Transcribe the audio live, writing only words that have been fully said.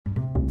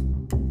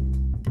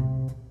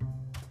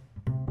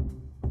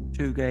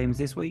Two games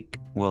this week.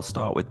 We'll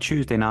start with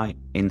Tuesday night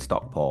in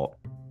Stockport.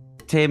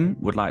 Tim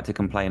would like to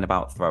complain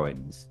about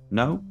throw-ins.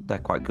 No, they're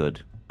quite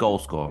good. Goal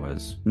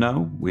scorers.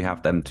 No, we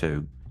have them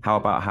too. How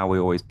about how we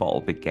always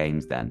bottle big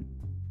games then?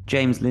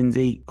 James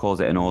Lindsay calls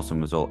it an awesome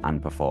result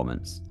and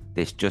performance.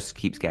 This just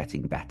keeps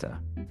getting better.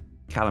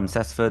 Callum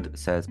Sessford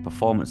says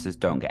performances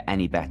don't get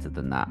any better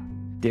than that.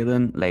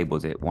 Dylan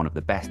labels it one of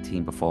the best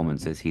team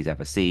performances he's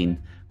ever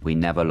seen. We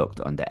never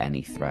looked under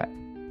any threat.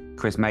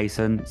 Chris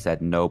Mason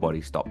said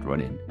nobody stopped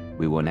running.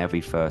 We won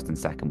every first and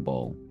second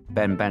ball.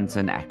 Ben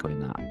Benson echoing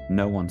that.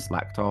 No one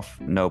slacked off.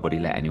 Nobody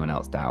let anyone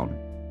else down.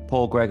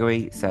 Paul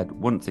Gregory said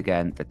once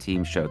again the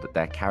team showed that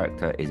their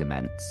character is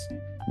immense.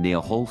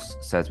 Neil Hulse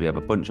says we have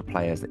a bunch of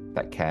players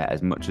that care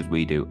as much as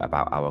we do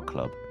about our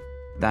club.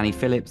 Danny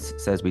Phillips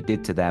says we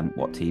did to them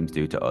what teams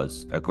do to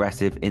us.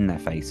 Aggressive in their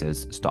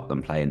faces, stop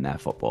them playing their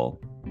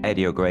football.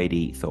 Eddie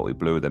O'Grady thought we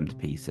blew them to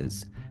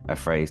pieces, a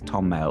phrase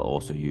Tom Mail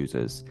also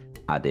uses,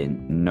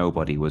 adding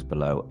nobody was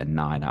below a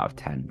 9 out of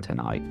 10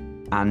 tonight.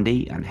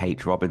 Andy and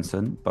H.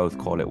 Robinson both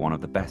call it one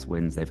of the best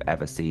wins they've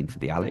ever seen for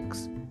the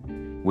Alex.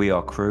 We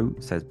Are Crew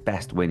says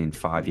best win in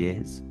 5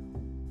 years.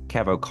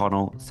 Kev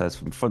O'Connell says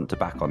from front to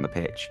back on the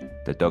pitch,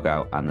 the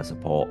dugout and the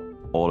support,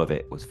 all of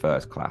it was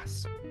first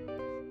class.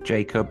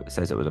 Jacob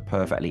says it was a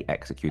perfectly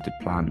executed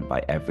plan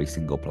by every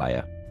single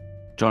player.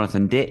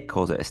 Jonathan Dick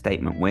calls it a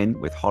statement win,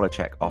 with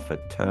Holecek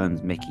offered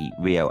turns, Mickey,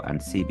 Rio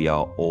and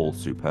CBR all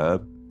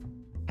superb.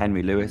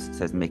 Henry Lewis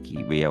says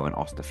Mickey, Rio and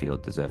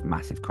Osterfield deserve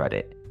massive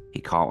credit.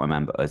 He can't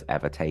remember us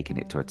ever taking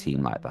it to a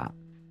team like that.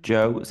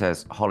 Joe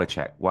says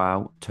Holecek,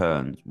 wow,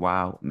 turns,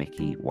 wow,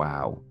 Mickey,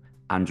 wow.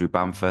 Andrew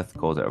Bamforth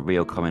calls it a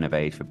real coming of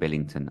age for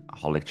Billington,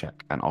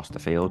 Holecek and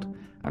Osterfield.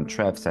 And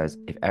Trev says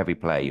if every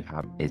player you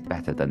have is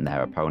better than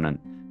their opponent,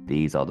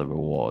 these are the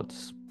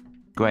rewards.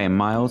 Graham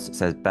Miles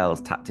says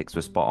Bell's tactics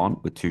were spot on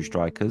with two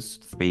strikers,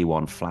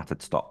 3-1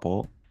 flattered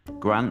Stockport.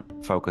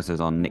 Grant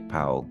focuses on Nick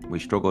Powell. We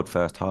struggled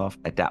first half,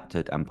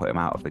 adapted and put him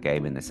out of the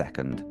game in the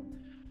second.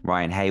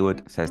 Ryan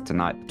Hayward says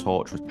tonight the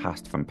torch was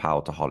passed from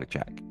Powell to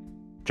Holecek.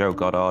 Joe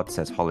Goddard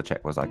says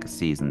Holecek was like a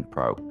seasoned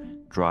pro,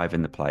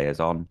 driving the players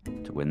on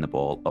to win the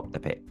ball up the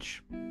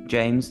pitch.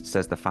 James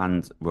says the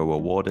fans were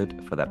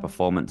rewarded for their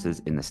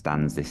performances in the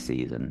stands this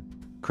season.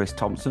 Chris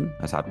Thompson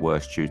has had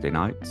worse Tuesday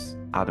nights.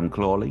 Adam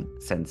Clawley,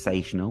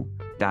 sensational.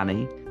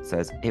 Danny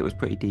says it was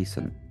pretty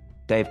decent.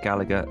 Dave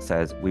Gallagher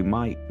says we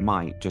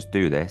might just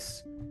do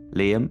this.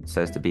 Liam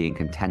says to be in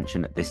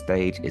contention at this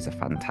stage is a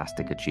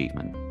fantastic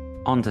achievement.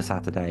 On to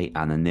Saturday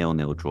and a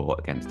 0-0 draw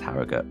against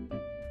Harrogate.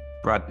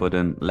 Brad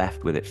Budden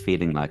left with it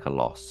feeling like a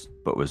loss,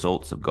 but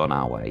results have gone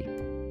our way.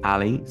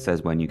 Ali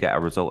says when you get a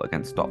result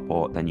against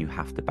Stockport, then you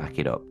have to back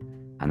it up,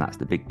 and that's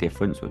the big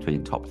difference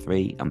between top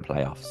three and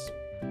playoffs.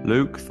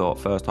 Luke thought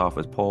first half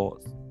was poor,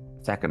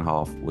 second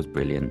half was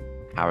brilliant.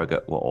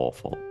 Harrogate were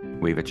awful.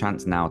 We have a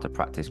chance now to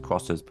practice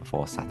crosses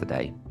before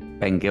Saturday.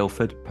 Ben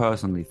Guilford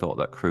personally thought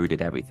that Crewe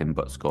did everything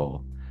but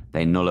score.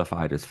 They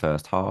nullified us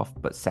first half,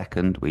 but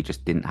second we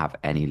just didn't have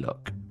any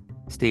luck.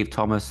 Steve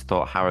Thomas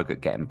thought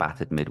Harrogate getting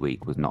battered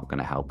midweek was not going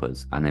to help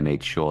us, and they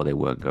made sure they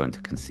weren't going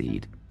to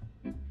concede.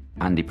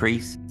 Andy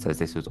Priest says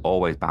this was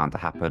always bound to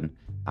happen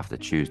after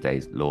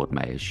Tuesday's Lord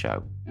Mayor's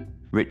show.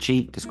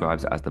 Richie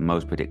describes it as the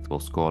most predictable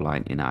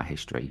scoreline in our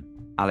history.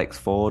 Alex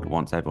Ford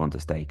wants everyone to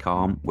stay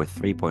calm, with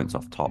 3 points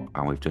off top,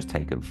 and we've just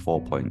taken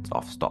 4 points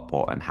off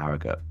Stockport and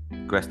Harrogate.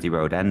 Gresty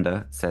Road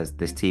Ender says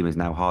this team is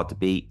now hard to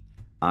beat.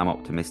 I'm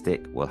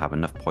optimistic we'll have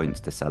enough points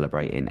to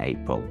celebrate in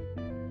April.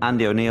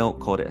 Andy O'Neill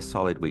called it a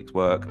solid week's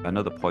work,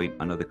 another point,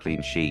 another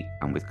clean sheet,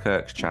 and with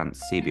Kirk's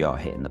chance CBR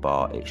hitting the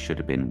bar, it should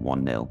have been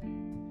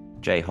 1-0.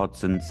 Jay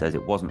Hodson says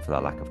it wasn't for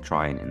the lack of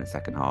trying in the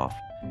second half,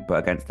 but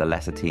against the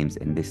lesser teams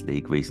in this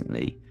league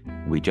recently,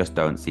 we just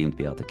don't seem to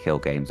be able to kill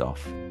games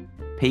off.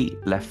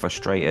 Pete left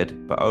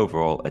frustrated, but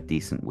overall a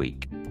decent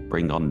week.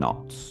 Bring on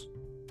Knots.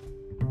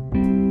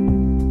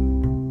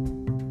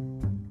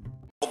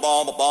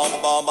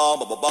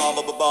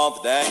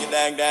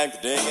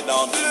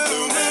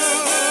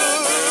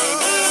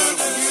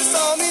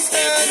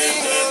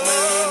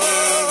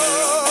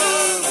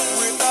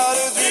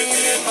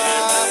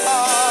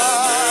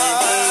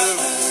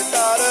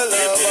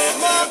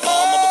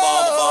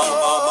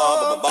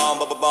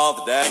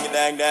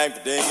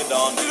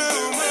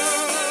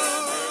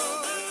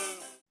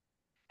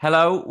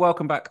 Hello,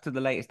 welcome back to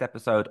the latest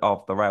episode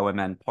of the Railway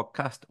Men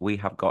podcast. We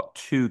have got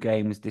two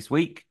games this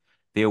week,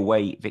 the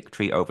away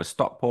victory over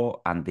Stockport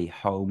and the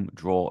home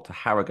draw to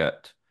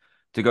Harrogate.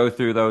 To go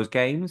through those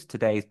games,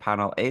 today's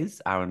panel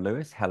is Aaron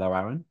Lewis. Hello,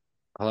 Aaron.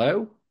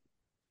 Hello.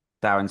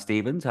 Darren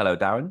Stevens. Hello,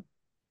 Darren.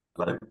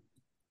 Hello.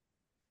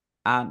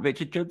 And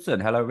Richard Judson.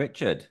 Hello,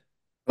 Richard.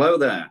 Hello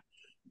there.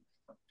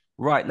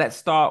 Right, let's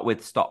start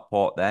with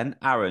Stockport then.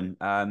 Aaron,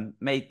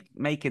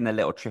 making the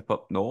little trip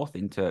up north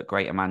into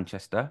Greater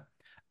Manchester.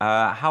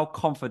 How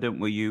confident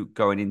were you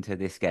going into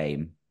this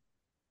game?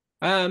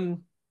 I'll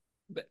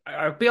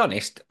be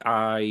honest,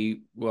 I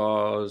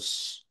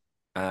was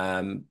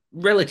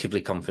relatively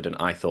confident,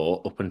 I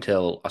thought, up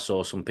until I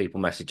saw some people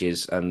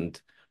messages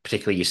and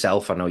particularly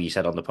yourself. I know you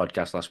said on the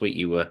podcast last week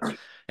you were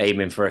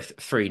aiming for a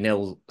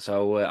 3-0.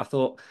 So I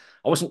thought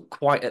I wasn't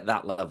quite at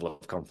that level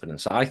of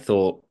confidence. I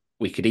thought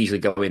we could easily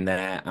go in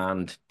there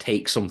and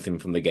take something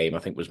from the game, I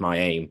think was my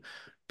aim.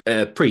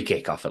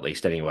 Pre-kickoff at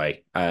least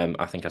anyway.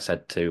 I think I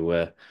said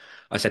to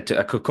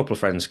a couple of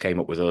friends came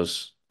up with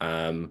us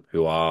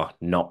who are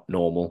not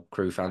normal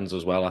Crew fans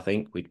as well. I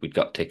think we'd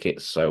got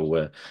tickets,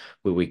 so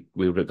we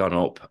would have gone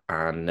up,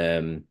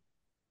 and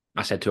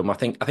I said to them, I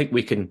think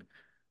we can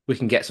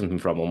get something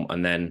from them.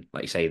 And then,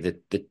 like you say,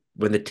 the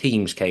when the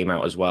teams came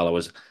out as well, I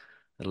was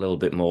a little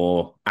bit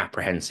more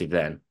apprehensive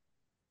then.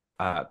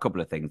 A couple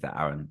of things there,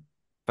 Aaron.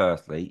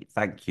 Firstly,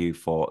 thank you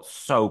for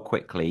so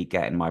quickly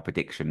getting my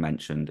prediction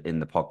mentioned in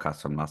the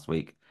podcast from last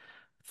week.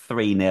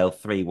 3-0,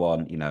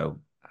 3-1,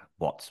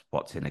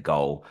 what's in a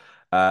goal?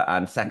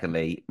 And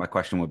secondly, my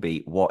question would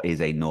be, what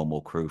is a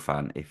normal Crew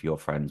fan if your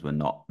friends were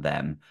not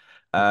them?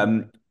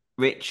 Um,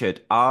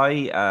 Richard,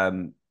 I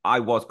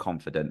was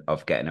confident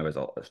of getting a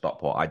result at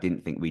Stockport. I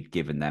didn't think we'd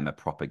given them a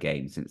proper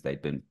game since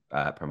they'd been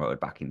promoted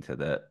back into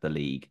the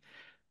league.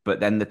 But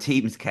then the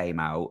teams came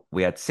out.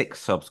 We had six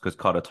subs because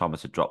Connor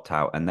Thomas had dropped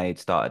out, and they'd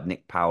started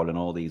Nick Powell and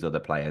all these other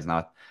players.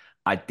 And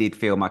I did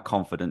feel my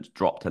confidence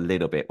dropped a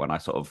little bit when I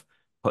sort of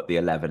put the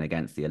 11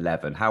 against the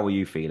 11. How were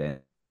you feeling?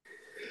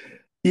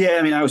 Yeah,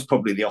 I mean, I was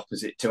probably the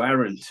opposite to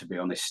Aaron, to be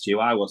honest, Stu.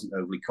 I wasn't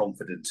overly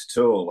confident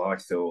at all. I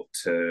thought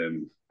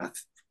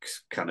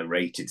kind of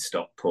rated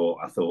Stockport.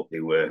 I thought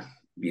they were,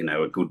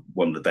 a good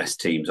one of the best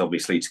teams,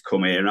 obviously, to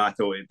come here. And I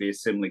thought it'd be a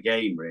similar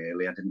game,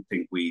 really. I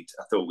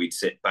thought we'd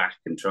sit back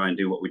and try and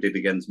do what we did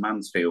against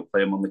Mansfield,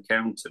 play them on the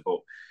counter. But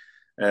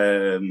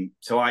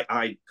so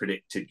I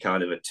predicted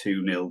kind of a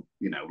 2-0,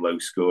 low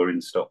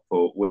scoring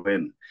Stockport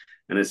win.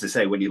 And as I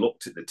say, when you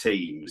looked at the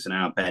teams and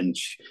our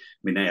bench, I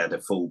mean, they had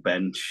a full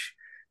bench,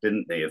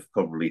 didn't they, of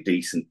probably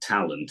decent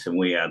talent. And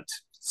we had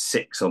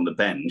six on the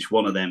bench.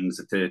 One of them's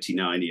a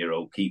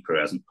 39-year-old keeper who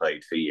hasn't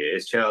played for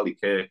years. Charlie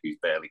Kirk, who's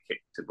barely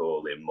kicked a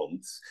ball in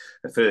months.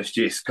 A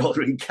first-year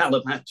scholar in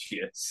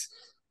Calamachius.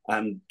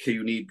 And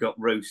Cooney got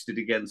roasted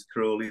against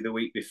Crawley the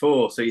week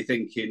before. So you're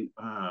thinking,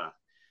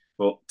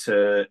 but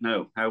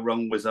no, how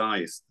wrong was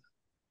I?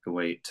 The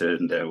way it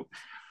turned out.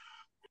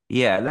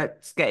 Yeah,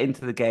 let's get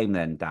into the game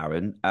then,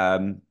 Darren.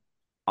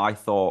 I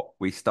thought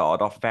we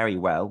started off very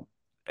well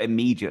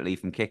immediately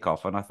from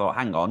kickoff, and I thought,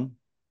 hang on,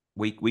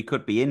 we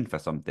could be in for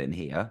something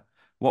here.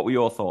 What were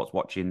your thoughts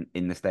watching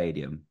in the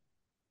stadium?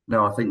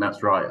 No, I think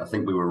that's right. I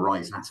think we were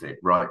right at it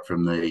right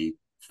from the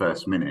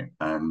first minute,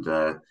 and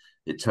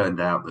it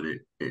turned out that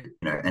it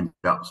ended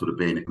up sort of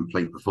being a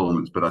complete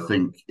performance. But I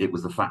think it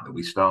was the fact that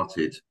we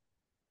started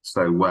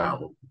so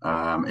well.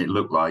 It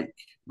looked like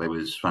there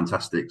was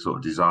fantastic sort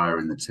of desire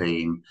in the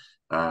team.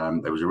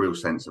 There was a real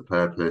sense of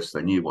purpose.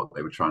 They knew what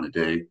they were trying to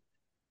do.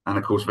 And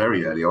of course,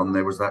 very early on,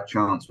 there was that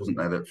chance, wasn't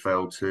there, that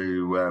fell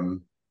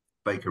to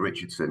Baker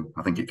Richardson.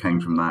 I think it came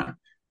from that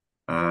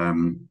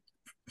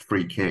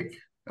free kick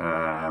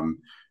from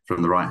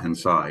the right-hand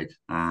side.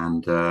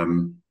 And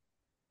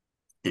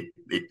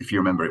if you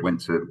remember, it went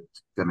to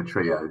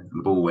Demetrio, and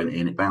the ball went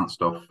in. It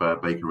bounced off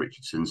Baker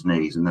Richardson's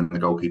knees, and then the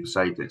goalkeeper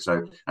saved it.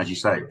 So, as you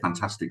say,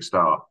 fantastic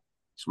start.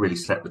 It's really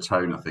set the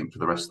tone, I think, for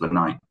the rest of the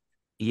night.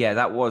 Yeah,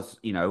 that was,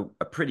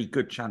 a pretty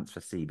good chance for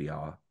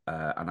CBR.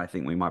 And I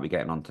think we might be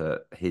getting onto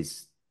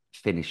his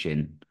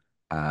finishing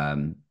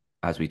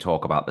as we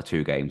talk about the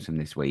two games from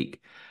this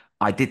week.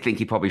 I did think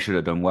he probably should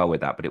have done well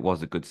with that, but it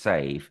was a good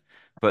save.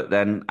 But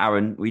then,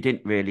 Aaron, we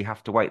didn't really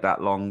have to wait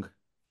that long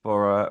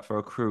for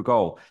a Crew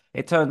goal.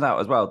 It turns out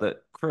as well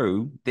that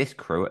this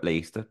Crew at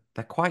least,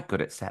 they're quite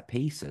good at set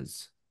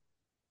pieces.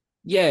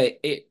 Yeah,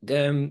 it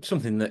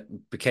something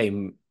that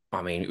became.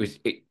 I mean,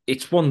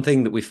 it's one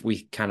thing that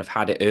we kind of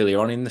had it earlier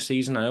on in the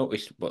season, I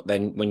noticed, but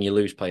then when you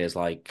lose players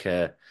like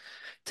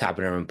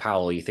Tabner and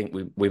Powell, you think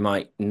we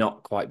might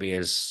not quite be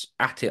as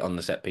at it on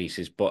the set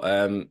pieces. But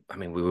I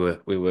mean,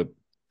 we were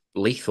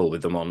lethal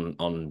with them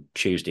on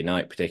Tuesday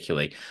night,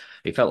 particularly.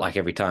 It felt like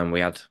every time we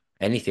had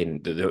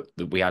anything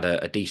that we had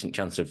a decent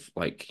chance of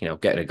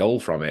getting a goal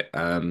from it.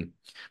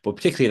 But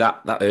particularly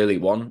that early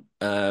one,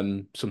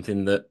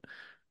 something that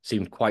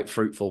seemed quite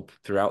fruitful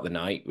throughout the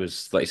night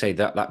was, like you say,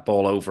 that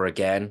ball over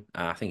again.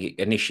 I think it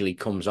initially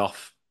comes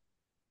off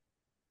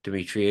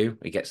Demetriou.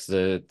 He gets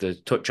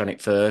the touch on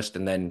it first,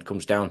 and then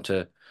comes down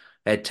to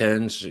Ed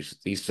turns.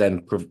 He's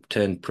then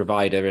turned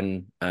provider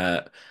and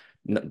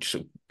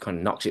just kind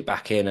of knocks it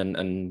back in,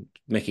 and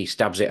Mickey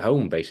stabs it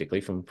home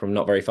basically from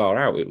not very far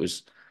out. It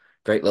was a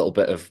great little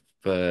bit of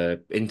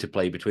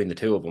interplay between the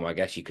two of them, I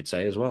guess you could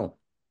say as well.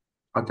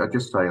 I'd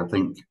just say, I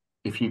think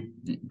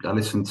I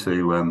listened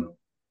to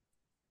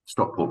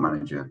Stockport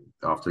manager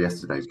after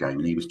yesterday's game,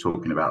 and he was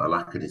talking about the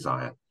lack of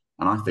desire.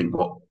 And I think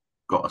what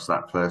got us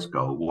that first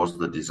goal was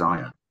the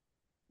desire.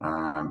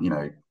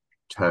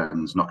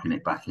 Turns, knocking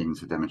it back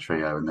into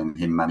Demetrio, and then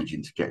him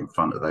managing to get in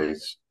front of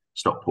those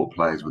Stockport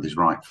players with his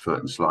right foot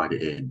and slide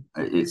it in.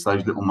 It's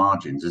those little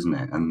margins, isn't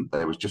it? And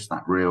there was just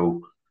that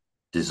real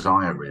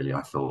desire, really,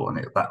 I thought.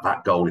 And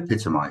that goal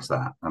epitomised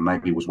that, and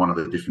maybe was one of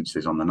the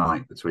differences on the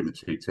night between the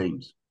two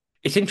teams.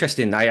 It's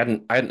interesting. I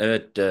hadn't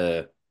heard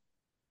the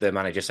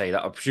manager say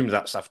that. I presume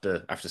that's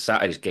after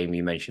Saturday's game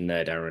you mentioned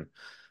there, Darren.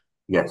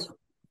 Yes.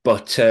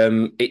 But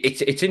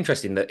it's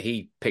interesting that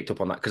he picked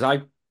up on that because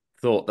I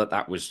thought that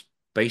that was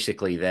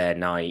basically their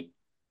night.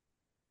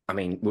 I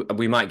mean,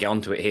 we might get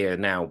onto it here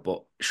now,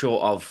 but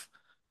short of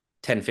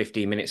 10,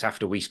 15 minutes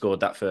after we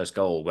scored that first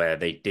goal, where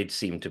they did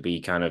seem to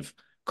be kind of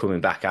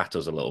coming back at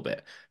us a little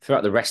bit.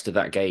 Throughout the rest of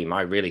that game,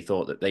 I really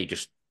thought that they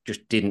just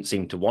didn't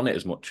seem to want it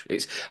as much.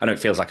 I know it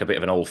feels like a bit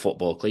of an old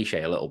football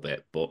cliche a little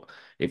bit, but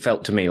it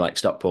felt to me like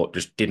Stockport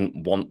just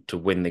didn't want to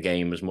win the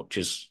game as much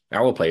as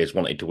our players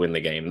wanted to win the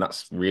game.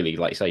 That's really,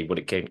 like you say, what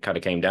it kind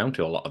of came down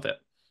to a lot of it.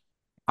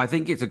 I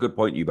think it's a good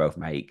point you both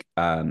make,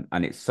 and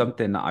it's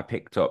something that I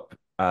picked up.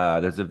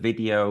 There's a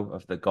video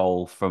of the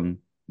goal from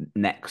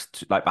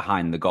next, like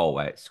behind the goal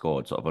where it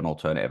scored, sort of an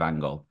alternative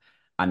angle,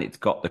 and it's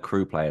got the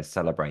Crew players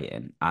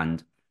celebrating.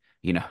 And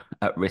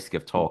at risk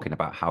of talking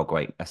about how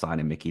great a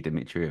signing Mickey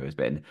Demetriou has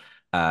been,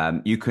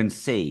 you can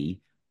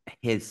see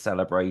his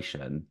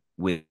celebration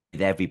with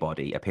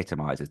everybody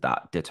epitomizes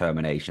that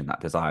determination, that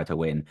desire to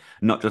win,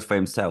 not just for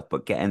himself,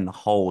 but getting the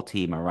whole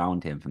team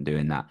around him from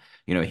doing that.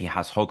 He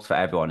has hugs for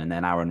everyone, and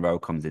then Aaron Rowe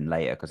comes in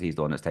later because he's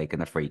the one that's taken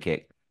the free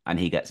kick, and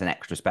he gets an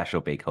extra special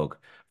big hug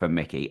from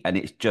Mickey. And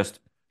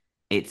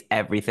it's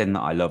everything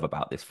that I love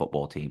about this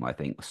football team, I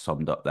think,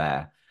 summed up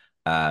there.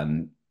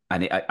 And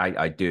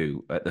I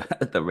do,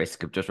 at the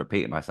risk of just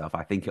repeating myself,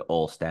 I think it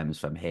all stems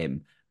from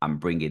him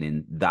and bringing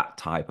in that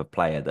type of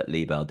player that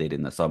Lee Bell did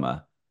in the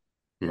summer.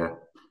 Yeah.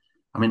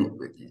 I mean,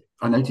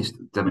 I noticed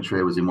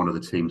Demetria was in one of the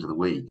teams of the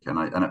week, and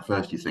at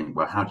first you think,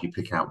 well, how do you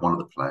pick out one of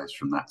the players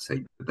from that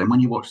team? But then when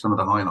you watch some of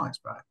the highlights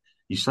back,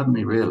 you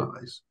suddenly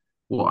realise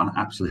what an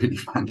absolutely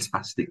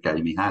fantastic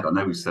game he had. I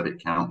know we've said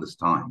it countless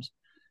times,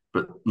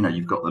 but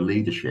you've got the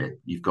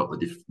leadership, you've got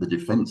the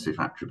defensive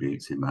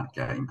attributes in that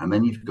game, and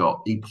then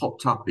he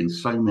popped up in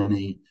so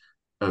many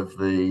of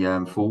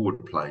the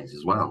forward plays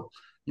as well.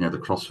 The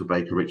cross for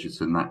Baker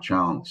Richardson, that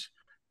chance.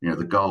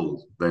 The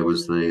goal, there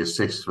was the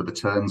assist for the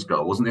Turns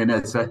goal, wasn't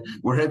it? So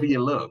wherever you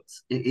looked,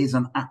 it is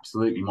an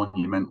absolutely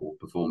monumental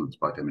performance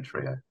by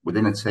Demetrio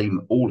within a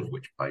team, all of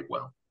which played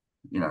well.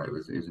 It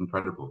was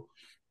incredible.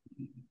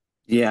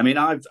 Yeah, I mean,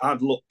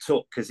 I've looked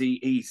up because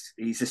he's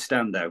a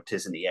standout,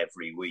 isn't he?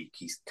 Every week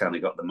he's kind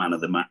of got the man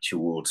of the match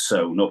award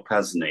sewn up,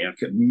 hasn't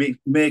he?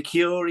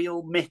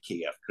 Mercurial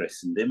Mickey, I've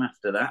christened him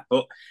after that.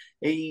 But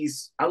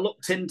I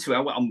looked into. I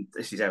went on.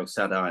 This is how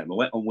sad I am. I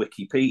went on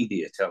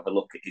Wikipedia to have a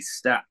look at his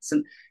stats,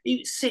 and he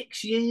was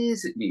 6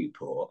 years at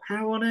Newport.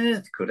 How on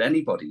earth could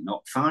anybody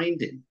not find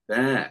him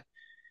there?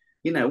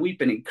 We've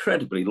been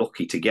incredibly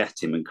lucky to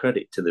get him, and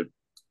credit to the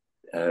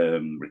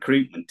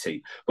recruitment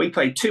team. We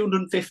played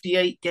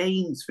 258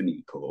 games for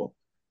Newport,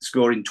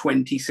 scoring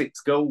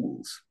 26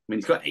 goals. I mean,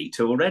 he's got 8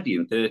 already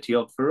and 30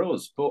 odd for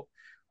us. But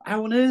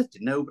how on earth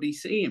did nobody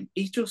see him?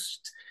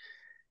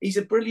 He's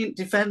a brilliant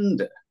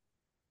defender.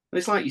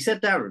 It's like you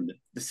said, Darren.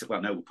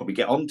 Well, no, we'll probably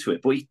get onto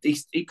it, but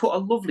he put a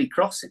lovely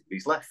cross in with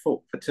his left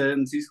foot for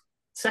Turns'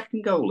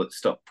 second goal at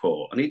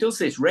Stockport, and he does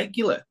this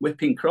regular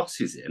whipping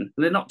crosses in,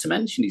 and then not to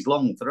mention his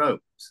long throws.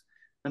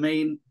 I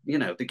mean,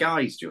 the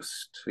guy's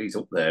he's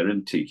up there,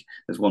 isn't he?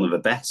 As one of the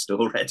best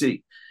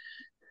already.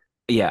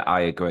 Yeah,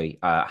 I agree.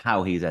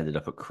 How he's ended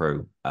up at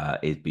Crew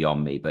is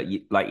beyond me. But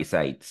like you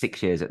say,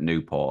 6 years at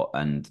Newport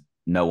and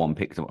no one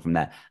picked him up from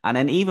there. And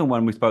then even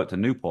when we spoke to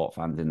Newport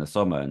fans in the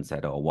summer and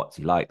said, oh, what's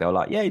he like? They were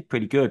like, yeah, he's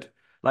pretty good.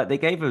 Like they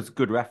gave us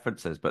good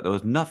references, but there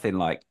was nothing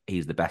like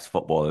he's the best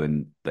footballer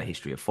in the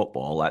history of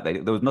football. Like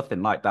there was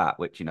nothing like that,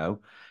 which,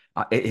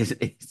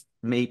 it's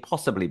me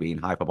possibly being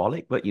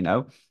hyperbolic, but,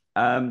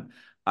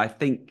 I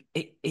think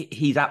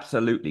he's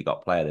absolutely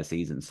got player of the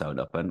season sewn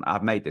up. And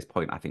I've made this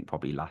point, I think,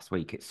 probably last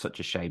week. It's such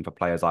a shame for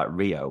players like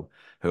Rio,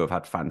 who have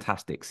had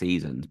fantastic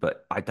seasons,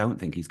 but I don't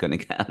think he's going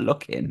to get a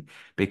look in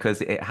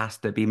because it has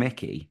to be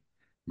Mickey.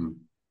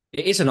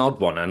 It is an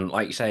odd one. And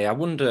like you say, I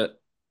wonder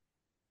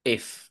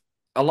if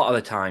a lot of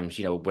the times,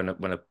 when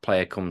a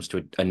player comes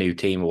to a new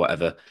team or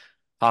whatever,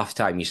 half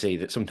the time you see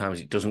that sometimes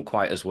it doesn't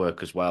quite as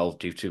work as well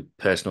due to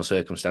personal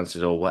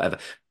circumstances or whatever.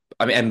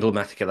 I mean,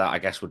 emblematic of that, I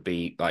guess, would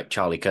be like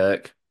Charlie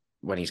Kirk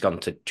when he's gone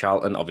to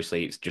Charlton.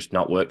 Obviously, it's just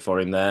not worked for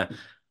him there.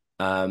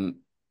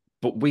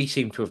 But we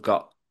seem to have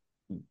got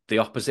the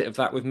opposite of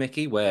that with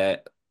Mickey,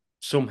 where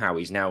somehow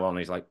he's now on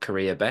his like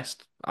career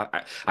best.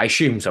 I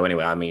assume so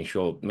anyway. I mean,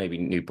 sure, maybe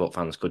Newport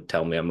fans could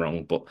tell me I'm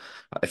wrong, but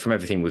from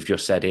everything we've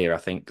just said here, I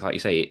think, like you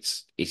say,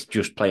 it's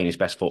just playing his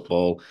best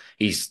football.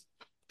 He's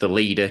the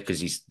leader because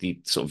he's the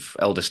sort of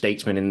elder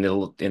statesman in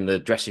the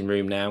dressing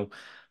room now,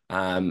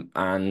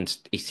 and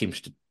he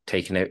seems to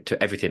taken out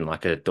to everything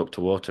like a duck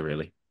to water,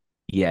 really.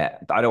 Yeah,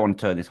 I don't want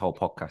to turn this whole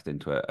podcast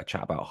into a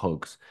chat about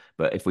hugs,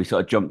 but if we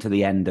sort of jump to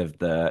the end of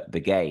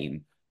the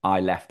game,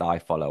 I left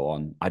iFollow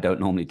on. I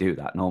don't normally do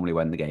that. Normally,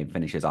 when the game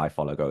finishes,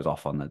 iFollow goes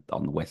off on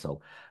the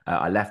whistle.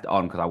 I left it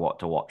on because I want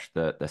to watch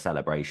the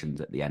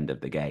celebrations at the end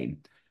of the game.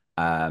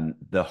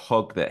 The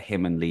hug that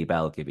him and Lee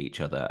Bell give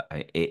each other,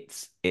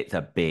 it's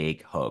a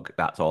big hug.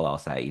 That's all I'll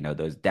say.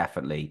 There's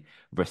definitely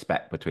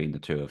respect between the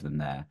two of them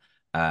there.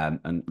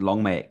 and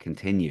long may it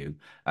continue.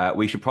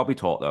 We should probably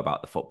talk though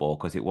about the football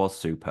because it was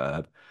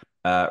superb.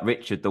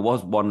 Richard, there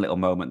was one little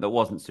moment that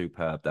wasn't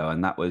superb though,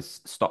 and that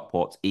was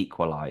Stockport's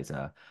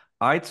equaliser.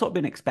 I'd sort of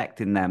been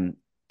expecting them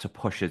to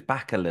push us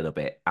back a little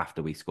bit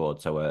after we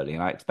scored so early,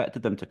 and I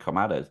expected them to come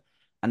at us,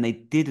 and they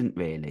didn't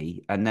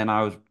really. And then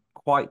I was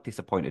quite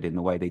disappointed in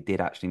the way they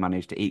did actually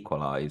manage to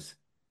equalise.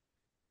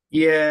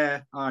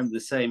 Yeah, I'm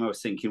the same. I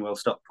was thinking, well,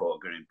 Stockport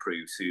are going to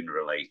improve sooner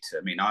or later.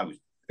 I mean, I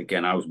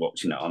was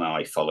watching it on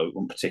iFollow,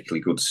 one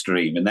particularly good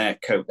stream, and their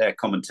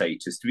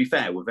commentators, to be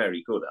fair, were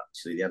very good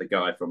actually. They had a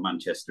guy from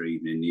Manchester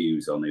Evening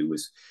News on who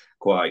was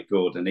quite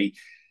good, and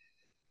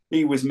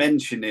he was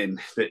mentioning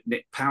that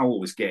Nick Powell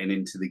was getting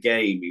into the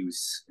game.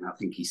 I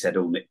think he said,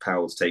 "Oh, Nick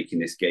Powell's taking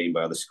this game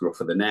by the scruff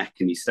of the neck,"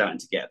 and he's starting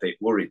to get a bit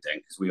worried then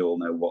because we all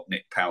know what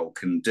Nick Powell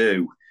can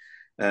do.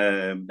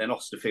 Then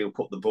Osterfield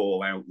put the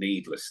ball out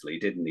needlessly,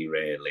 didn't he,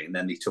 really? And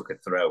then he took a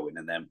throw in,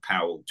 and then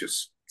Powell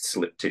just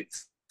slipped it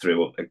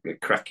through a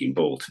cracking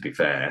ball, to be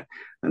fair.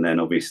 And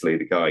then obviously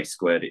the guy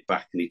squared it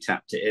back and he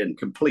tapped it in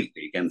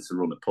completely against the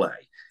run of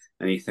play.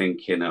 And you're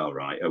thinking, all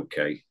right,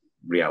 okay,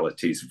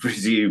 reality's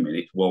resuming.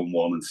 It's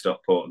 1-1 and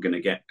Stockport are going to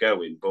get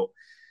going. But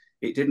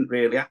it didn't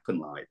really happen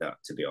like that,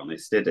 to be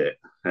honest, did it?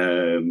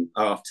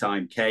 Half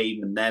time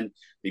came, and then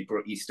you're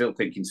still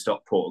thinking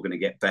Stockport are going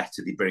to get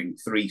better. They bring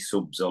 3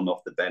 subs on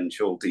off the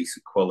bench, all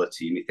decent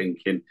quality, and you're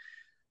thinking,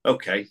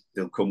 okay,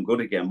 they'll come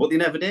good again, but they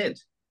never did.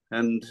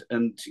 And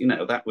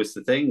that was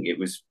the thing. It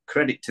was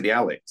credit to the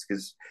Alex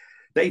because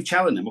Dave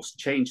Challoner must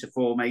have changed the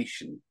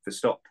formation for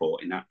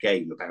Stockport in that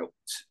game about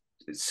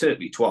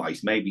certainly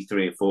twice, maybe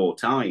 3 or 4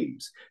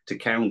 times to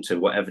counter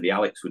whatever the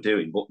Alex were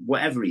doing. But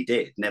whatever he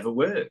did never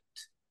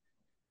worked.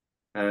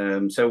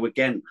 So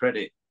again,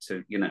 credit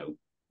to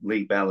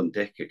Lee Bell and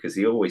Dicker because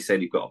he always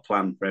said you've got a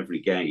plan for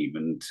every game,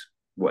 and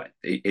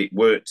it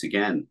worked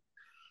again.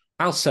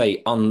 I'll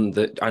say I'm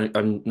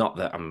not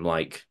that I'm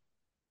like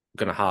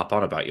going to harp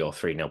on about your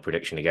 3-0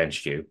 prediction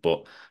against you,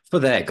 but for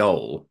their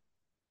goal,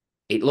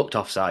 it looked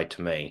offside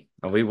to me,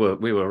 and we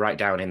were right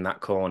down in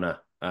that corner,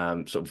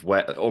 sort of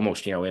where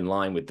almost in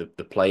line with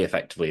the play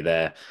effectively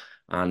there,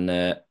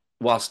 and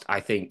whilst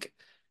I think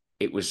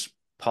it was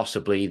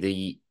possibly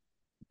the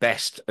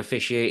best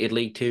officiated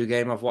League Two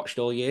game I've watched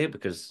all year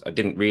because I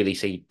didn't really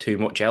see too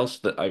much else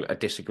that I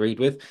disagreed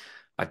with.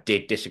 I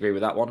did disagree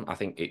with that one. I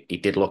think he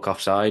did look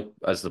offside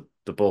as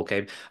the ball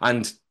came.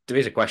 And there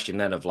is a question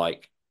then of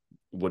like,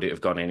 would it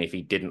have gone in if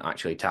he didn't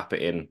actually tap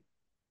it in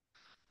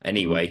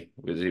anyway?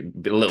 Was it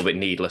a little bit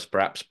needless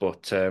perhaps,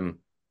 but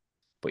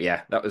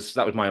yeah, that was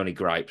my only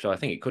gripe. So I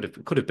think it could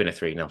have been a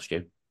 3-0,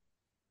 Stu.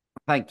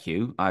 Thank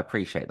you. I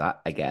appreciate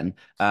that again.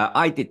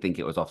 I did think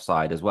it was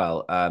offside as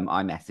well.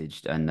 I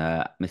messaged and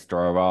Mr.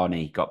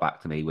 Arani got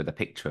back to me with a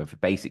picture of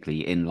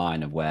basically in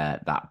line of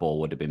where that ball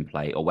would have been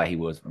played or where he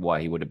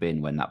would have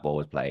been when that ball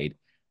was played.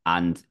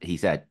 And he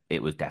said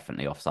it was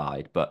definitely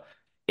offside. But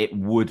it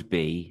would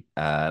be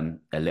a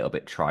little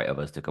bit trite of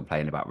us to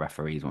complain about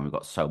referees when we've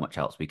got so much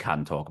else we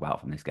can talk about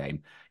from this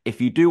game.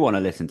 If you do want to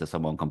listen to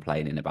someone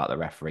complaining about the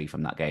referee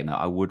from that game,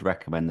 I would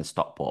recommend the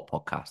Stockport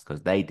podcast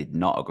because they did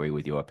not agree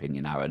with your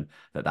opinion, Aaron,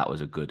 that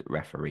was a good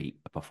referee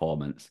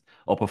performance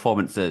or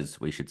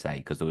performances, we should say,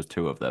 because there was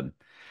 2 of them.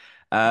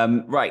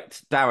 Right,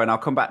 Darren, I'll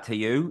come back to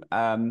you.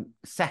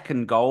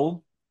 Second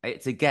goal,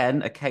 it's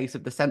again a case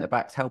of the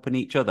centre-backs helping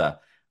each other.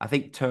 I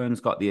think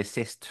Turns got the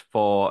assist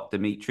for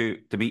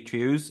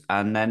Demetrius,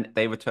 and then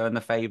they return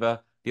the favour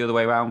the other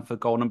way around for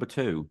goal number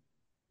 2.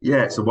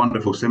 Yeah, it's a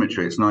wonderful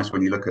symmetry. It's nice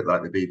when you look at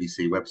like the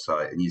BBC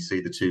website and you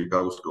see the 2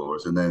 goal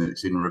scorers, and then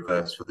it's in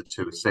reverse for the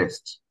 2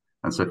 assists.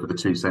 And so for the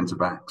 2 centre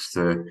backs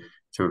to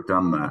have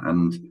done that,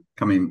 and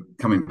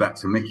coming back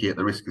to Mickey at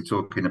the risk of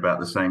talking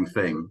about the same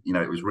thing,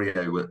 it was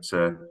Rio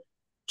that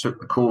took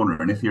the corner,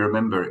 and if you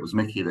remember, it was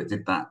Mickey that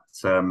did that.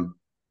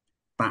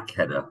 Back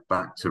header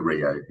back to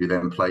Rio, who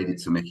then played it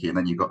to Mickey, and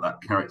then you got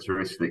that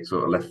characteristic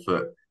sort of left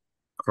foot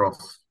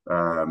cross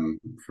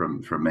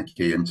from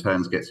Mickey, and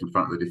Turns gets in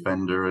front of the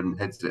defender and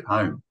heads it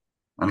home.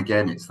 And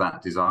again, it's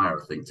that desire,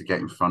 I think, to get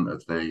in front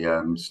of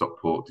the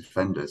Stockport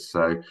defenders.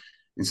 So,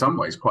 in some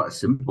ways, quite a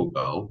simple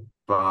goal,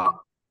 but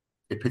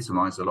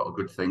epitomised a lot of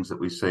good things that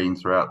we've seen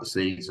throughout the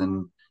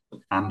season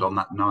and on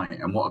that night.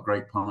 And what a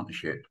great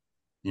partnership,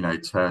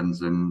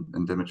 Turns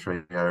and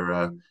Dimitri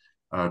are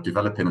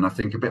developing. And I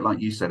think a bit like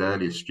you said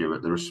earlier,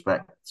 Stuart, the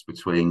respect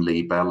between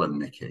Lee Bell and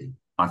Mickey,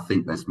 I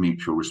think there's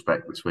mutual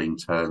respect between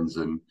Turns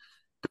and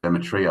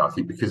Demetria. I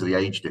think because of the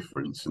age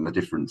difference and the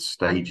different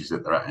stages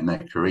that they're at in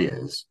their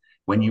careers,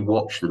 when you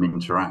watch them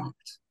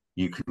interact,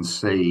 you can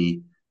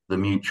see the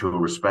mutual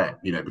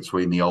respect,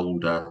 between the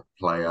older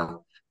player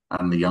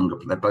and the younger.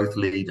 They're both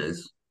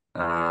leaders.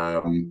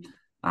 And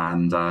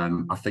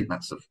I think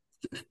that's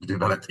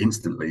developed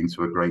instantly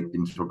into a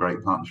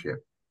great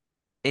partnership.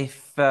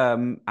 If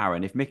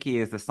Aaron, if Mickey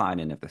is the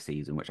signing of the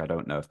season, which I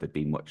don't know if there'd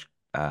be much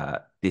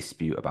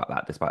dispute about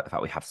that, despite the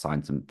fact we have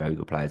signed some very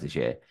good players this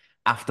year.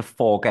 After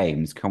 4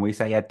 games, can we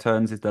say Ed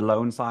Turns is the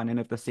lone signing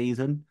of the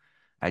season?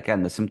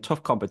 Again, there's some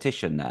tough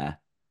competition there.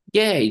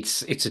 Yeah,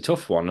 it's a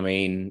tough one. I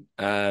mean,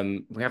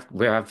 we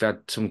have had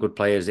some good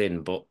players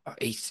in, but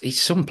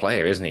he's some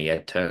player, isn't he?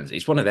 Ed Turns.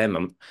 He's one of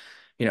them.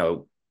 You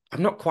know,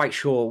 I'm not quite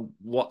sure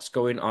what's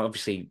going on.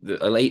 Obviously,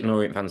 the Leighton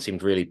Orient fans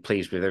seemed really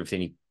pleased with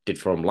everything he did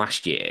for him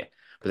last year,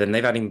 but then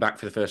they've had him back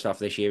for the first half of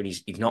this year, and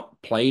he's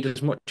not played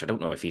as much. I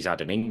don't know if he's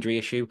had an injury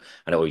issue.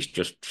 I know he's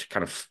just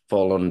kind of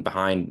fallen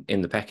behind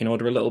in the pecking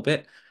order a little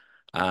bit.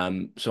 So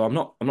I'm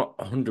not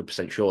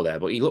 100% sure there,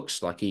 but he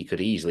looks like he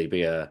could easily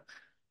be a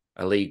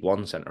League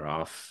One centre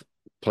half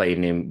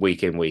playing him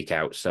week in, week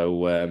out.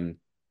 So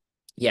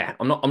yeah,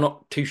 I'm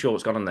not too sure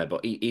what's gone on there,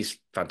 but he's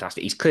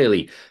fantastic. He's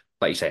clearly,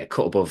 like you say, a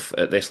cut above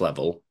at this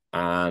level,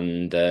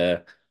 and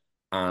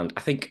I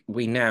think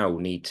we now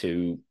need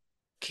to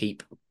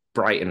keep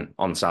Brighton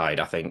on side.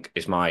 I think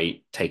is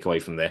my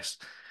takeaway from this.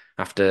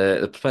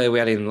 After the player we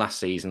had in last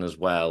season as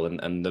well,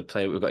 and the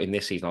player we've got in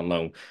this season on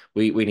loan,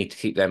 we need to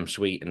keep them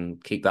sweet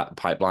and keep that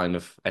pipeline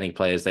of any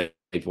players they'd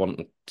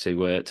want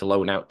to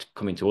loan out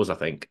coming to us. I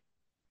think.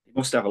 He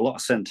must have a lot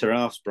of centre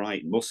halves,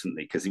 Brighton, mustn't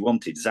he? Because he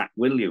wanted Zach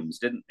Williams,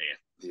 didn't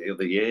he, the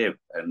other year,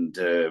 and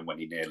when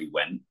he nearly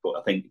went. But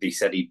I think he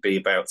said he'd be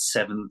about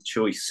seventh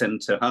choice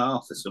centre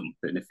half or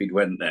something if he'd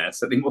went there.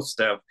 So they must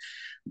have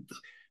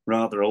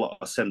rather a lot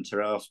of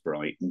centre halves,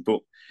 Brighton. But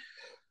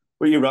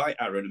well, you're right,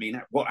 Aaron. I mean,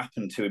 what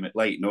happened to him at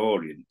Leighton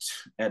Orient?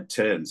 Ed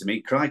Turns. I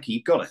mean, crikey,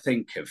 you've got to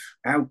think of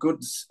how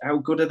good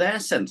are their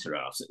centre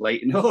halves at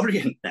Leighton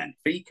Orient then?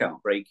 If he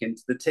can't break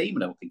into the team,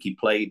 I don't think he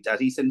played,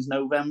 has he, since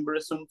November or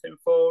something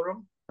for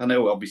them? I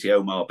know, obviously,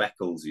 Omar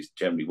Beckles is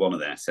generally one of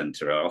their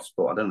centre halves,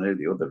 but I don't know who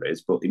the other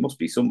is. But there must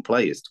be some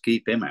players to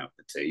keep him out of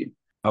the team.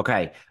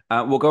 Okay,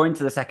 we'll go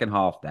into the second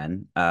half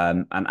then.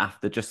 And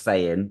after just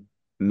saying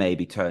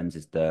maybe Turns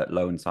is the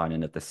loan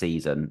signing of the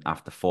season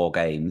after 4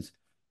 games,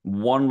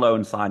 one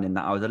loan signing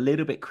that I was a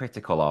little bit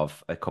critical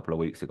of a couple of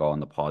weeks ago on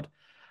the pod.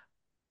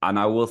 And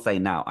I will say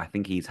now, I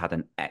think he's had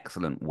an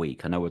excellent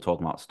week. I know we're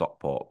talking about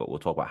Stockport, but we'll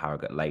talk about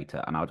Harrogate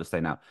later. And I'll just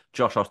say now,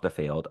 Josh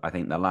Osterfield, I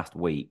think the last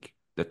week,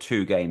 the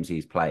 2 games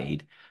he's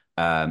played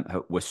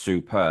were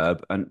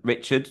superb. And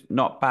Richard,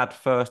 not bad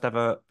first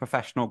ever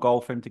professional goal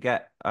for him to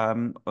get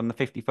on the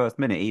 51st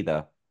minute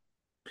either.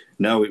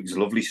 No, it was a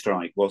lovely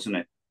strike, wasn't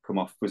it? Come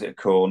off, was it a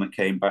corner?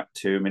 Came back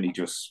to him, and he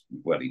just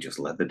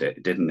leathered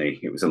it, didn't he?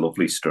 It was a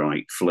lovely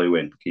strike, flew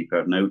in. Keeper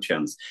had no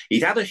chance.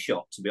 He'd had a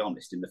shot, to be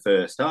honest, in the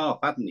first half,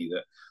 hadn't he?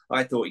 That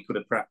I thought he could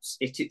have perhaps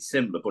hit it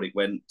similar, but it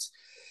went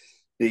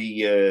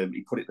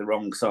he put it the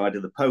wrong side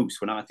of the post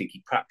when I think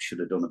he perhaps should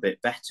have done a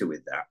bit better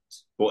with that.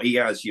 But he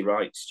has, you're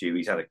right, Stu.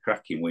 He's had a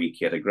cracking week.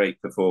 He had a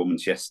great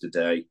performance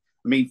yesterday.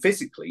 I mean,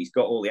 physically, he's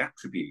got all the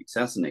attributes,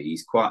 hasn't he?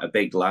 He's quite a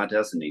big lad,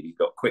 hasn't he? He's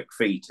got quick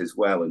feet as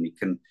well, and he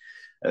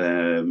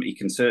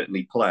can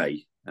certainly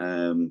play.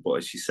 But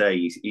as you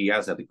say, he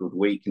has had a good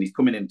week, and he's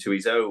coming into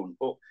his own.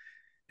 But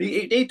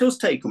it does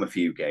take him a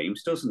few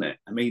games, doesn't it?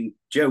 I mean,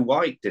 Joe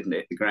White didn't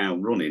hit the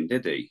ground running,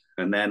 did he?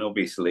 And then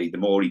obviously, the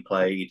more he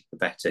played, the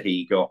better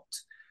he got.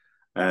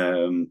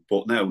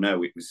 But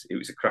no, it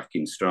was a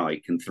cracking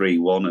strike and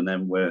 3-1, and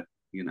then well,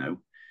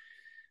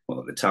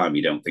 at the time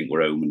you don't think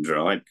we're home and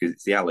dry because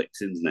it's the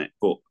Alex, isn't it?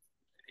 But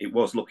it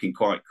was looking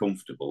quite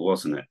comfortable,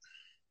 wasn't it?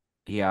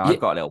 Yeah, Yeah, I've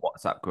got a little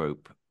WhatsApp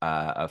group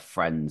of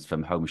friends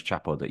from Holmes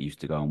Chapel that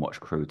used to go and watch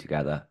Crew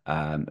together.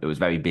 It was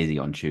very busy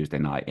on Tuesday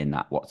night in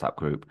that WhatsApp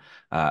group.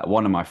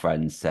 One of my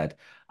friends said,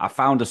 I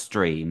found a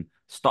stream,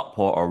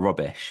 Stockport are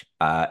rubbish.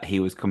 He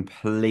was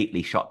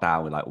completely shot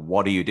down with like,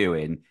 what are you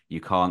doing?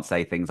 You can't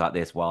say things like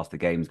this whilst the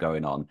game's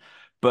going on.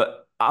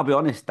 But I'll be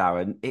honest,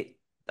 Darren,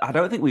 I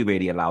don't think we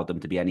really allowed them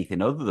to be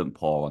anything other than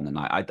poor on the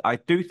night. I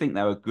do think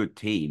they're a good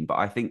team, but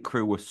I think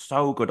Crew were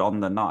so good on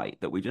the night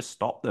that we just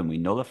stopped them. We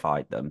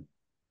nullified them.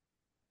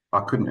 I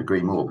couldn't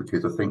agree more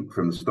because I think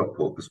from the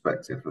Stockport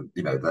perspective,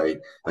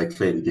 they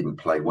clearly didn't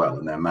play well,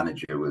 and their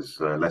manager was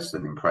less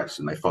than impressed,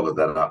 and they followed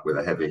that up with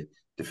a heavy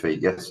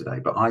defeat yesterday.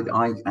 But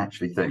I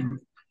actually think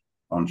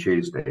on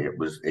Tuesday it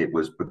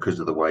was because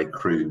of the way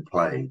Crew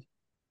played.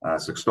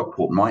 So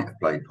Stockport might have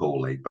played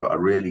poorly, but I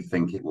really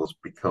think it was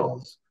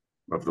because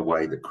of the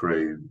way that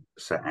Crew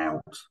set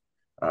out.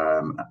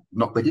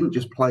 Not they didn't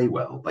just play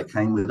well; they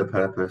came with a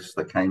purpose,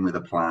 they came with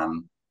a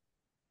plan,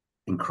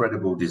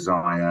 incredible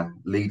desire,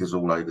 leaders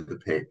all over the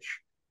pitch.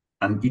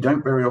 And you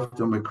don't very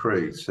often with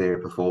Crew see a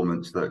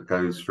performance that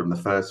goes from the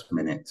first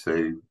minute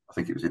to, I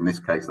think it was in this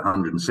case, the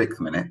 106th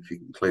minute, if you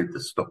include the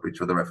stoppage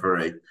for the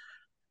referee.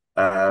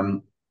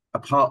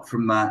 Apart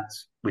from that,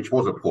 which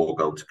was a poor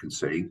goal to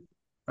concede,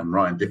 and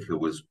Ryan Differ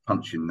was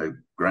punching the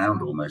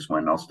ground almost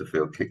when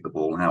Osterfield kicked the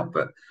ball out.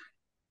 But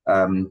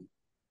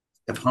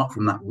apart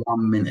from that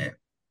 1 minute,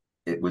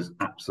 it was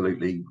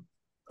absolutely,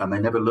 and they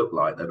never looked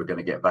like they were going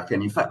to get back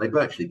in. In fact, they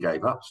virtually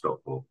gave up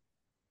Stockport.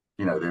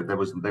 There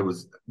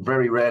was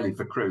very rarely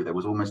for Crew, there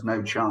was almost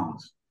no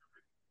chance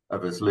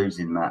of us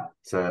losing that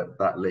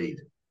lead.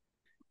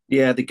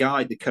 Yeah,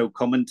 the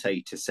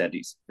co-commentator said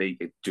it's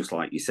just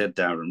like you said,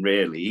 Darren.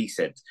 Really, he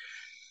said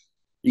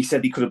He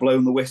said he could have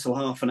blown the whistle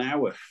half an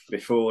hour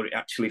before it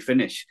actually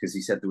finished because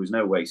he said there was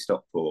no way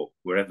Stockport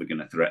were ever going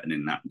to threaten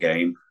in that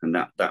game, and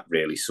that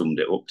really summed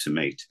it up to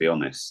me, to be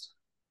honest.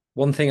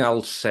 One thing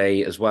I'll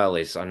say as well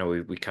is I know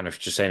we kind of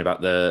just saying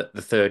about the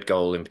third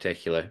goal in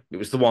particular. It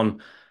was the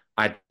one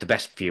I had the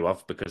best view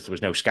of because there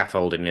was no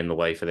scaffolding in the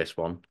way for this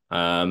one.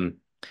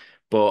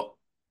 But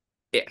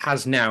it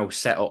has now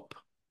set up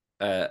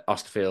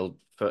Osterfield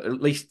for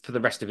at least for the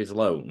rest of his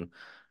loan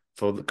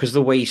for because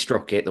the way he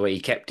struck it, the way he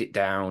kept it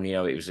down,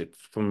 it was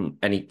from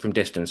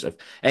distance of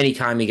any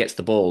time he gets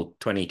the ball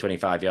 20,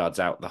 25 yards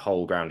out, the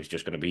whole ground is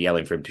just going to be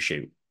yelling for him to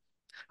shoot.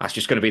 That's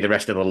just going to be the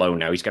rest of the loan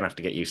now. He's going to have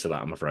to get used to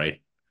that, I'm afraid.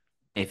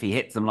 If he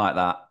hits them like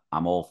that,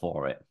 I'm all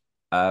for it.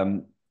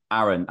 Aaron,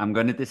 I'm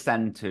going to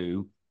descend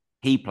to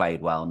he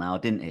played well now,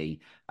 didn't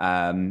he?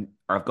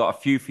 I've got a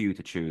few for you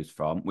to choose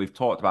from. We've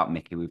talked about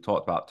Mickey, we've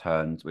talked about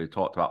Turns, we've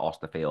talked about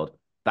Osterfield.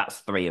 That's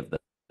three of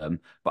them,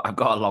 but I've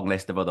got a long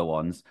list of other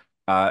ones.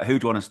 Who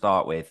do you want to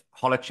start with?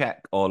 Holecek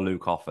or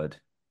Luke Offord?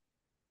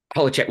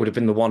 Holecek would have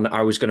been the one that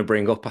I was going to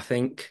bring up, I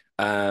think.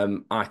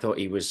 I thought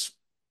he was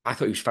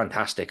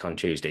fantastic on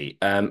Tuesday.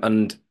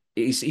 And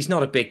he's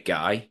not a big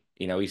guy.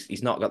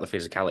 He's not got the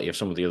physicality of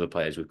some of the other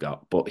players we've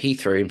got, but he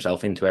threw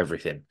himself into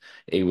everything.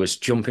 He was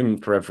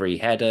jumping for every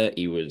header.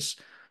 He was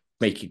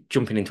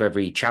jumping into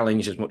every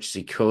challenge as much as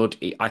he could.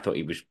 I thought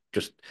he was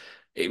just,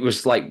 it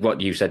was like what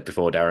you said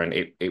before,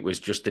 Darren. It was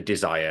just the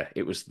desire.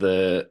 It was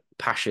the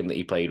passion that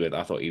he played with.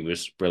 I thought he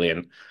was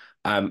brilliant.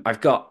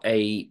 I've got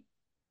a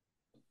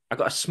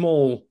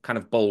small kind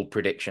of bold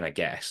prediction, I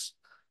guess,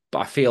 but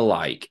I feel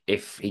like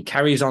if he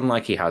carries on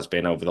like he has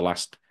been over the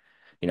last,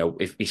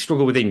 if he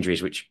struggled with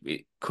injuries, which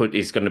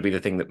is going to be the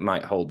thing that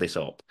might hold this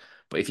up,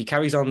 but if he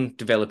carries on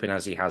developing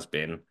as he has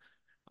been,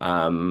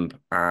 and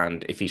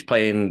if he's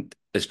playing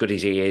as good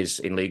as he is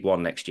in League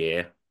One next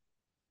year,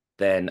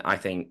 then I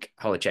think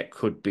Holecek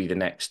could be the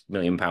next £1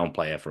 million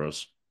player for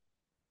us.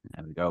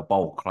 There we go,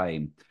 bold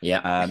claim.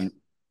 Yeah.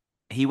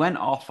 He went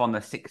off on the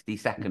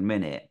 62nd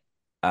minute.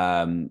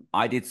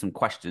 I did some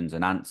questions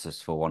and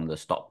answers for one of the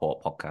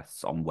Stockport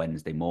podcasts on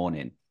Wednesday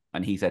morning,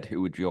 and he said,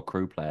 "Who would your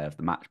crew player of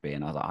the match be?"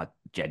 And I was like, "I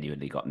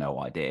genuinely got no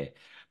idea."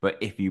 But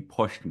if you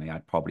pushed me,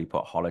 I'd probably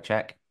put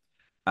Holecek.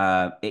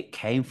 It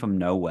came from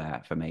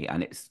nowhere for me,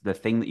 and it's the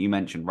thing that you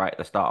mentioned right at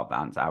the start of the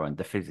answer, Aaron,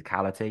 the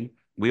physicality.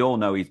 We all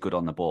know he's good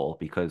on the ball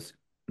because,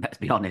 let's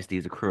be honest,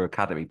 he's a Crew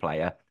Academy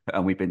player,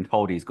 and we've been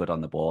told he's good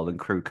on the ball, and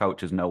Crew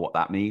coaches know what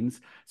that means.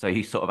 So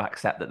you sort of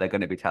accept that they're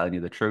going to be telling you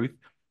the truth.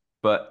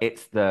 But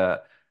it's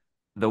the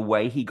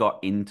way he got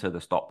into the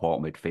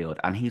Stockport midfield,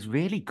 and he's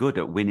really good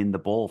at winning the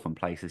ball from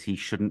places he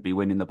shouldn't be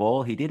winning the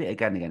ball. He did it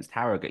again against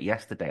Harrogate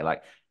yesterday.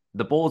 Like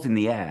the ball's in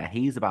the air,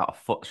 he's about a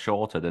foot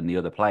shorter than the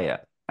other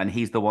player, and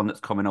he's the one that's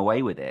coming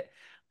away with it.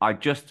 I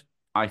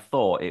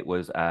thought it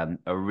was a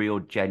real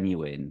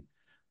genuine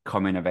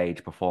coming of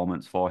age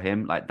performance for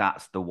him. Like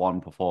that's the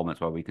one performance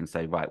where we can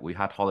say, right, we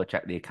had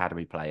Holecek, the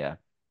academy player.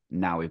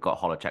 Now we've got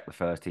Holecek, the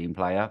first team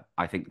player.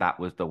 I think that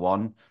was the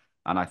one.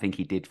 And I think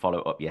he did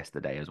follow up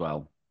yesterday as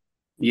well.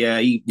 Yeah,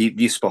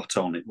 you spot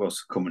on. It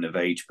was a coming of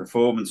age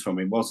performance from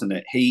him, wasn't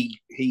it?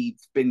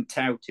 He's been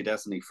touted,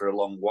 hasn't he, for a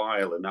long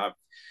while, and I've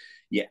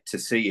yet to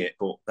see it.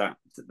 But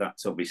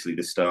that's obviously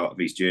the start of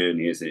his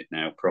journey, is it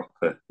now?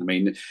 Proper. I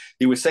mean,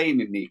 they were saying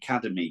in the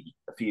academy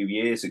a few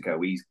years ago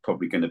he's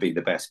probably going to be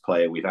the best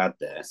player we've had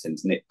there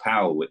since Nick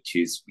Powell, which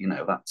is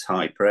that's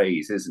high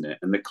praise, isn't it?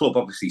 And the club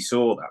obviously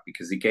saw that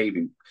because they gave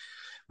him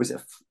was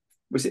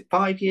it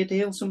 5-year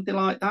deal, something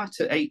like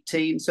that, at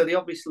 18. So they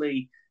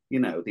obviously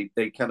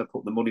they kind of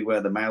put the money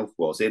where the mouth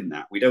was in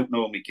that. We don't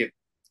normally give,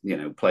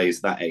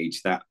 players that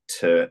age that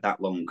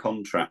long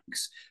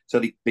contracts. So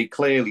they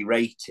clearly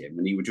rate him,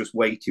 and he was just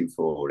waiting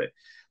for it.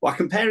 Well, I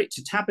compare it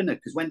to Taberner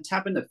because when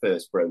Taberner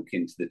first broke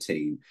into the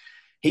team,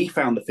 he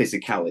found the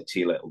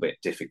physicality a little bit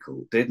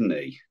difficult, didn't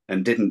he?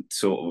 And didn't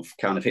sort of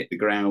kind of hit the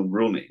ground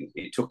running.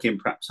 It took him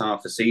perhaps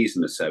half a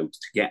season or so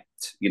to get,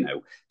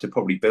 to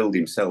probably build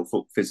himself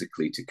up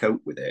physically to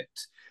cope with it.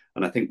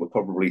 And I think we're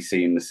probably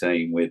seeing the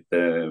same with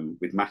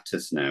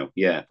Mattis now.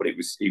 Yeah, but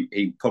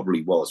he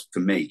probably was, for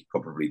me,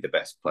 probably the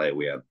best player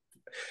we had.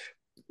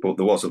 But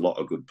there was a lot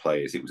of good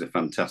players. It was a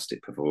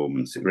fantastic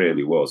performance. It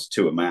really was,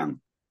 to a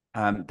man.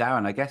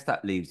 Darren, I guess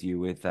that leaves you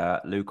with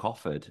Luke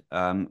Offord.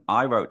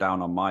 I wrote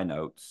down on my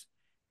notes,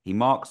 he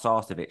marked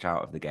Sarcevic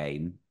out of the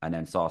game, and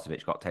then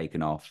Sarcevic got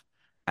taken off.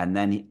 And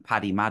then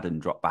Paddy Madden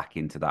dropped back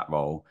into that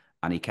role,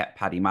 and he kept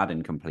Paddy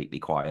Madden completely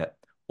quiet,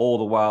 all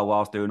the while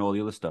whilst doing all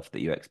the other stuff that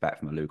you expect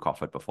from a Luke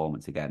Offord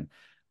performance again.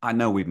 I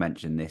know we've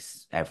mentioned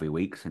this every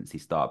week since he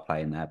started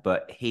playing there,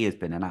 but he has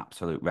been an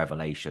absolute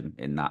revelation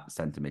in that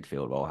centre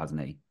midfield role,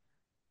 hasn't he?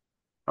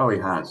 Oh, he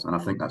has, and I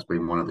think that's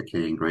been one of the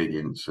key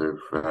ingredients of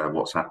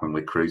what's happened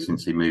with Crew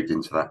since he moved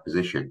into that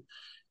position.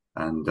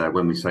 And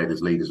when we say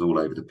there's leaders all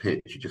over the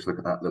pitch, you just look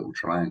at that little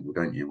triangle,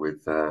 don't you,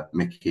 with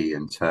Mickey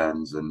and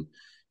Turns and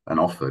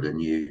Offord,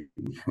 and you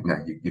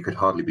could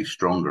hardly be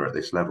stronger at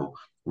this level.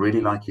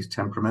 Really like his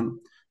temperament.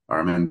 I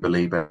remember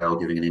Lee Bell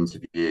giving an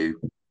interview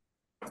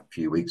a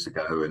few weeks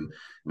ago, and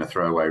in a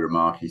throwaway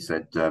remark, he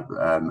said,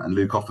 and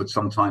Luke Offord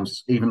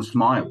sometimes even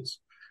smiles.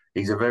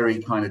 He's a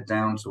very kind of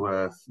down to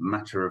earth,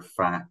 matter of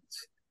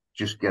fact,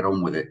 just get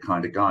on with it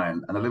kind of guy.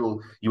 And a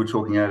little, you were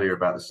talking earlier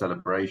about the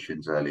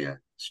celebrations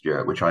earlier,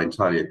 Stuart, which I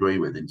entirely agree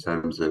with in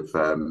terms of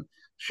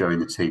showing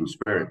the team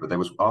spirit. But there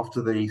was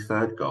after the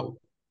third goal,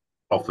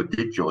 Offord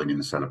did join in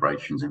the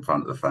celebrations in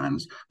front of the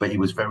fans, but he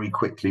was very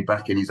quickly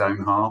back in his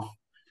own half.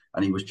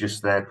 And he was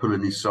just there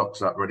pulling his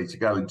socks up, ready to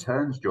go. And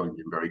Terns joined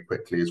him very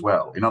quickly as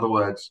well. In other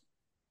words,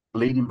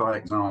 leading by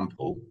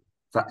example,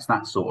 that's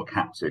that sort of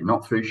captain,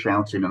 not through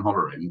shouting and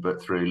hollering,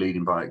 but through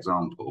leading by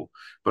example.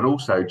 But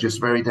also just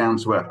very down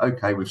to earth.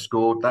 Okay, we've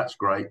scored. That's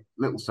great.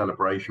 Little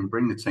celebration,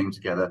 bring the team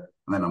together.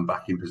 And then I'm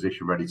back in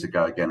position, ready to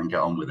go again and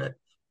get on with it.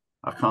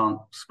 I can't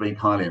speak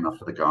highly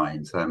enough of the guy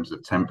in terms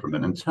of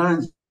temperament. And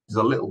Terns is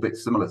a little bit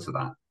similar to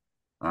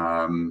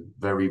that.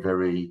 Very,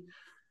 very,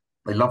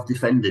 they love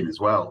defending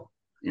as well.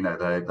 You know,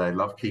 they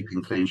love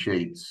keeping clean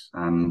sheets,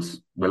 and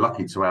we're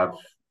lucky to have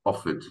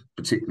Offord,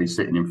 particularly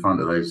sitting in front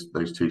of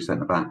those two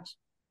centre backs.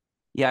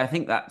 Yeah, I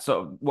think that sort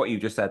of what you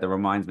just said, that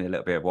reminds me a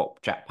little bit of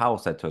what Jack Powell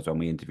said to us when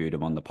we interviewed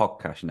him on the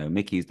podcast. You know,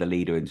 Mickey's the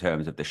leader in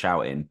terms of the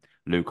shouting.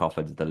 Luke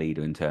Offord's the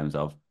leader in terms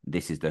of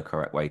this is the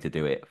correct way to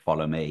do it.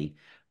 Follow me.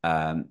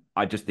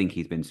 I just think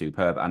he's been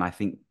superb, and I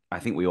think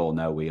we all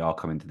know we are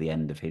coming to the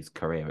end of his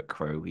career at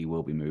Crewe. He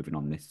will be moving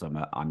on this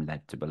summer, I'm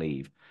led to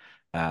believe.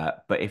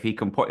 But if he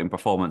can put in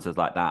performances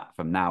like that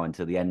from now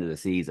until the end of the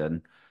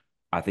season,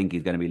 I think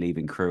he's going to be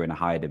leaving Crewe in a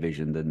higher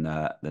division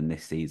than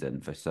this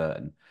season for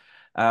certain.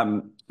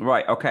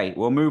 Right, okay,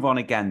 we'll move on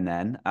again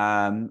then.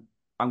 I'm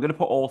going to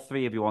put all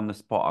three of you on the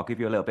spot. I'll give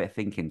you a little bit of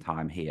thinking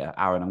time here.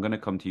 Aaron, I'm going to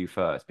come to you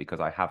first because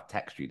I have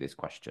texted you this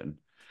question.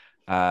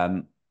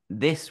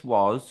 This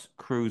was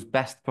Crewe's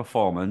best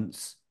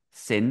performance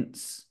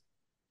since...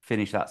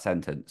 Finish that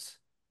sentence.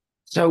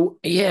 So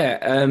yeah,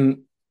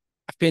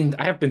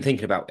 I have been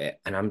thinking about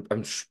it, and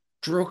I'm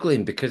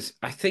struggling because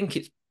I think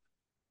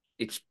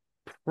it's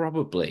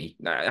probably,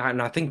 and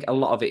I think a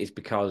lot of it is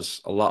because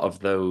a lot of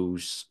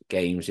those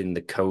games in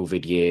the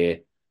COVID year,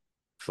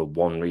 for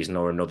one reason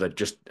or another,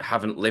 just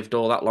haven't lived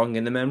all that long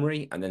in the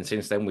memory. And then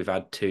since then, we've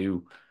had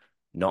two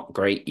not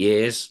great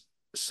years.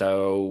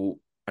 So,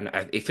 and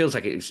it feels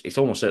like it's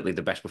almost certainly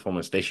the best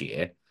performance this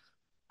year.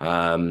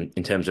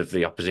 In terms of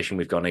the opposition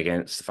we've gone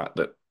against, the fact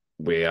that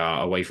we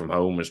are away from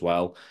home as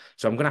well.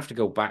 So I'm going to have to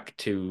go back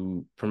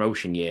to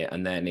promotion year,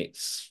 and then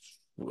it's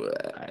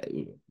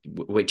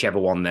whichever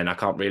one. Then I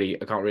can't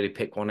really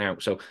pick one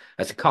out. So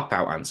that's a cop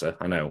out answer,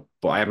 I know,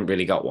 but I haven't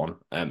really got one.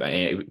 But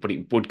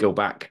it would go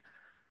back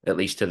at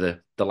least to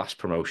the last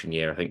promotion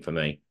year, I think, for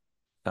me.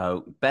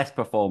 So best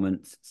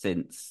performance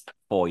since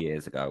 4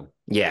 years ago.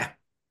 Yeah.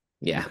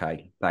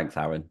 Okay, thanks,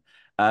 Aaron.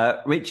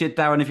 Richard,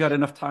 Darren, have you had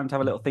enough time to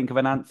have a little think of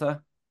an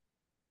answer?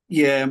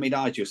 Yeah, I mean,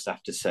 I just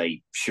have to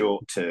say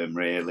short term,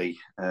 really.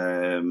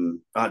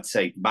 I'd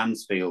say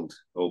Mansfield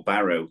or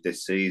Barrow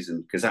this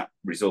season, because that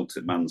result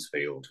at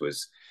Mansfield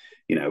was,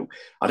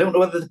 I don't know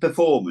whether the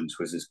performance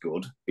was as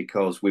good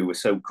because we were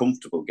so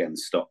comfortable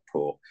against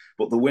Stockport,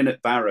 but the win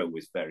at Barrow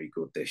was very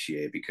good this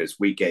year because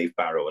we gave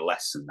Barrow a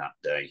lesson that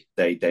day.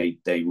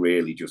 They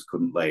really just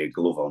couldn't lay a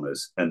glove on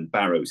us, and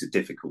Barrow's a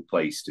difficult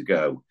place to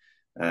go.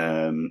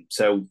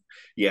 So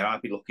yeah,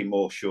 I'd be looking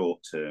more short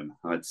term.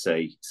 I'd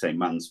say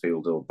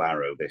Mansfield or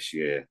Barrow this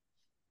year.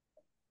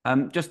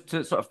 Just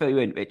to sort of fill you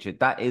in, Richard,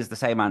 that is the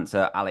same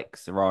answer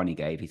Alex Serrani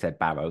gave. He said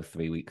Barrow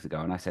 3 weeks ago,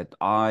 and I said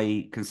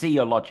I can see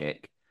your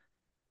logic.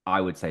 I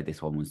would say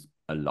this one was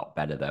a lot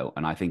better though,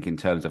 and I think in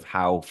terms of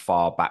how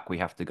far back we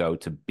have to go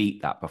to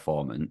beat that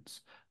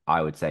performance,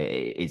 I would say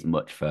it is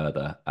much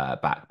further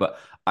back. But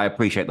I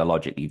appreciate the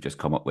logic you've just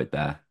come up with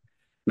there.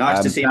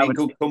 Nice to see him in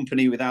good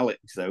company with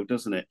Alex, though,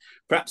 doesn't it?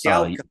 Perhaps the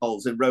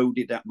alcohol's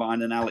eroded that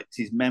mine and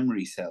Alex's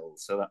memory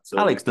cells. So that's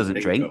Alex doesn't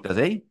drink, does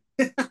he?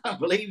 I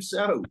believe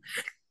so.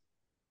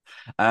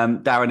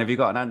 Darren, have you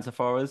got an answer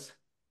for us?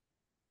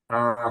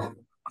 I'm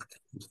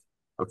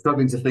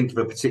struggling to think of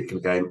a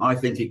particular game. I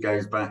think it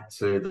goes back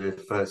to the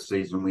first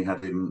season we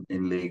had in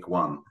League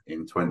One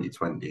in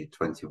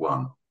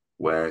 2020-21,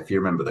 where, if you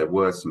remember, there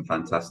were some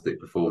fantastic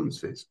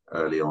performances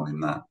early on in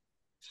that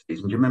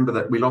season. Do you remember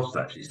that we lost,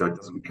 actually, so it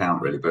doesn't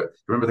count really, but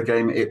remember the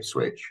game at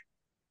Ipswich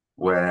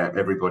where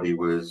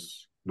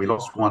we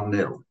lost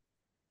 1-0,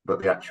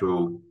 but the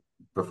actual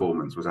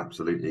performance was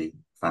absolutely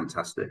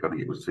fantastic. I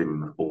think it was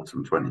in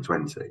autumn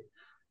 2020.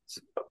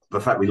 So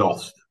the fact we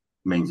lost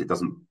means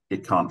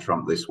it can't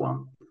trump this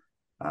one.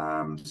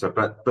 But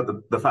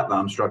the fact that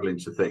I'm struggling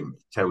to think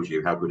tells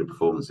you how good a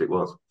performance it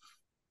was.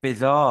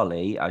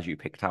 Bizarrely, as you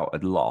picked out a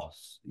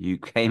loss, you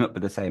came up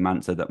with the same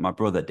answer that my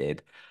brother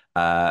did,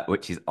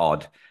 which is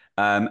odd.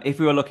 If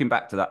we were looking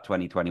back to that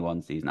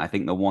 2021 season, I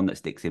think the one that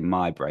sticks in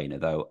my brain,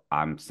 although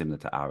I'm similar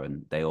to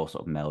Aaron, they all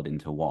sort of meld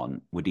into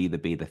one, would either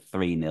be the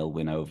 2-0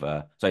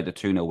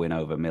 win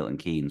over Milton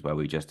Keynes, where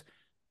we just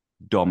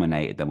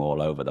dominated them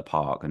all over the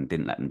park and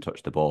didn't let them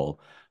touch the ball,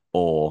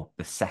 or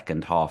the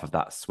second half of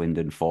that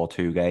Swindon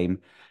 4-2 game.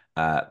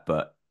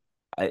 But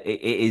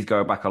it is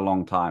going back a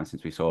long time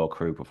since we saw a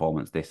Crew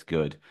performance this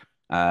good.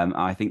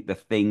 I think the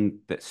thing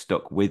that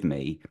stuck with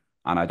me,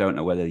 and I don't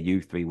know whether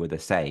you three were the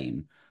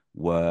same,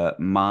 were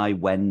my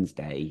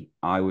Wednesday.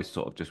 I was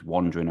sort of just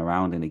wandering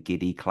around in a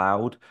giddy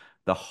cloud.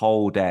 The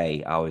whole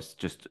day I was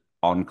just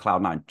on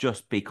cloud nine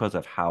just because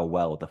of how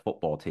well the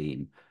football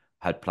team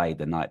had played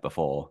the night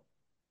before.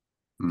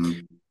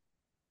 Mm.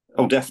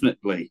 Oh,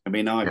 definitely. I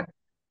mean, I Yeah.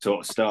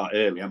 sort of start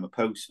early. I'm a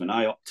postman.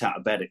 I opt out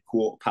of bed at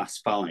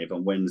 5:15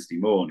 on Wednesday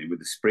morning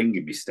with a spring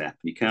in my step.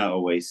 You can't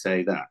always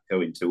say that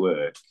going to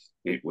work.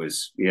 It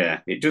was,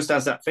 yeah, it just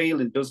has that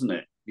feeling, doesn't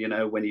it? You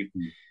know, when you,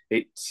 Mm.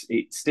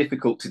 it's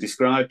difficult to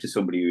describe to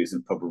somebody who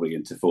isn't probably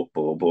into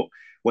football, but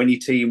when your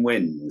team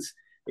wins,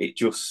 it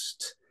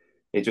just,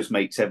 it just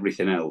makes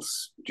everything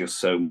else just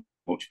so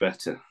much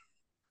better.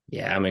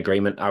 Yeah, I'm in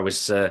agreement. I was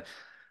sat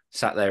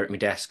there at my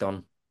desk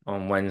on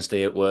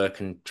Wednesday at work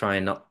and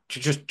trying not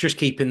just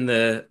keeping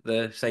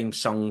the same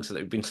songs that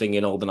we've been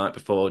singing all the night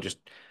before,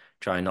 just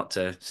trying not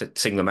to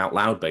sing them out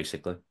loud,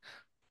 basically.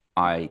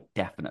 I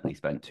definitely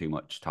spent too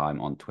much time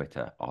on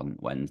Twitter on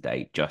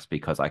Wednesday just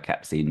because I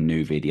kept seeing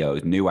new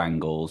videos, new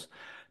angles,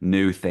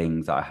 new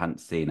things that I hadn't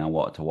seen I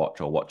wanted to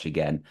watch or watch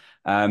again.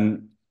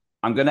 I'm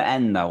going to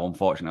end though,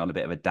 unfortunately, on a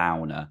bit of a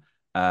downer.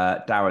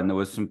 Darren, there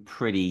was some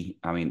pretty,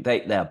 I mean,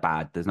 they're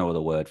bad. There's no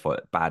other word for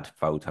it. Bad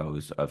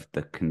photos of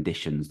the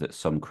conditions that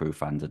some Crew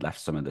fans had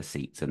left some of the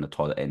seats in the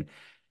toilet in.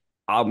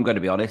 I'm going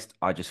to be honest,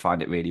 I just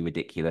find it really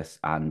ridiculous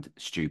and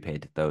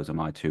stupid. Those are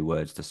my two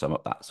words to sum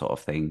up that sort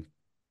of thing.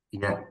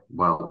 Yeah,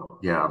 well,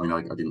 yeah. I mean,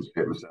 I didn't see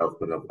it myself,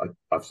 but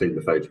I've seen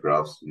the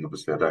photographs, and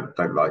obviously, I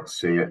don't like to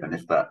see it. And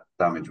if that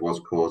damage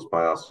was caused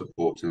by our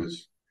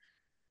supporters,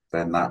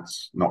 then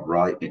that's not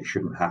right. It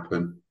shouldn't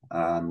happen,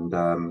 and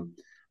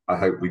I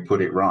hope we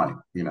put it right.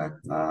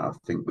 I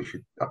think we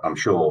should. I'm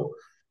sure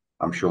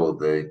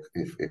the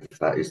if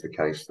that is the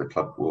case, the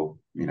club will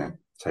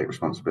take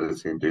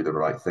responsibility and do the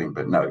right thing.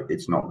 But no,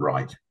 it's not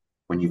right.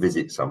 When you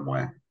visit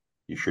somewhere,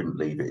 you shouldn't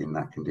leave it in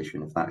that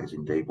condition if that is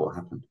indeed what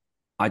happened.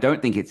 I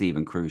don't think it's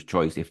even Crew's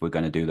choice if we're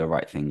going to do the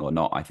right thing or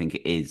not. I think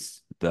it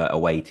is the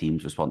away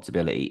team's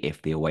responsibility if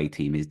the away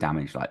team is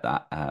damaged like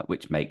that,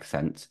 which makes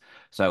sense.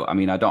 So, I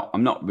mean, I don't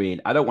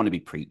want to be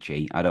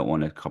preachy. I don't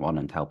want to come on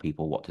and tell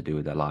people what to do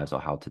with their lives or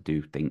how to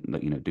do things,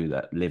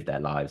 live their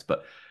lives.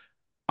 But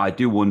I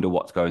do wonder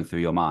what's going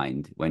through your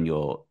mind when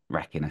you're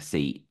wrecking a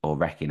seat or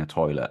wrecking a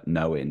toilet,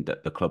 knowing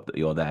that the club that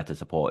you're there to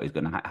support is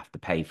going to have to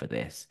pay for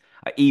this.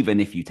 Even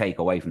if you take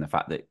away from the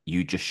fact that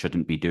you just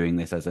shouldn't be doing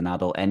this as an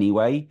adult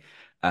anyway,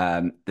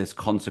 there's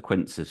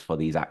consequences for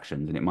these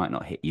actions, and it might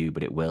not hit you,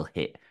 but it will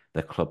hit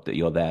the club that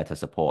you're there to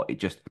support.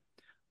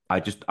 I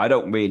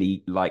don't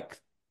really like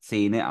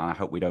seeing it, and I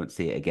hope we don't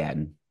see it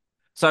again.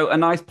 So a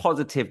nice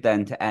positive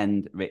then to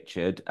end,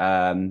 Richard.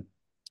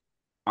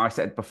 I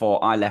said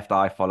before I left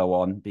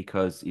iFollow on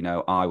because,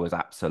 I was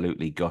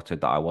absolutely gutted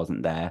that I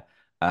wasn't there.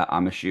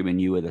 I'm assuming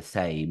you were the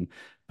same.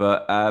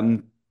 But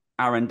Aaron,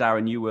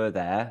 Darren, you were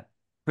there.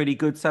 Pretty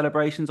good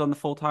celebrations on the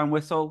full-time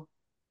whistle.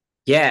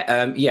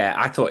 Yeah,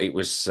 I thought it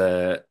was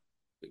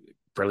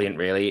brilliant.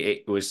 Really,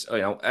 it was.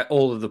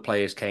 All of the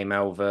players came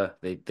over.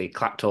 They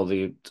clapped all of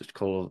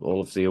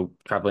the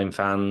traveling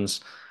fans.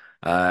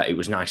 It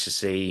was nice to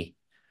see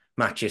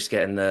Matches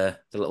getting the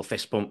little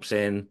fist bumps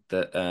in.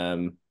 That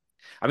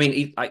I mean,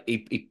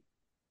 he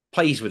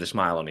plays with a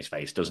smile on his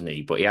face, doesn't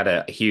he? But he had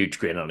a huge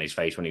grin on his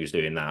face when he was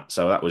doing that.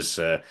 So that was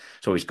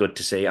it's always good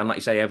to see. And like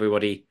you say,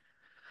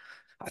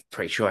 I'm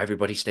pretty sure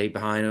everybody stayed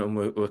behind and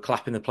were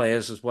clapping the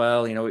players as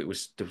well. There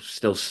was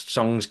still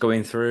songs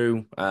going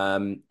through.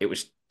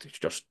 It's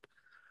just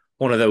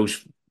one of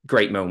those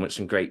great moments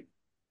and great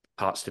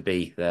parts to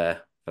be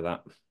there for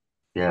that.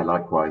 Yeah,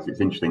 likewise. It's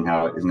interesting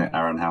how, isn't it,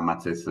 Aaron, how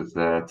Mattis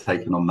has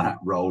taken on that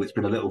role. It's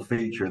been a little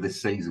feature of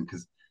this season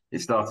because it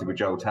started with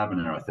Joel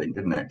Taverner, I think,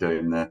 didn't it?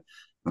 And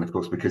of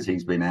course, because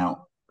he's been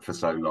out for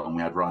so long,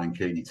 we had Ryan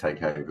Cooney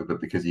take over, but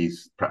because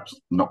he's perhaps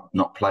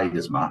not played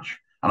as much.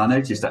 And I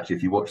noticed actually,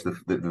 if you watch the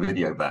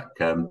video back,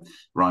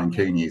 Ryan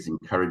Cooney is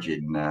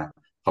encouraging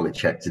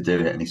Holicek to do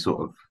it, and he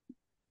sort of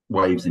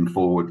waves him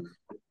forward.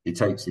 He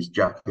takes his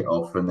jacket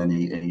off and then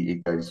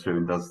he goes through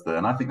and does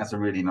and I think that's a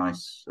really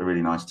nice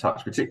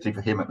touch, particularly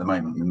for him at the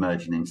moment,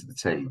 emerging into the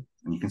team.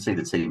 And you can see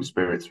the team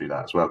spirit through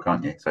that as well,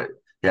 can't you? So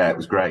yeah, it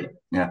was great.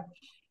 Yeah.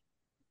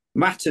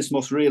 Mattis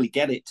must really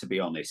get it, to be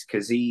honest,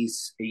 because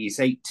he's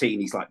 18.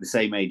 He's like the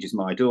same age as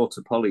my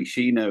daughter Polly.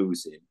 She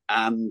knows him,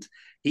 and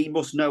he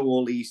must know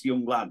all these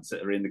young lads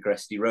that are in the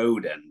Gresty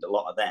Road end. A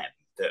lot of them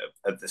that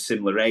are of the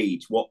similar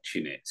age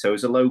watching it. So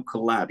as a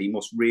local lad, he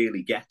must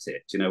really get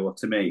it. Do you know what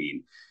I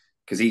mean?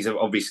 Because he's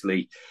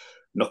obviously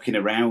knocking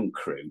around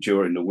Crew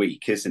during the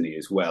week, isn't he,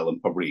 as well?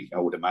 And probably, I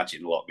would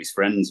imagine, a lot of his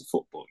friends are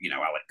football,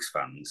 Alex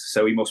fans.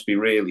 So he must be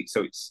really.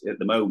 So it's at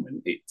the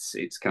moment,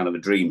 it's kind of a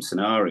dream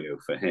scenario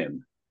for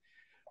him.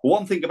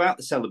 One thing about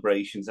the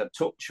celebrations I'd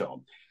touch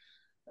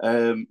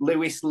on,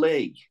 Lewis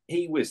Lee,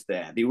 he was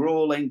there. They were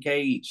all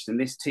engaged in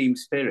this team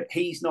spirit.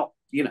 He's not,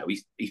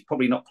 he's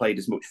probably not played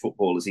as much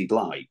football as he'd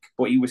like,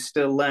 but he was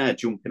still there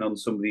jumping on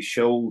somebody's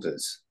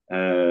shoulders.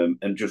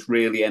 and just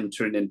really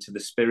entering into the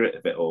spirit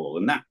of it all.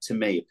 And that, to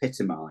me,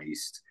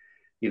 epitomised,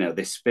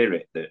 this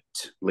spirit that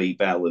Lee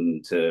Bell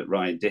and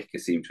Ryan Dicker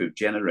seem to have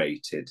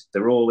generated.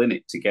 They're all in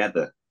it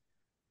together.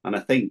 And I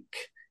think,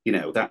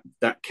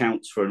 that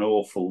counts for an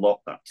awful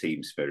lot, that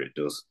team spirit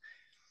does,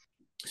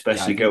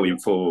 especially going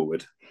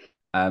forward.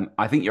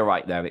 I think you're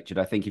right there, Richard.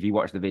 I think if you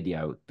watch the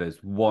video,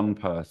 there's one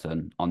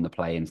person on the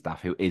playing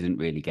staff who isn't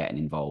really getting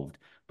involved.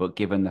 But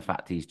given the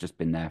fact he's just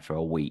been there for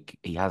a week,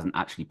 he hasn't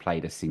actually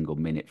played a single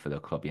minute for the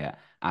club yet,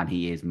 and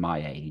he is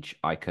my age.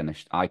 I can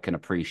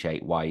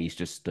appreciate why he's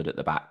just stood at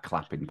the back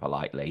clapping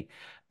politely.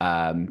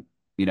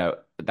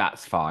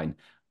 That's fine.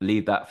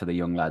 Leave that for the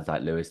young lads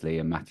like Lewis Lee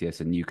and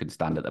Matthias, and you can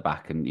stand at the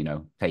back and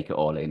take it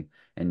all in,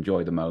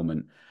 enjoy the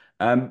moment.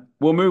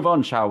 We'll move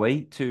on, shall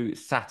we, to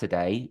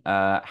Saturday,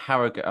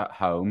 Harrogate at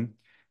home.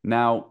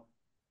 Now,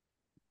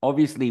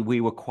 obviously,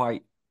 we were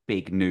quite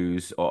big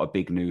news or a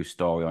big news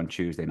story on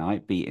Tuesday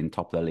night, beating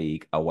top of the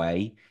league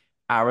away.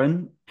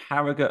 Aaron,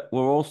 Harrogate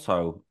were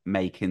also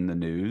making the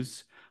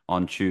news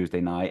on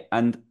Tuesday night.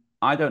 And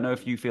I don't know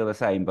if you feel the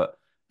same, but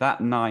that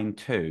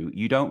 9-2,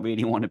 you don't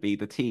really want to be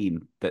the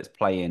team that's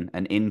playing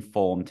an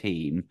informed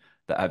team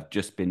that have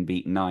just been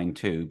beaten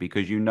 9-2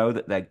 because you know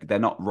that they're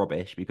not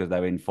rubbish because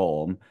they're in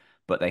form,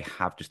 but they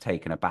have just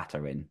taken a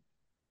battering.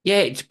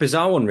 Yeah, it's a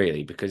bizarre one,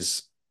 really,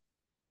 because,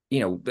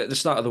 at the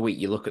start of the week,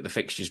 you look at the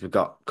fixtures we've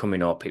got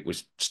coming up. It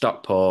was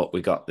Stockport.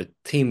 We got the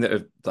team that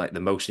are like the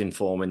most in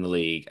form in the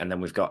league. And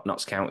then we've got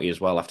Notts County as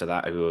well after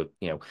that, who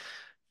are,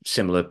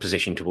 similar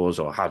position to us,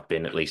 or have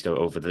been at least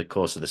over the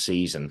course of the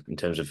season in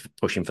terms of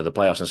pushing for the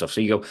playoffs and stuff.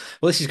 So you go,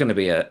 well, this is going to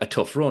be a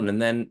tough run.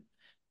 And then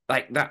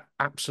like that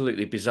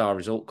absolutely bizarre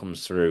result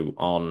comes through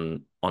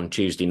on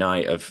Tuesday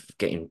night of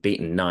getting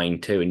beaten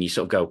 9-2. And you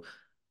sort of go,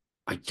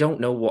 I don't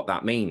know what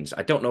that means.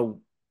 I don't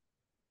know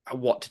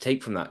what to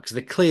take from that, because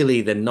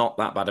they're not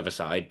that bad of a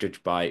side,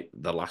 judged by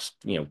the last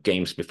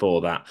games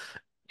before that.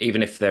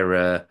 Even if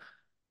they're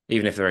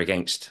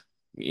against,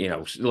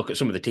 look at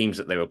some of the teams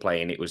that they were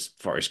playing. It was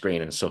Forest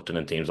Green and Sutton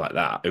and teams like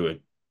that who were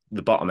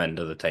the bottom end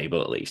of the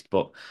table at least.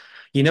 But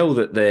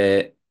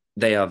that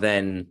they are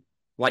then,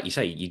 like you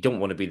say, you don't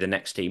want to be the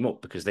next team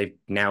up because they've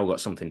now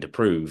got something to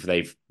prove.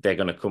 They're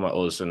going to come at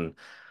us and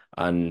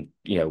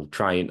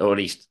try and, or at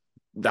least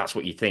that's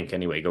what you think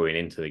anyway, going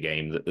into the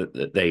game,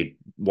 that they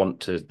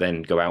want to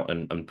then go out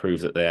and prove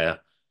that they're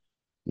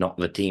not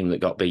the team that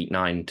got beat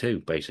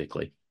 9-2,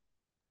 basically.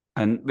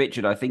 And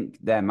Richard, I think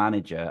their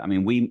manager, I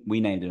mean, we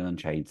named an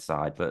unchanged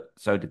side, but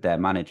so did their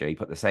manager. He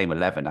put the same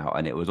 11 out,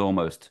 and it was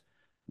almost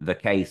the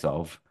case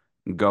of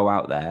go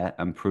out there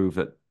and prove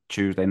that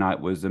Tuesday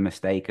night was a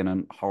mistake and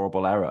a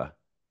horrible error.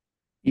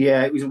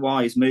 Yeah, it was a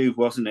wise move,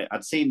 wasn't it?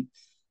 I'd seen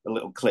the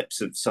little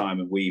clips of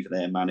Simon Weaver,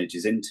 their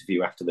manager's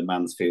interview after the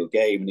Mansfield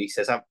game, and he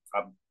says,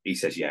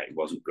 yeah, it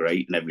wasn't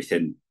great and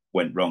everything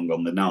went wrong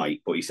on the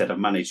night, but he said, I've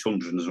managed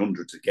hundreds and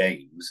hundreds of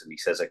games, and he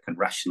says I can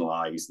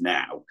rationalise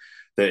now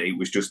that it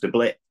was just a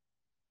blip.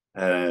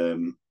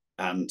 And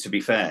to be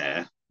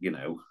fair,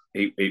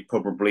 it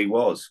probably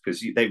was,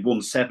 because they've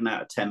won 7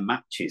 out of 10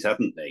 matches,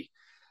 haven't they?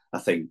 I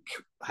think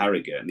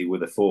Harrogate, and they were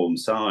the form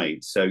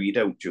side. So you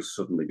don't just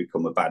suddenly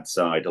become a bad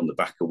side on the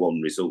back of one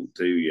result,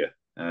 do you?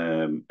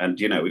 And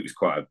it was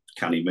quite a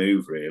canny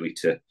move, really,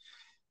 to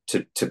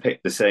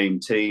pick the same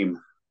team.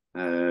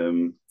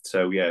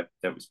 So yeah,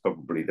 that was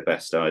probably the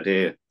best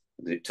idea.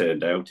 As it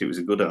turned out, it was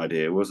a good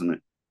idea, wasn't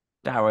it?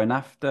 Darren,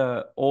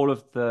 after all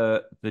of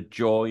the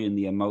joy and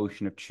the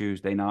emotion of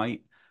Tuesday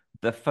night,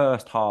 the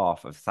first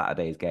half of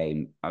Saturday's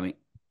game, I mean,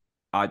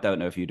 I don't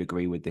know if you'd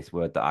agree with this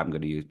word that I'm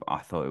going to use, but I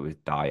thought it was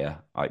dire.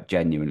 I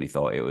genuinely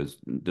thought there was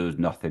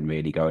nothing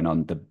really going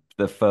on.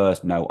 The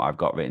first note I've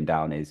got written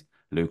down is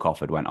Luke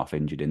Offord went off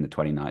injured in the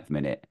 29th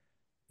minute.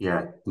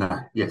 Yeah, no,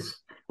 yes.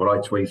 Well, I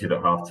tweeted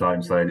at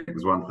halftime saying it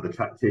was one for the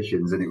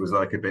tacticians, and it was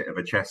like a bit of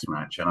a chess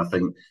match. And I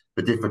think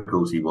the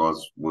difficulty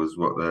was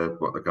what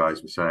the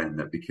guys were saying,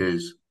 that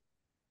because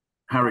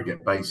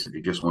Harrogate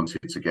basically just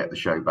wanted to get the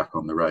show back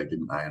on the road,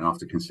 didn't they? And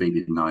after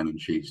conceding 9 on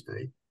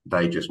Tuesday,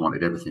 they just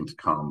wanted everything to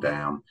calm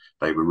down.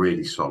 They were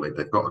really solid.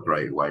 They've got a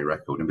great away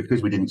record. And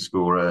because we didn't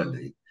score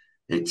early,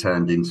 it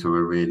turned into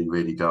a really,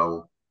 really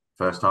dull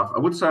first half. I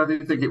would say I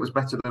didn't think it was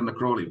better than the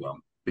Crawley one,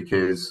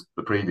 because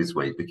the previous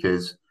week,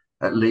 because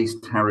at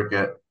least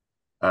Harrogate,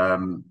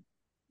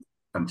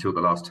 until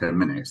the last 10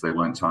 minutes, they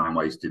weren't time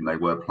wasting. They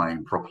were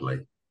playing properly.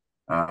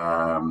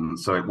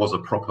 So it was a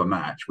proper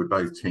match with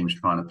both teams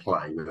trying to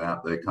play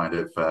without the kind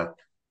of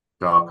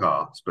dark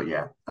arts. But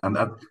yeah, and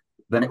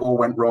then it all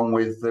went wrong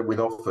with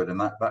Offord,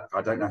 and that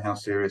I don't know how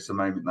serious a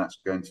moment that's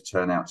going to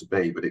turn out to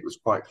be, but it was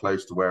quite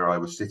close to where I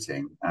was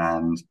sitting,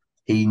 and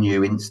he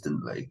knew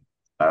instantly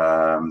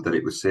that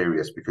it was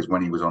serious, because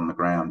when he was on the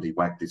ground, he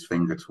wagged his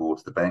finger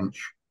towards the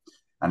bench,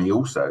 and he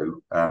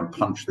also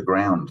punched the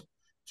ground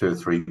 2 or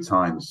 3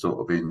 times, sort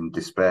of in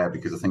despair,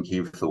 because I think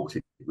he thought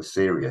it was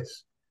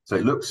serious. So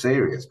it looked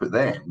serious, but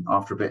then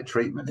after a bit of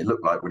treatment, it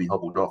looked like when he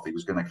hobbled off, he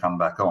was going to come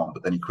back on.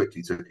 But then he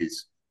quickly took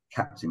his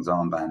captain's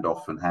armband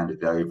off and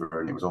handed it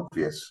over, and it was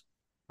obvious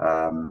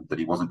that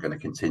he wasn't going to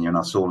continue. And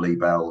I saw Lee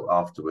Bell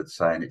afterwards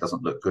saying it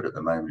doesn't look good at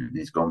the moment and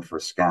he's gone for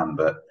a scan.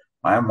 But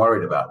I am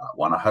worried about that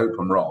one. I hope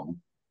I'm wrong.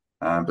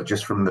 But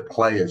just from the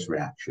players'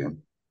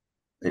 reaction,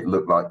 it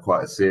looked like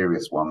quite a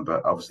serious one.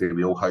 But obviously,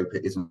 we all hope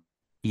it isn't.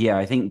 Yeah,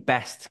 I think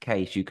best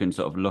case you can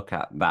sort of look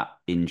at that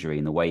injury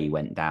and the way he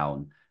went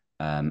down,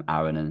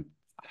 Aaron, and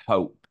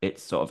hope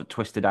it's sort of a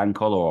twisted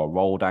ankle or a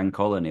rolled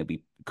ankle, and he'll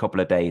be a couple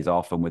of days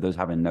off. And with us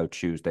having no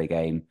Tuesday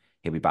game,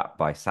 he'll be back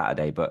by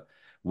Saturday. But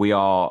we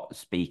are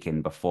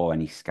speaking before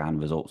any scan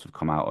results have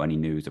come out or any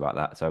news about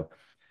that. So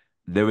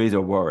there is a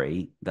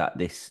worry that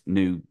this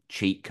new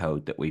cheat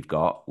code that we've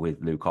got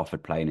with Luke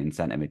Offord playing in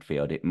centre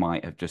midfield, it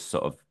might have just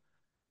sort of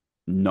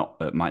not,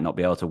 it might not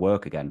be able to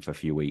work again for a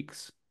few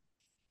weeks.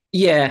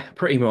 Yeah,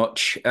 pretty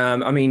much.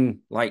 I mean,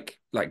 like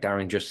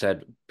Darren just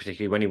said,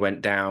 particularly when he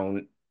went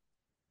down,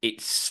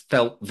 it's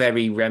felt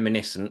very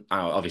reminiscent.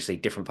 Obviously,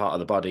 different part of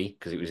the body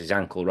because it was his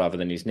ankle rather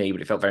than his knee,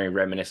 but it felt very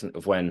reminiscent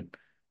of when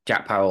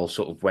Jack Powell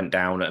sort of went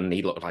down and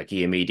he looked like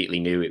he immediately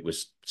knew it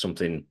was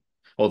something.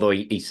 Although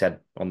he said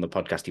on the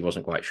podcast he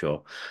wasn't quite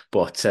sure,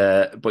 but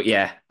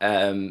yeah,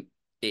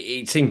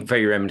 it seemed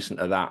very reminiscent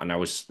of that, and I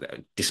was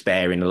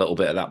despairing a little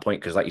bit at that point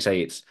because, like you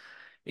say,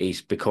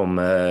 he's become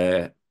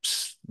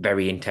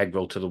very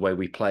integral to the way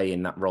we play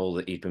in that role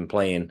that he's been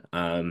playing,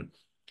 and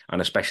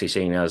especially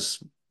seeing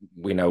as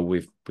we know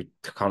with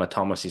Connor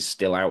Thomas is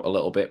still out a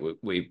little bit.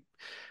 We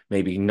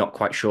maybe not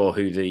quite sure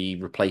who the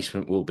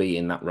replacement will be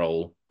in that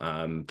role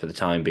for the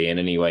time being,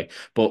 anyway.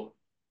 But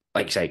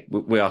like you say,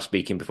 we are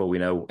speaking before we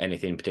know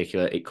anything in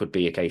particular. It could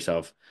be a case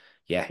of,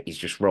 yeah, he's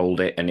just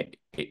rolled it, and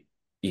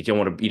you don't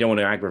want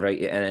to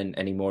aggravate it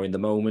anymore in the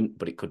moment.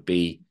 But it could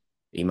be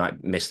he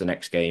might miss the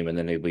next game, and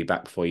then he'll be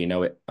back before you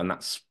know it, and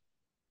that's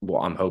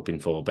what I'm hoping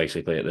for,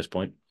 basically, at this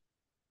point.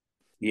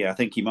 Yeah, I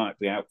think he might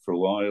be out for a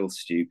while,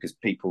 Stu, because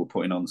people were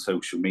putting on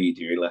social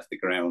media he left the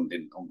ground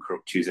on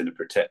crutches in a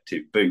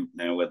protective boot.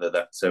 Now, whether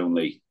that's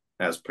only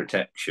as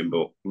protection,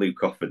 but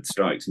Luke Offord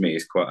strikes me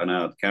as quite an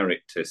hard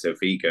character. So if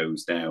he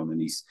goes down and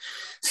he's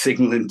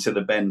signalling to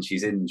the bench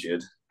he's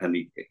injured, and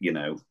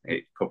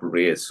it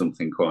probably is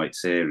something quite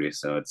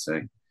serious, I'd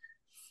say.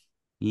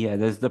 Yeah,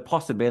 there's the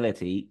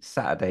possibility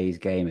Saturday's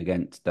game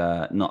against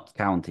Notts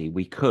County,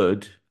 we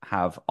could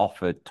have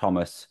offered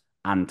Thomas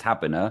and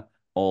Taberner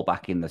all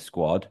back in the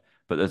squad,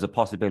 but there's a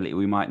possibility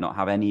we might not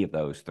have any of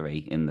those three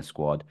in the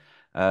squad.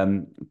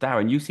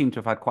 Darren, you seem to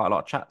have had quite a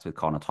lot of chats with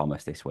Connor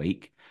Thomas this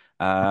week.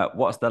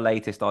 What's the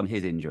latest on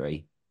his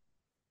injury?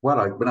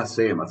 Well, when I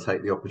see him, I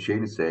take the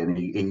opportunity. And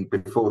he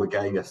before the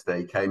game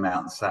yesterday, he came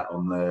out and sat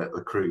on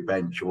the crew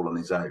bench all on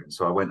his own.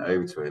 So I went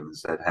over to him and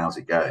said, "How's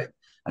it going?"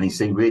 And he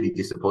seemed really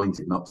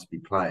disappointed not to be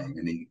playing.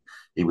 And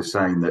he was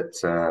saying that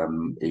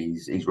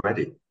he's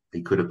ready.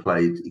 He could have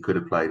played. He could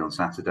have played on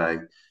Saturday,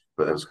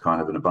 but there was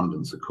kind of an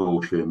abundance of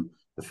caution.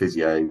 The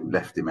physio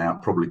left him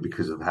out probably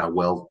because of how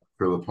well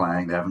crew are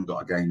playing. They haven't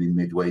got a game in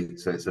midweek,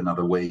 so it's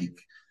another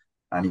week.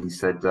 And he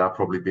said, "I'll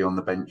probably be on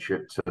the bench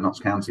at Notts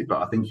County."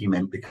 But I think he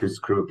meant because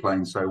crew are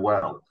playing so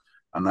well.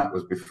 And that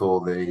was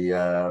before the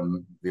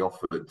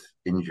Offord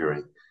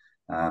injury.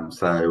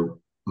 So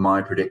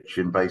my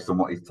prediction, based on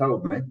what he's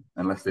told me,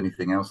 unless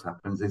anything else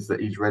happens, is that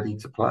he's ready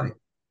to play.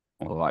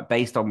 All right,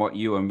 based on what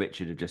you and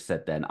Richard have just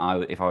said, then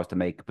if I was to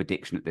make a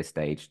prediction at this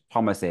stage,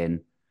 Thomas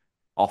in,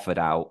 Offord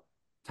out,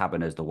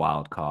 Taberner's the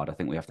wild card. I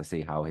think we have to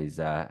see how his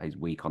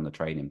week on the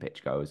training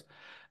pitch goes.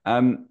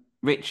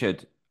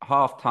 Richard,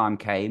 half time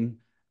came.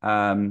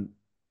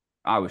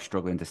 I was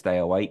struggling to stay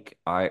awake.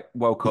 I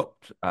woke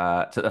up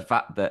to the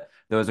fact that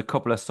there was a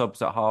couple of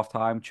subs at half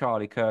time.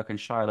 Charlie Kirk and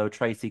Shiloh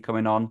Tracy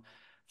coming on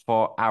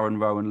for Aaron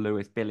Rowe and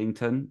Lewis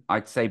Billington.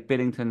 I'd say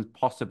Billington's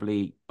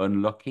possibly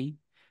unlucky.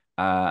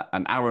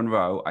 And Aaron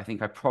Rowe, I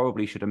think I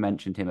probably should have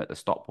mentioned him at the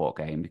Stockport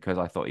game because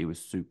I thought he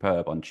was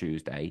superb on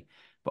Tuesday.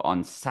 But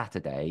on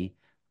Saturday,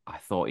 I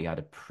thought he had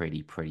a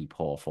pretty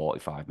poor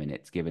 45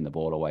 minutes, giving the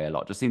ball away a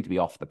lot. Just seemed to be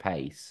off the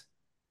pace.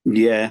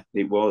 Yeah,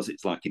 it was.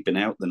 It's like he'd been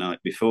out the night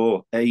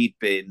before. He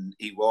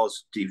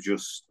was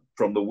just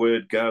from the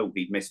word go,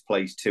 he'd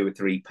misplaced 2 or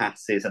 3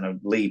 passes, and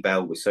Lee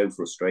Bell was so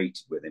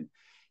frustrated with him.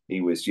 He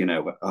was,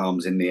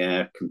 arms in the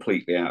air,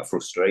 completely out of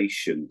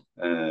frustration.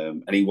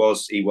 And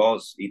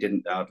he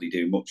didn't hardly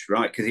do much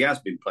right because he has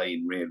been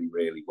playing really,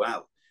 really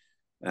well.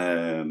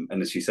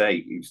 And as you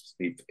say,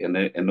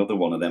 another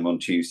one of them on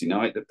Tuesday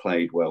night that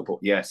played well. But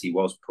yes, he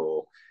was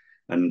poor.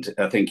 And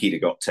I think he'd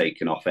have got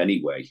taken off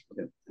anyway.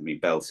 I mean,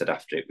 Bell said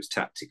after it was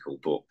tactical,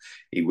 but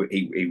he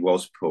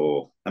was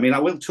poor. I mean, I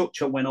will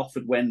touch on when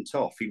Offord went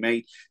off.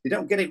 They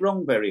don't get it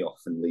wrong very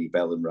often, Lee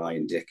Bell and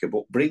Ryan Dicker,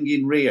 but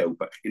bringing Rio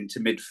back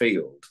into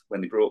midfield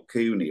when they brought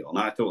Cooney on,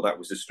 I thought that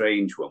was a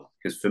strange one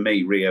because for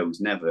me,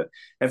 Rio's never,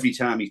 every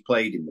time he's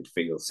played in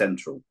midfield,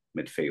 central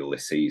midfield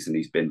this season,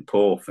 he's been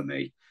poor for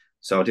me.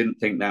 So I didn't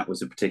think that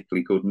was a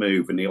particularly good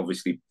move. And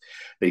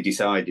they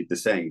decided the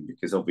same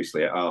because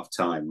obviously at half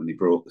time when they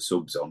brought the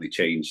subs on, they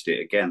changed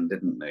it again,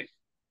 didn't they?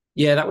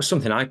 Yeah, that was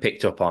something I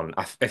picked up on.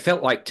 It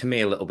felt like to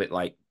me a little bit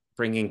like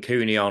bringing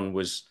Cooney on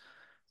was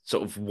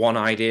sort of one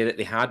idea that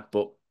they had,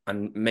 but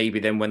And maybe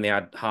then when they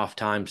had half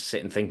time to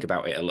sit and think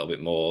about it a little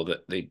bit more,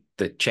 that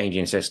the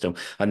changing system.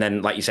 And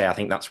then, like you say, I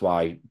think that's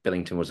why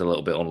Billington was a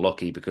little bit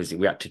unlucky, because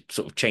we had to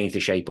sort of change the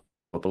shape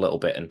up a little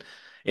bit. And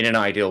in an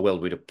ideal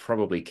world, we'd have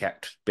probably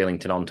kept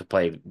Billington on to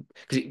play,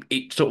 because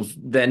it sort of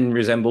then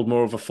resembled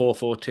more of a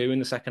 4-4-2 in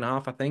the second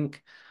half, I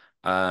think,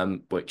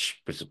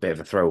 which was a bit of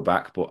a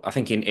throwback. But I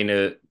think in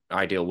an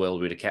ideal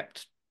world, we'd have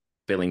kept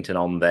Billington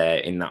on there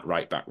in that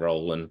right back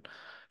role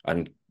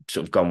and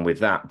sort of gone with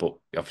that. But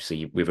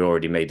obviously we've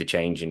already made the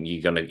change, and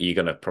you're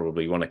gonna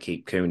probably want to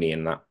keep Cooney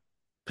in that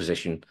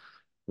position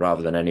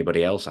rather than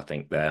anybody else, I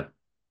think, there.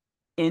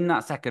 In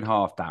that second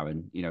half,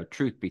 Darren,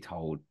 truth be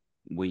told,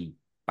 we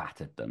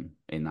battered them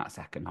in that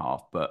second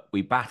half, but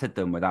we battered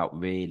them without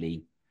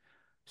really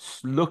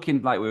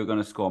looking like we were going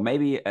to score,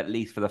 maybe at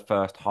least for the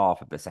first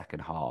half of the second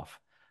half.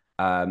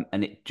 And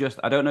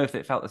I don't know if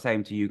it felt the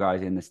same to you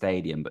guys in the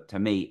stadium, but to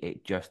me,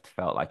 it just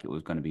felt like it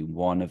was going to be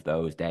one of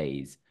those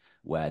days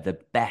where the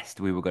best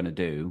we were going to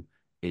do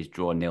is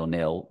draw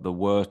 0-0. The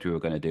worst we were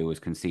going to do was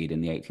concede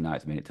in the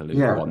 89th minute to lose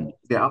 1.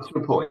 Yeah, up to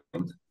a point.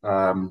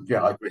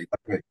 I agree.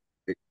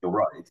 You're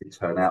right. It did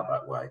turn out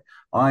that way.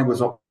 I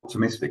was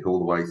optimistic all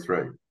the way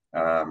through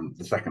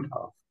the second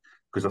half,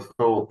 because I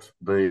thought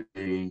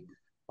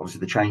obviously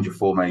the change of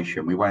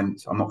formation.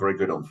 I'm not very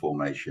good on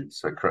formation,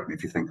 so correct me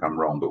if you think I'm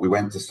wrong, but we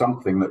went to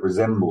something that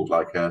resembled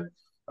like a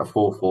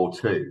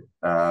 4-4-2.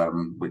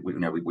 And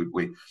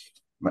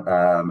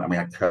we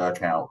had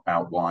Kirk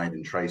out wide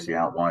and Tracy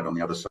out wide on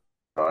the other side,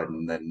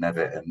 and then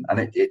Nevitt.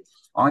 And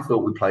I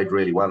thought we played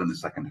really well in the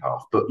second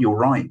half. But you're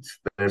right.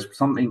 There's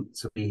something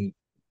to be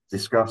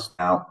discussed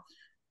about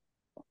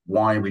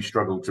why we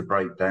struggle to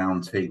break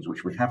down teams,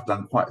 which we have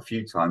done quite a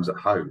few times at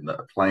home, that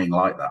are playing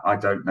like that. I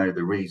don't know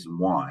the reason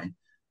why.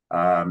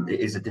 It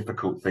is a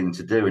difficult thing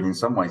to do. And in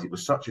some ways, it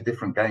was such a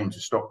different game to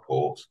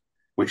Stockport,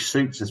 which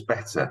suits us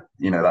better,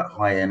 that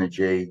high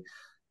energy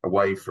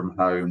away from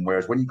home.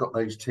 Whereas when you've got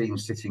those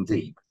teams sitting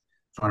deep,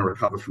 trying to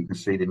recover from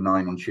conceding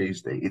 9 on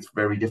Tuesday, it's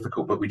very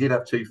difficult. But we did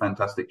have 2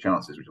 fantastic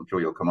chances, which I'm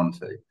sure you'll come on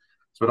to.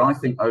 But I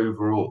think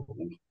overall,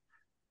 it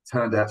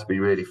turned out to be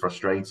really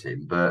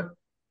frustrating, but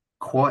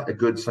quite a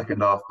good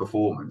second half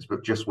performance,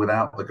 but just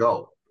without the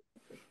goal.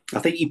 I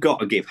think you've got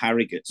to give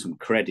Harrogate some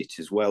credit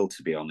as well,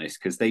 to be honest,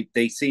 because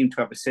they seem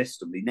to have a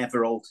system. They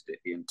never altered it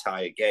the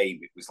entire game.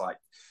 It was like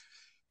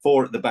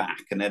 4 at the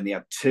back, and then they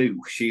had 2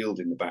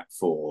 shielding the back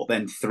 4,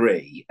 then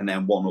 3, and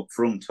then 1 up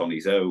front on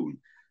his own.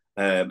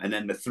 And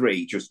then the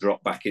 3 just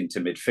dropped back into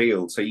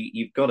midfield. So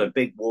you've got a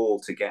big wall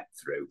to get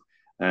through.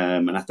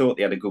 And I thought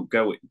they had a good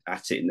go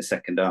at it in the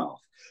second half.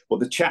 But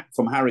the chap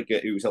from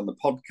Harrogate who was on the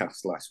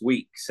podcast last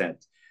week said,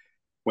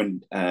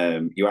 when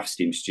you asked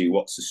him, Stu,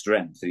 what's the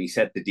strength? And he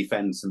said the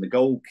defence and the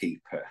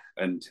goalkeeper.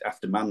 And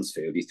after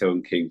Mansfield, he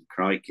thought, King,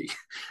 crikey.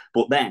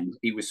 But then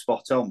he was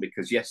spot on,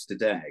 because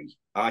yesterday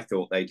I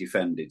thought they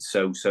defended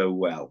so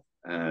well.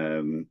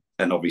 And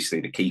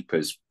obviously the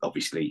keepers,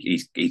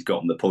 he's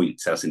gotten the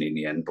points, hasn't he, in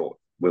the end? But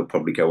we'll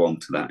probably go on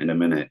to that in a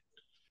minute.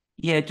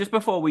 Yeah, just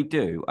before we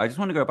do, I just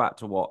want to go back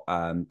to what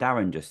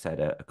Darren just said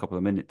a couple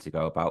of minutes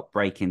ago about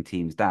breaking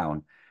teams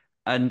down.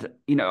 And,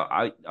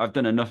 I've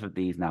done enough of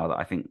these now that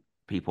I think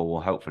people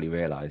will hopefully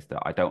realise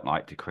that I don't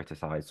like to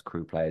criticise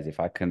Crewe players if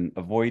I can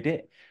avoid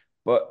it.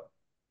 But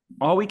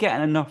are we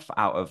getting enough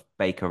out of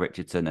Baker,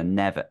 Richardson and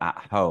Nevitt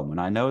at home? And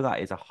I know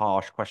that is a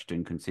harsh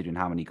question considering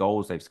how many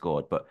goals they've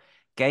scored, but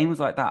games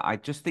like that, I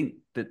just think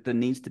that there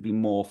needs to be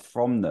more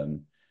from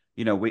them.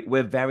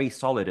 We're very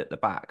solid at the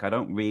back. I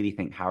don't really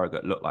think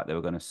Harrogate looked like they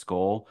were going to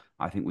score.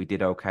 I think we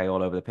did okay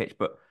all over the pitch,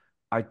 but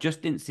I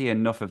just didn't see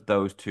enough of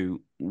those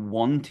two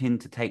wanting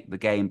to take the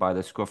game by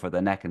the scruff of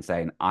the neck and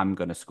saying, I'm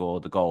going to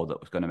score the goal that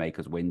was going to make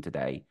us win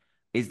today.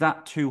 Is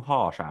that too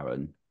harsh,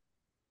 Aaron?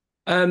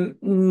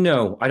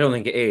 No, I don't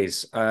think it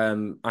is.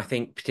 I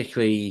think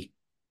particularly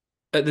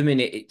at the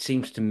minute, it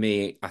seems to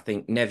me, I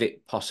think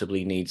Nevitt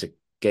possibly needs a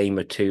game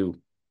or 2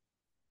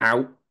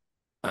 out.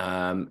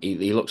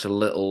 He looks a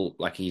little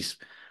like he's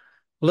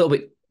a little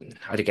bit,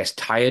 I'd guess,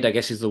 tired, I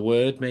guess is the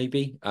word,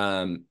 maybe.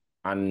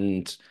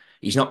 And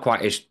he's not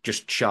quite as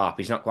just sharp.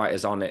 He's not quite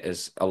as on it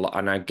as a lot.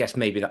 And I guess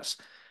maybe that's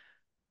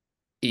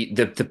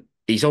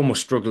he's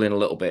almost struggling a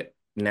little bit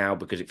now,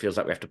 because it feels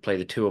like we have to play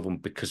the 2 of them,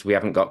 because we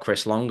haven't got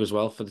Chris Long as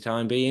well for the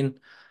time being.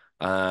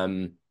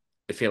 I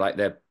feel like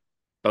they're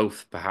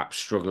both perhaps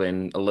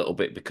struggling a little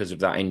bit because of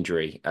that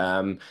injury.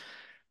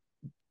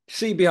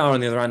 CBR,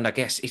 on the other hand, I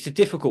guess it's a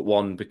difficult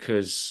one,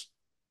 because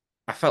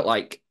I felt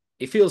like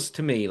it feels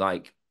to me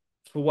like,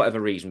 for whatever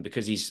reason,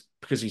 because he's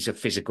a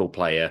physical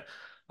player,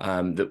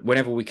 that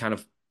whenever we kind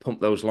of pump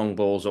those long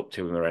balls up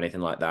to him or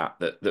anything like that,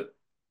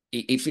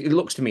 it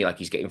looks to me like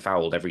he's getting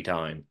fouled every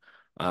time.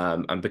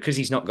 And because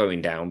he's not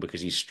going down,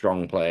 because he's a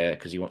strong player,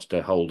 because he wants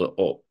to hold it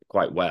up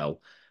quite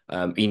well,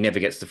 he never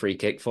gets the free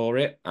kick for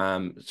it.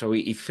 So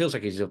he feels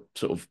like he's a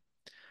sort of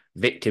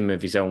victim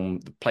of his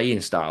own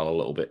playing style a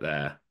little bit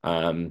there.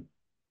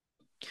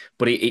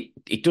 But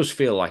it does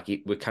feel like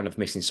we're kind of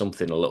missing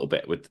something a little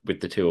bit with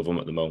the 2 of them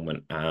at the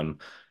moment.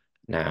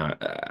 Now,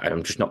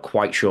 I'm just not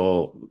quite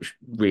sure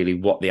really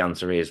what the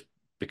answer is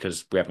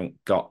because we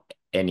haven't got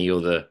any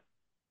other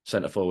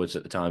centre forwards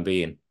at the time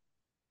being.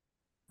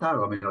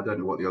 No, I mean I don't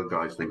know what the other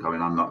guys think. I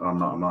mean I'm not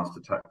a master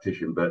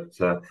tactician, but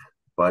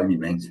by any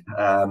means.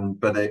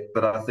 But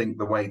I think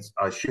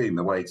I assume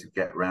the way to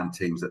get around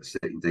teams that are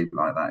sitting deep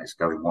like that is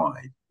going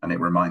wide. And it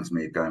reminds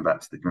me of going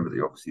back to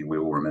obviously we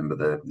all remember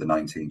the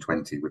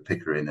 1920 with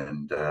Pickering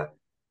and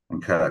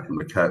Kirk, and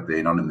with Kirk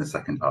being on in the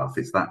second half.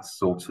 It's that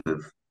sort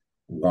of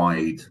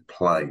wide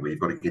play where you've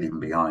got to get in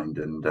behind,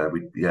 and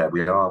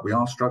we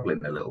are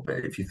struggling a little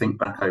bit. If you think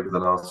back over the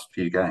last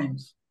few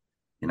games,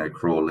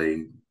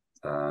 Crawley,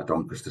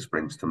 Doncaster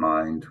springs to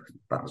mind.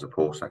 That was a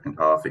poor second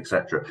half,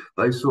 etc.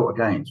 Those sort of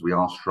games we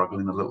are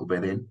struggling a little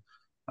bit in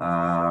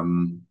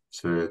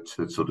to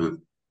sort of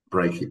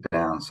break it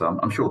down. So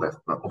I'm sure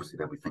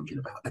they'll be thinking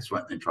about this,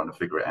 won't they, trying to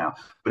figure it out.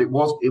 But it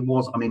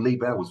was. I mean, Lee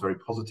Bell was very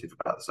positive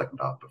about the second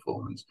half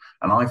performance,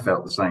 and I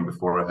felt the same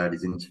before I heard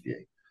his interview.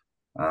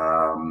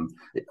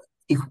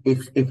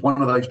 If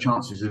one of those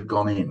chances had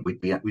gone in,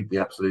 we'd be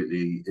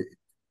absolutely,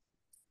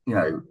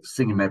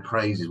 singing their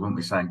praises, wouldn't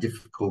we? Saying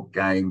difficult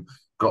game,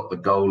 got the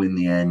goal in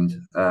the end,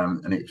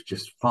 and it's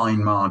just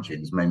fine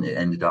margins meant it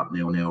ended up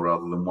 0-0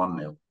 rather than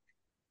 1-0.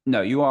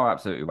 No, you are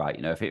absolutely right.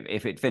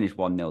 If it finished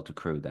 1-0 to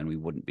Crewe, then we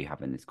wouldn't be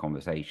having this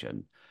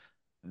conversation.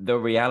 The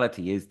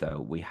reality is,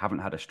 though, we haven't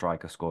had a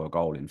striker score a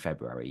goal in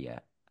February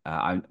yet.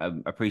 I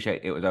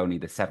appreciate it was only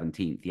the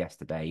 17th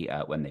yesterday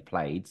when they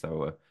played,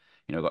 so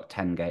got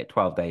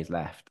 12 days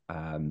left.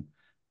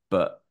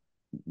 But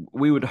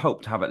we would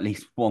hope to have at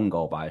least one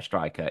goal by a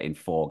striker in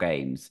 4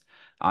 games,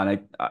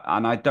 and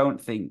I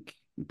don't think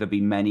there'd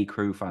be many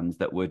Crewe fans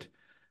that would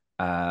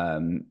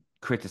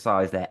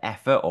criticise their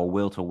effort or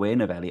will to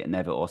win of Elliot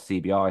Nevitt or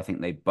CBR. I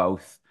think they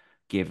both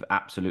give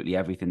absolutely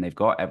everything they've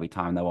got every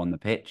time they're on the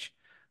pitch.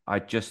 I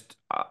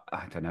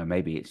don't know,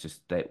 maybe it's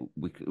just that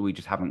we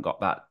just haven't got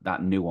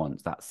that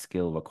nuance, that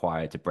skill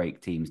required to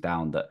break teams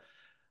down. That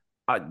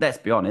let's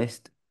be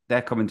honest,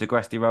 they're coming to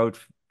Gresty Road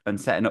and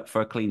setting up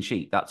for a clean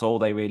sheet. That's all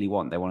they really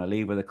want. They want to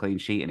leave with a clean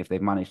sheet, and if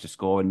they've managed to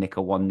score and nick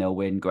a 1-0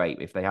 win,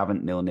 great. If they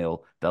haven't,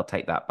 0-0, they'll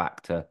take that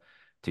back to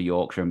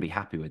Yorkshire and be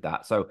happy with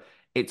that. So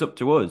it's up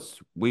to us.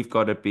 We've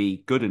got to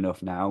be good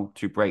enough now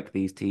to break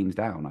these teams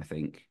down, I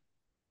think.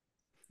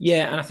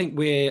 Yeah, and I think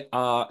we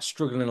are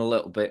struggling a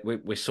little bit.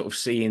 We're sort of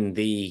seeing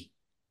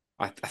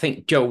I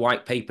think Joe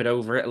White papered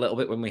over it a little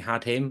bit when we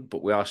had him,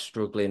 but we are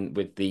struggling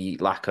with the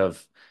lack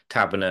of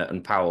Taberner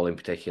and Powell in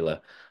particular.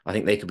 I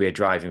think they could be a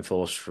driving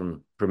force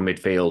from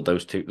midfield,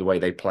 those two, the way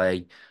they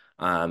play.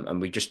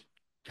 And we just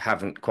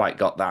haven't quite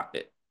got that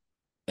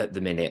at the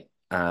minute.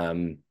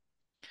 Or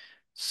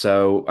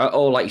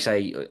like you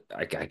say,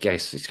 I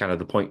guess it's kind of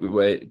the point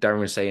where Darren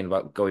was saying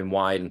about going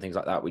wide and things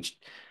like that, which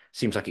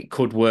seems like it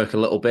could work a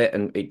little bit,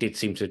 and it did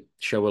seem to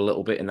show a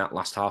little bit in that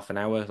last half an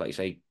hour. Like you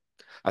say,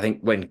 I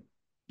think when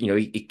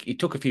he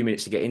took a few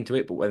minutes to get into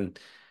it, but when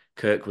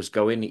Kirk was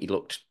going, he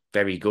looked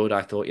very good,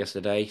 I thought,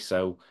 yesterday.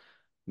 So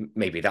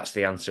maybe that's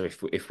the answer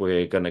if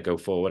we're going to go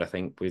forward. I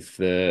think with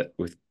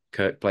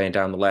Kirk playing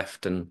down the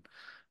left, and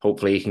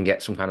hopefully he can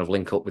get some kind of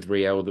link up with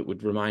Rio that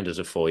would remind us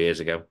of 4 years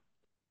ago.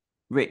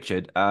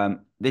 Richard,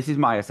 this is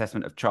my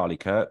assessment of Charlie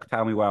Kirk.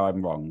 Tell me where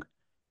I'm wrong.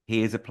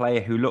 He is a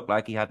player who looked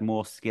like he had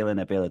more skill and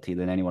ability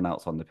than anyone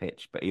else on the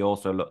pitch, but he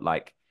also looked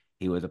like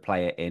he was a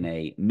player in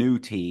a new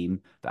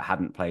team that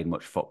hadn't played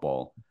much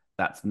football.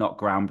 That's not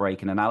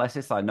groundbreaking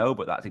analysis, I know,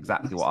 but that's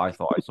exactly what I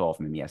thought I saw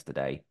from him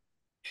yesterday.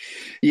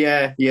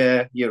 Yeah,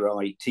 you're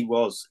right. It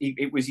was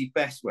his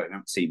best work. I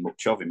haven't seen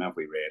much of him, have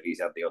we, really? He's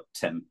had the odd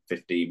 10,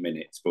 15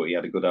 minutes, but he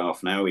had a good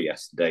half an hour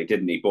yesterday,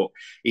 didn't he? But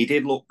he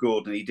did look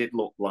good, and he did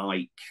look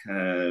like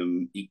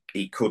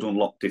he could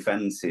unlock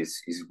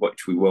defences, is what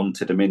we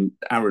wanted. I mean,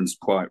 Aaron's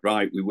quite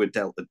right. We were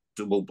dealt a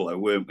double blow,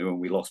 weren't we, when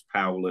we lost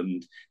Powell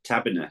and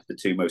Taberner, the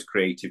two most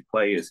creative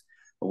players.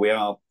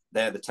 But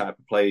they're the type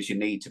of players you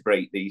need to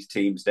break these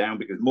teams down,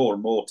 because more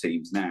and more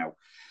teams now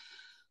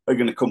are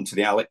going to come to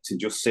the Alex and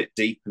just sit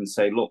deep and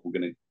say, look, we're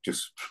going to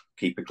just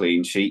keep a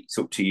clean sheet. It's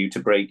up to you to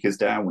break us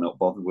down. We're not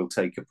bothered. We'll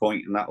take a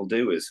point and that'll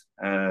do us.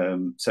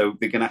 So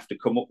they're going to have to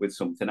come up with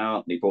something,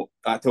 aren't they? But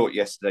I thought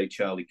yesterday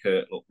Charlie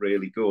Kirk looked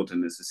really good.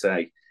 And as I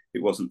say, if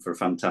it wasn't for a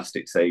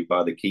fantastic save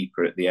by the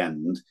keeper at the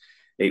end,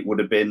 it would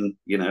have been,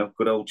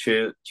 good old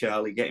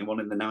Charlie getting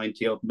one in the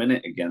 90-odd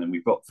minute again. And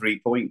we've got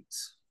 3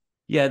 points.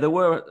 Yeah, there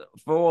were,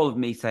 for all of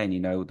me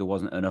saying, there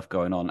wasn't enough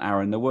going on,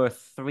 Aaron, there were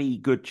 3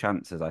 good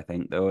chances, I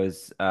think. There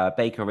was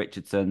Baker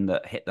Richardson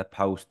that hit the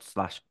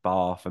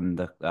post/bar from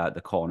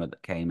the corner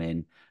that came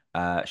in.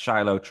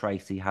 Shiloh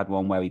Tracy had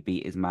one where he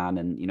beat his man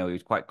and, he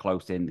was quite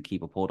close in. The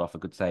keeper pulled off a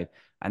good save.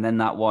 And then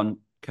that one,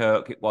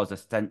 Kirk, it was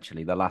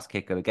essentially the last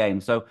kick of the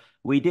game. So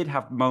we did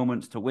have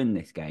moments to win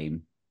this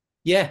game.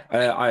 Yeah,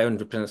 I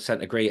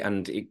 100% agree,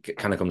 and it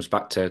kind of comes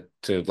back to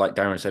like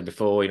Darren said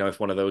before. If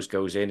one of those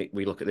goes in,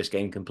 we look at this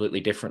game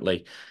completely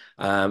differently.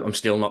 I'm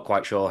still not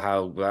quite sure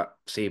how that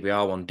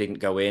CBR one didn't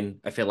go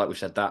in. I feel like we've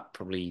said that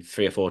probably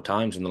 3 or 4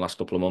 times in the last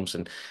couple of months,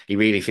 and he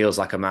really feels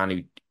like a man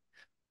who,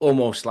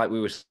 almost like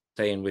we were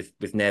saying with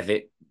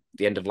Nevitt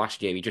the end of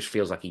last year, he just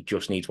feels like he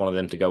just needs one of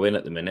them to go in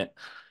at the minute.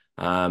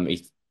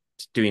 He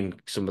doing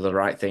some of the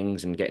right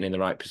things and getting in the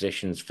right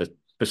positions for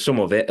some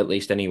of it, at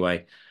least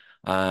anyway.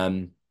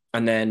 And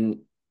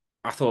then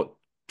I thought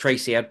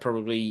Tracy had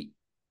probably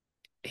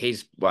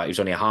it was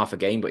only a half a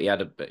game, but he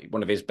had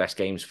one of his best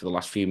games for the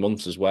last few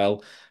months as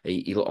well.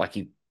 He looked like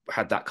he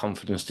had that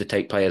confidence to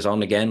take players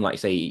on again. Like I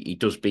say, he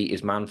does beat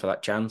his man for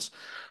that chance,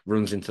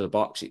 runs into the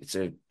box. It's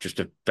just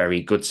a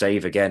very good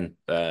save again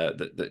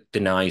that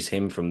denies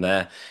him from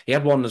there. He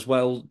had one as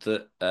well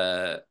that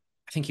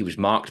I think he was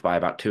marked by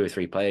about 2 or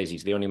 3 players.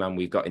 He's the only man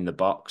we've got in the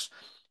box.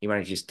 He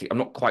manages to, I'm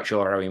not quite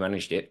sure how he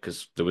managed it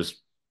because there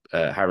was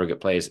Harrogate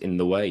players in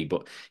the way,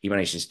 but he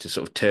manages to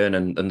sort of turn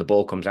and the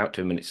ball comes out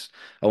to him, and it's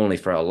only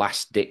for a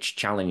last ditch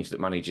challenge that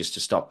manages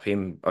to stop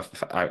him.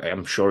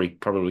 I'm sure he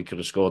probably could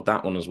have scored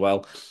that one as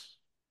well.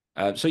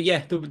 So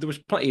yeah, there was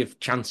plenty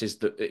of chances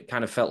that it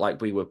kind of felt like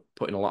we were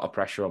putting a lot of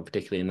pressure on,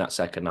 particularly in that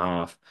second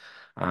half.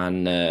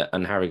 And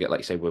Harrogate,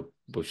 like I say, were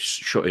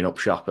shutting up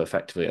shop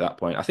effectively at that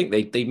point. I think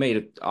they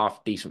made a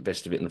half decent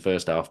fist of it in the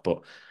first half,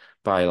 but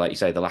by, like you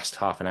say, the last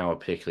half an hour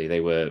particularly,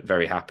 they were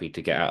very happy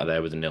to get out of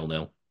there with a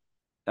 0-0.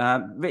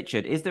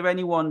 Richard, is there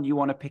anyone you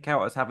want to pick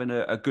out as having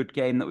a good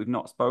game that we've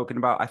not spoken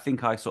about? I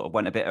think I sort of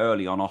went a bit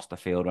early on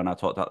Osterfield when I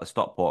talked about the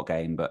Stockport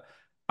game, but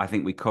I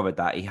think we covered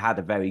that. He had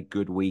a very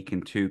good week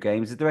in 2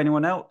 games. Is there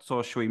anyone else,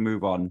 or should we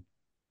move on?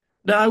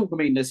 No, I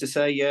mean, as I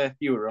say, yeah,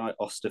 you were right.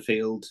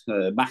 Osterfield,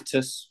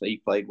 Mattis, he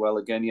played well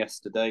again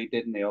yesterday,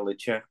 didn't he,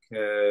 Olicek?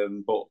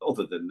 But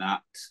other than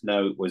that,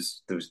 no,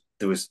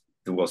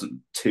 there wasn't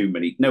too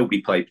many.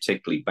 Nobody played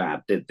particularly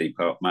bad, did they?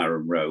 Apart from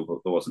Aaron Rowe, but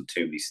there wasn't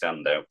too many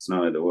standouts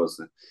neither, was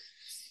there?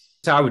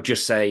 So I would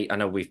just say, I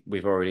know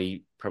we've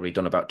already probably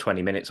done about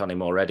 20 minutes on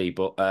him already,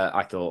 but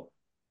I thought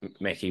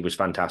Mickey was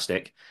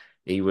fantastic.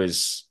 He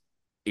was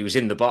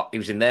in the box, he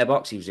was in their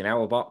box, he was in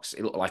our box.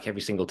 It looked like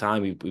every single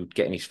time we would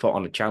getting his foot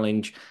on a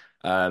challenge.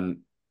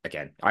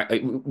 Again,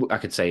 I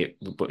could say it,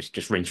 but it's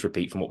just rinse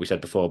repeat from what we said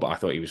before. But I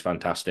thought he was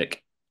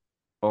fantastic.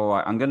 All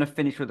right, I'm going to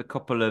finish with a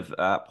couple of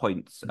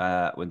points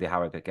with the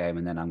Harrogate game,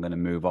 and then I'm going to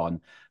move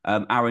on.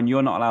 Aaron,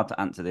 you're not allowed to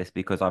answer this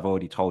because I've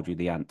already told you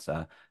the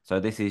answer.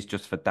 So this is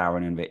just for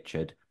Darren and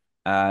Richard.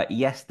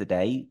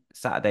 Yesterday,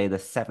 Saturday, the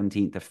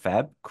 17th of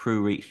Feb,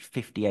 Crewe reached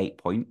 58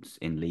 points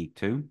in League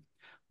Two.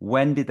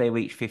 When did they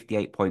reach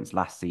 58 points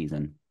last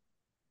season?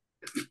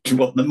 Do you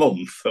want the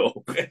month?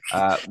 Or...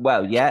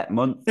 well, yeah,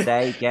 month,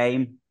 day,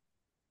 game.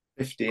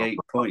 58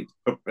 points.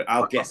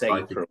 I'll guess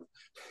April.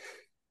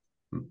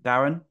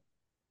 Darren?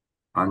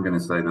 I'm going to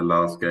say the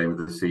last game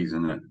of the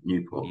season at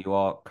Newport. You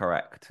are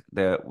correct.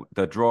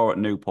 The draw at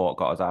Newport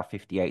got us our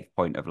 58th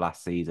point of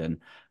last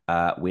season.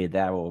 We're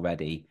there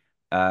already.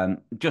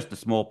 Just a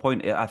small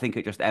point. I think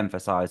it just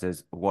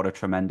emphasises what a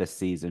tremendous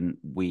season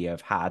we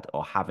have had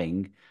or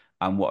having,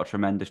 and what a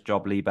tremendous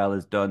job Lee Bell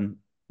has done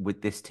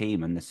with this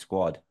team and this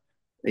squad.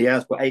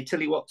 Yes, but I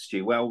tell you what,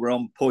 Stu. Well, we're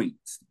on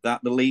points.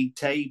 That the league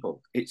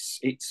table, it's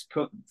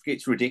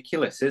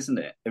ridiculous, isn't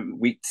it?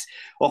 We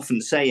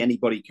often say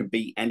anybody can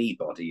beat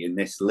anybody in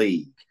this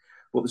league,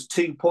 but there's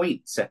 2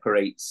 points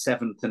separate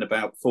 7th and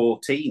about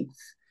 14th.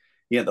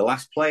 Yeah, the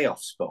last playoff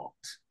spot.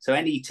 So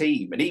any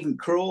team, and even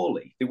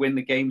Crawley, who win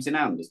the games in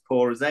hand, as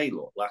poor as they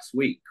look last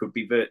week, could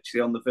be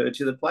virtually on the verge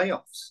of the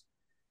playoffs.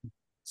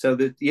 So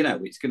that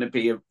it's going to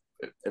be a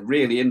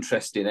really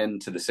interesting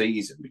end to the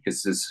season,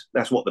 because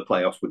that's what the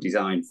playoffs were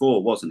designed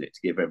for, wasn't it?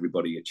 To give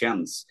everybody a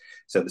chance.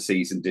 So the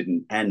season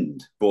didn't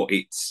end. But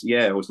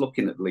I was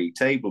looking at the league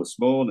table this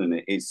morning.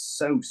 It is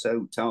so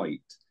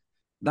tight.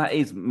 That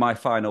is my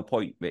final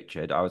point,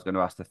 Richard. I was going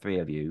to ask the three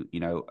of you.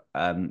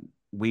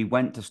 We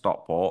went to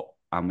Stockport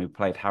and we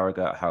played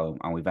Harrogate at home,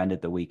 and we've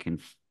ended the week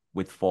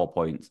with 4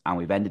 points, and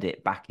we've ended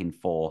it back in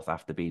 4th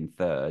after being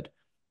 3rd.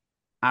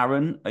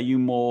 Aaron, are you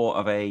more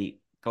of a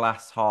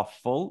glass half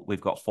full,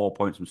 we've got 4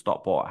 points from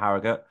Stockport at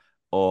Harrogate,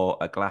 or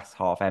a glass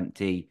half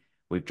empty,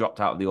 we've dropped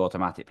out of the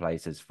automatic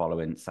places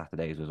following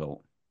Saturday's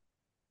result?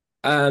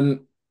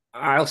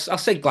 I'll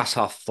say glass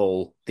half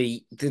full.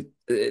 The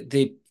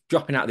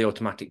dropping out of the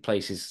automatic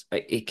places,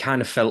 it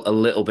kind of felt a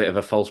little bit of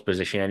a false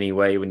position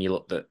anyway when you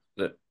looked at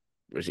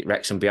was it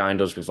Wrexham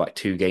behind us with like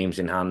 2 games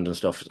in hand and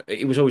stuff.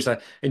 It was always like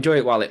enjoy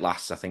it while it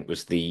lasts, I think,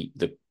 was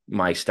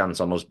my stance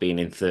on us being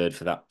in 3rd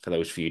for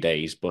those few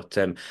days. But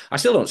I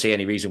still don't see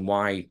any reason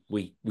why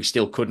we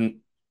still couldn't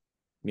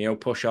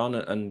push on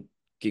and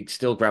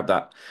still grab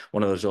that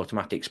one of those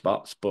automatic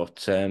spots. But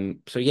so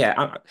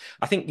yeah,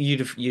 I think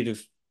you'd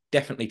have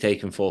definitely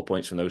taken 4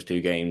 points from those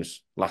 2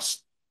 games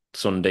last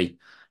Sunday,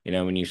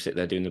 when you sit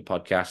there doing the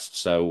podcast.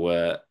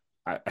 So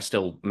I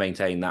still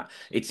maintain that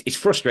it's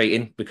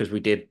frustrating because we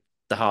did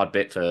the hard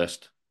bit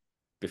first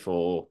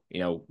before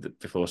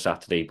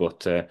Saturday,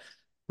 but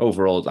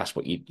overall that's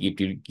what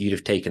you'd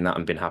have taken that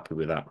and been happy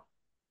with that.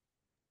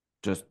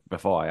 Just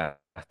before I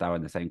asked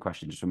Darren the same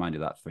question, just remind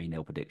you of that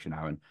 3-0 prediction,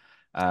 Aaron.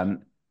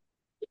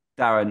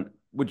 Darren,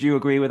 would you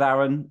agree with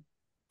Aaron?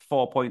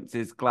 4 points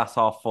is glass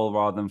half full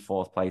rather than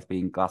 4th place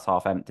being glass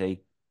half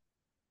empty?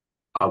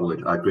 I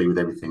would. I agree with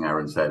everything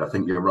Aaron said. I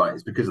think you're right.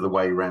 It's because of the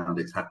way round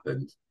it's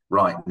happened.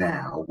 Right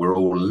now, we're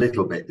all a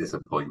little bit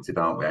disappointed,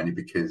 aren't we? Only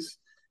because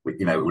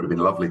it would have been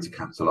lovely to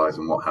capitalise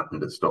on what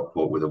happened at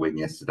Stockport with a win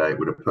yesterday. It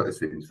would have put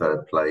us in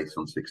third place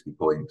on 60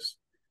 points.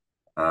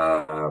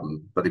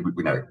 But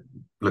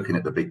looking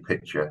at the big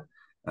picture,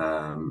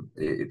 at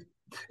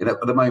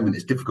the moment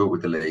it's difficult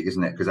with the league,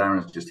 isn't it? Because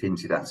Aaron's just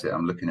hinted at it.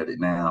 I'm looking at it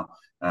now,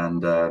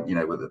 and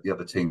the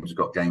other teams have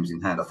got games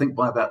in hand. I think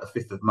by about the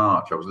 5th of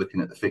March, I was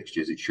looking at the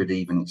fixtures. It should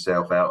even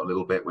itself out a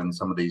little bit when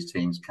some of these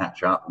teams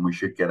catch up, and we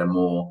should get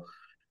a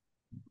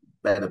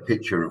better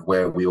picture of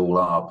where we all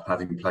are,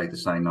 having played the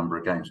same number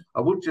of games.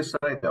 I would just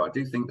say, though, I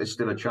do think there's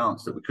still a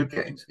chance that we could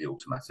get into the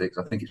automatics.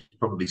 I think it's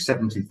probably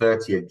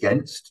 70-30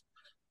 against,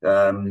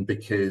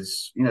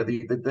 because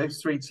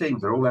those three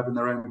teams are all having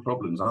their own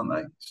problems, aren't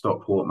they?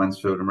 Stockport,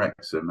 Mansfield, and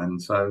Wrexham,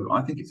 and so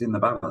I think it's in the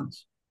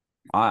balance.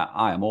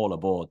 I am all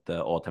aboard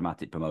the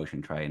automatic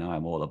promotion train. I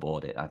am all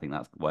aboard it. I think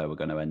that's where we're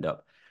going to end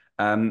up.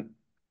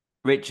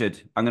 Richard,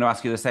 I'm going to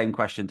ask you the same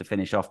question to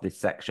finish off this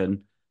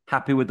section.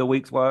 Happy with the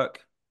week's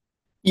work?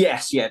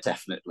 Yes, yeah,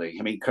 definitely.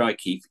 I mean,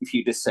 crikey, if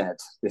you'd have said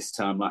this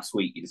time last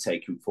week you'd have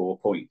taken 4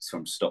 points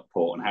from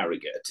Stockport and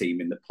Harrogate, a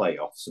team in the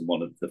playoffs and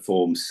one of the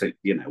form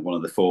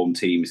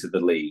teams of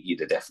the league, you'd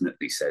have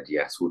definitely said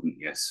yes, wouldn't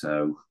you?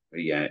 So,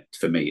 yeah,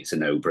 for me, it's a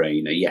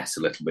no-brainer. Yes,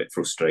 a little bit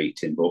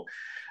frustrating, but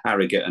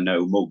Harrogate are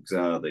no mugs,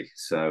 are they?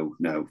 So,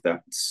 no,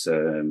 that's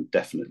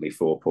definitely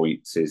 4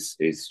 points is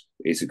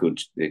a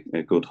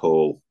good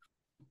haul.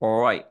 All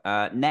right.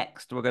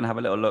 Next, we're going to have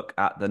a little look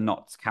at the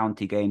Notts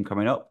County game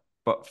coming up.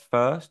 But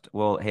first,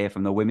 we'll hear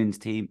from the women's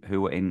team who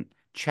were in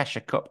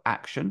Cheshire Cup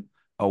action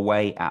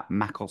away at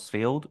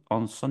Macclesfield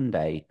on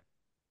Sunday.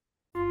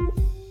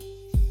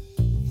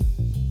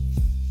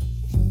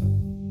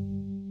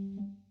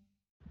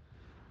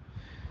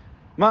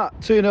 Matt,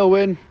 2-0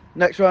 win,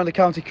 next round of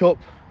County Cup.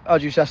 How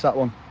do you assess that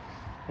one?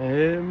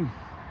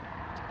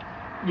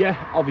 Yeah,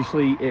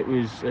 obviously it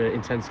was an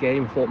intense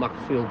game. I thought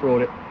Macclesfield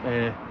brought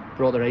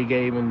their A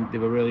game and they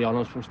were really on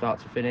us from start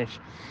to finish.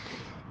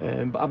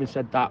 But having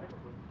said that,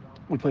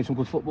 we played some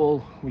good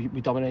football. We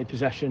dominated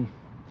possession.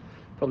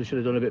 Probably should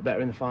have done a bit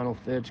better in the final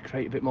third to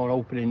create a bit more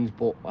openings.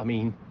 But I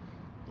mean,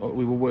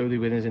 we were worthy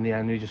winners in the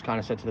end. We just kind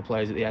of said to the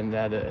players at the end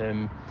there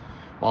that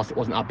whilst it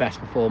wasn't our best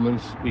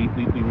performance,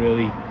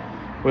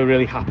 we're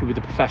really happy with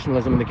the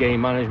professionalism and the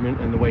game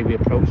management and the way we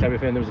approached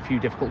everything. There was a few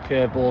difficult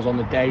curveballs on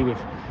the day with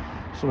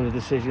some of the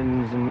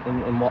decisions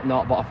and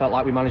whatnot, but I felt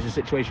like we managed the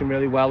situation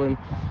really well. And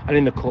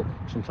in the cup,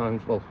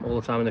 sometimes, well,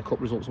 all the time in the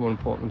cup, results are more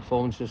important than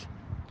performances.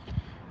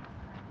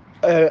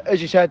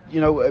 As you said,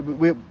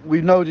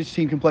 we know this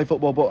team can play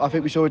football, but I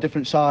think we saw a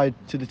different side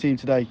to the team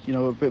today.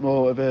 A bit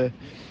more of they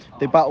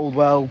battled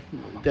well,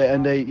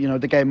 and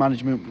the game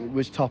management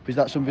was top. Is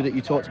that something that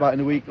you talked about in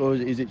the week, or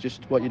is it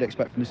just what you'd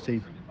expect from this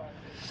team?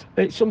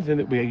 It's something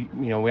that we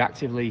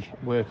actively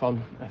work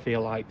on. I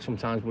feel like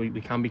sometimes we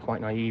can be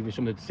quite naive with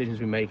some of the decisions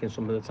we make and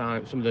some of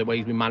the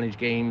ways we manage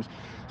games.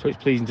 So it's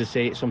pleasing to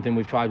see it's something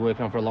we've tried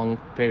working on for a long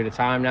period of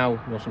time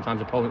now.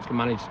 Sometimes opponents can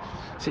manage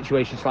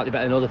situations slightly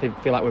better than others. They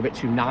feel like we're a bit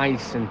too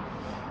nice and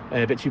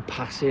a bit too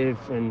passive,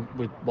 and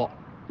with what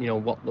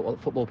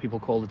football people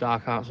call the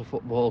dark arts of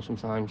football,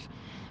 sometimes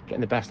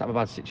getting the best out of a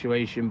bad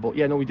situation. But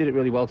yeah, no, we did it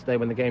really well today.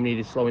 When the game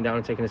needed slowing down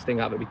and taking a sting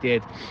out of it, we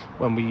did.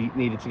 When we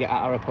needed to get at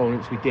our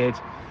opponents, we did.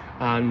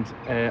 And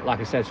like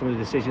I said, some of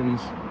the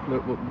decisions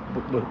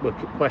were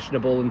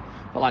questionable, and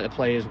I felt like the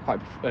players were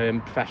quite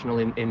professional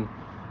in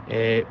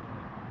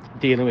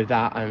dealing with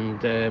that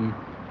and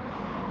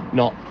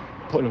not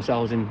putting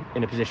themselves in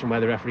a position where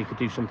the referee could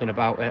do something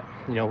about it.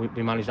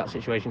 We managed that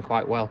situation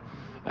quite well.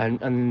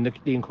 And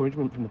the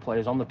encouragement from the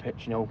players on the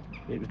pitch,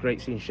 it was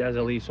great seeing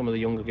Sheza lead some of the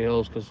younger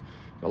girls, because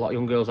a lot of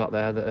young girls out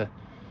there that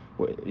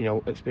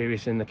are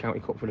experiencing the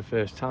County Cup for the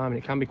first time,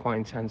 and it can be quite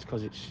intense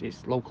because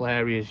it's local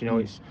areas,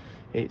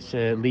 it's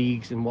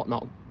leagues and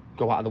whatnot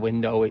go out of the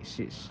window. It's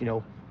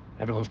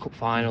everyone's cup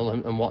final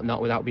and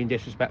whatnot, without being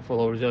disrespectful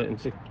or resorting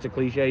to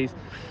cliches.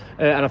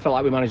 And I felt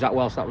like we managed that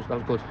well, so that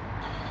was good.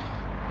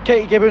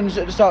 Katie Gibbons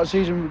at the start of the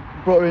season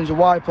brought her in as a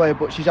wide player,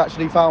 but she's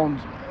actually found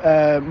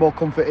more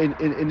comfort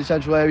in the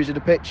central areas of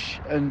the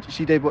pitch, and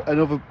she did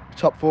another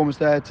top performance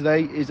there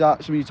today. Is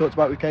that something you talked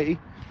about with Katie?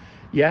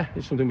 Yeah,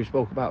 it's something we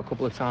spoke about a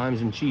couple of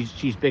times, and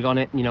she's big on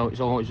it. It's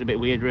almost a bit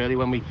weird, really.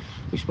 When we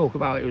spoke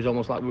about it, it was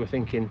almost like we were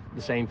thinking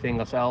the same thing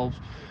ourselves.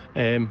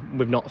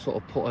 We've not sort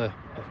of put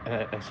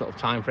a sort of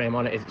time frame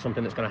on it. Is it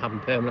something that's going to happen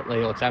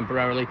permanently or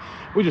temporarily?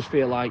 We just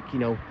feel like,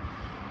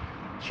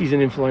 she's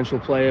an influential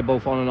player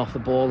both on and off the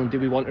ball, and do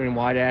we want her in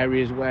wide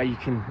areas where you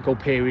can go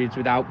periods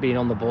without being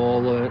on the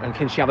ball, and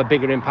can she have a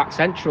bigger impact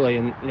centrally?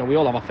 And we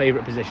all have our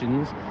favourite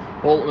positions.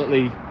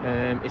 Ultimately,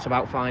 it's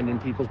about finding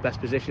people's best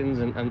positions,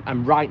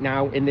 and right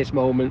now in this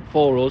moment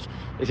for us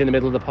is in the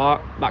middle of the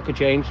park. That could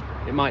change,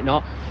 it might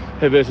not.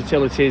 Her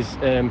versatility is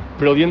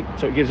brilliant,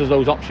 so it gives us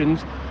those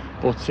options.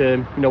 But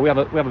we have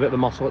a bit of a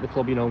motto at the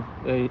club.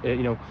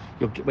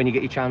 When you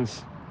get your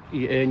chance,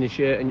 you earn your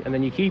shirt, and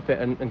then you keep it,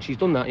 and she's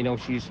done that.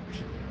 She's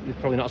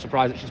probably not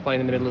surprised that she's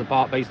playing in the middle of the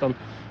park based on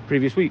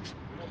previous weeks.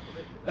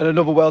 And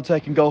another well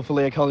taken goal for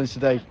Leah Collins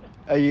today.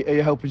 Are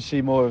you hoping to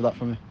see more of that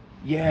from her?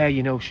 yeah,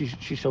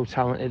 she's so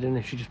talented, and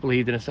if she just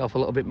believed in herself a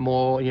little bit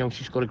more,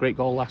 she scored a great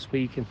goal last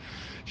week, and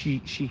she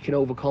can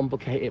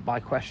overcomplicate it by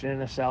questioning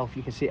herself.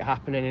 You can see it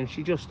happening, and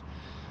she just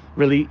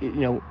really,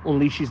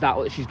 unleashes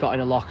that she's got in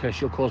her locker.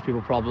 She'll cause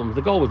people problems.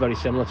 The goal was very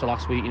similar to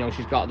last week.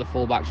 She's got the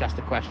fullback, she asked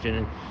the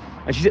question,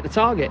 and she's hit the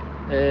target.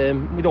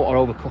 We don't want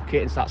to overcook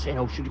it and start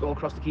saying, should you go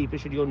across the keeper?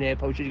 Should you go near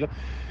post? Should you go?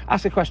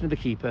 Ask the question of the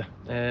keeper,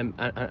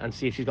 and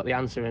see if she's got the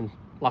answer. And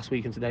last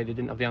week and today, they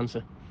didn't have the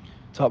answer.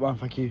 Top man,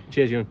 thank you.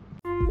 Cheers, Ewan.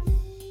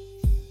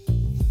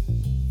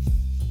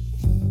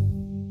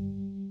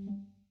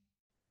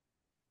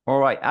 All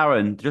right,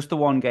 Aaron, just the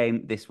one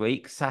game this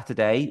week,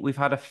 Saturday. We've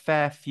had a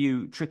fair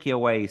few tricky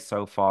aways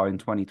so far in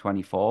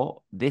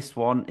 2024. This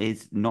one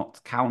is Notts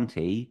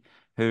County,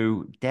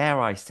 who, dare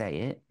I say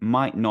it,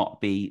 might not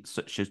be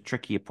such a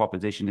tricky a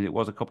proposition as it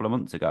was a couple of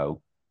months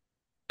ago.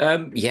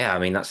 Yeah, I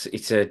mean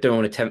don't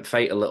want to tempt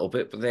fate a little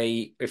bit, but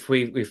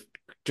we've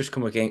just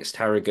come against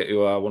Harrogate,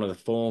 who are one of the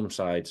form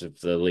sides of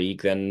the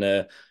league,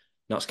 then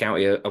Notts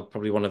County are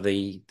probably one of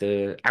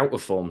the out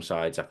of form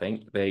sides. I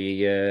think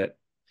they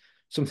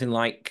something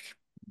like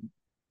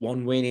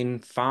 1 win in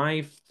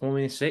 5, 1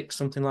 win in 6,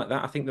 something like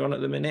that. I think they're on at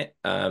the minute.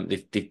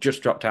 They've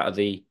just dropped out of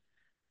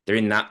they're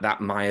in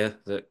that mire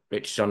that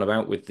Rich is on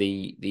about with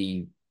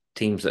the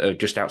teams that are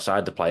just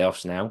outside the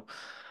playoffs now.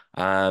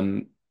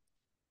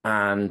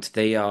 And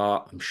they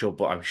are, I'm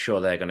sure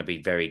they're going to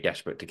be very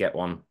desperate to get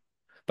one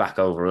back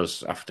over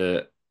us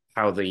after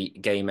how the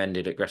game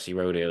ended at Gressy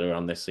Road earlier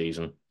on this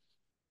season.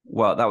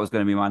 Well, that was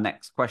going to be my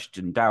next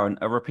question. Darren,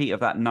 a repeat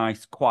of that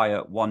nice,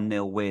 quiet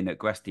 1-0 win at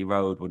Gressy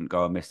Road wouldn't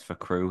go amiss for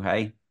Crewe,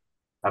 hey?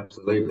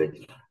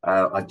 Absolutely.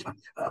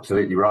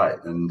 Absolutely right.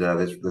 And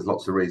there's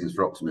lots of reasons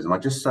for optimism. I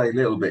just say a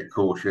little bit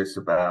cautious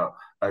about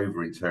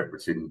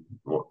over-interpreting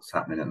what's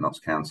happening at Notts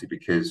County,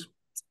 because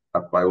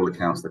by all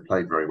accounts, they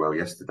played very well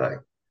yesterday.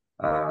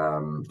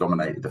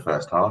 Dominated the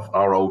first half.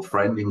 Our old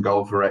friend in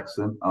goal for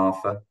Wrexham,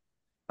 Arthur.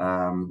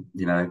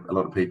 A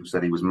lot of people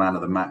said he was man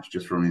of the match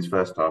just from his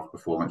first half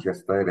performance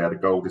yesterday. They had a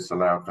goal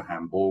disallowed for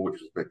handball,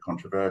 which was a bit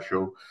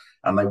controversial,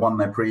 and they won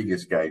their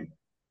previous game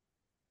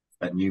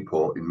at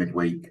Newport in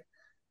midweek,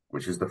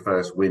 which is the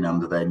first win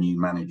under their new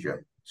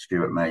manager,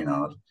 Stuart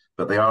Maynard.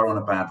 But they are on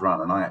a bad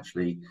run, and I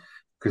actually,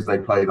 because they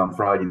played on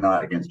Friday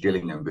night against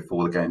Gillingham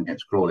before the game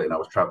against Crawley, and I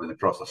was travelling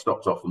across, I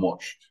stopped off and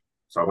watched.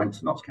 So I went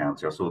to Notts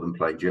County, I saw them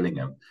play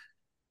Gillingham,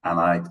 and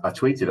I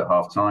tweeted at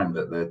half time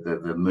that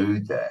the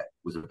mood there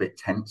was a bit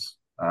tense,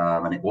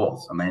 and it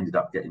was, and they ended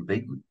up getting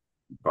beaten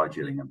by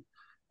Gillingham.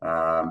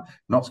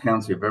 Notts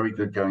County are very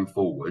good going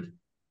forward,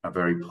 are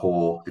very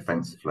poor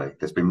defensively.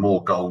 There's been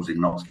more goals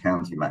in Notts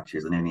County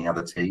matches than any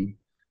other team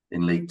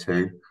in League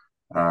Two.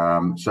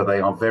 So they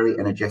are very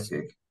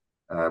energetic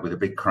with a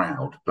big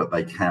crowd, but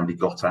they can be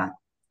got at.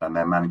 And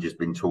their manager's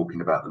been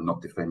talking about them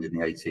not defending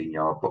the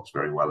 18-yard box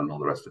very well and all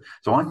the rest of it.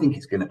 So I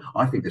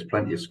think there's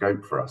plenty of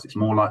scope for us. It's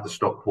more like the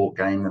Stockport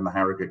game than the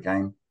Harrogate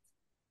game.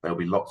 There'll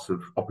be lots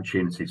of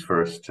opportunities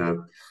for us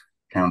to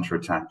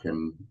counter-attack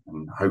and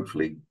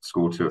hopefully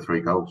score 2 or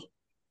 3 goals.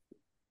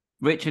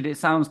 Richard, it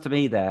sounds to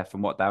me there,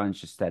 from what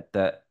Darren's just said,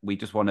 that we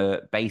just want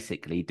to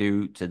basically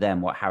do to them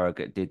what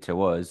Harrogate did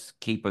to us,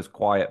 keep us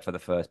quiet for the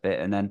first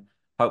bit, and then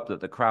hope that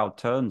the crowd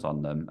turns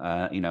on them,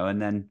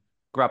 and then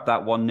grab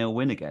that 1-0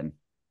 win again.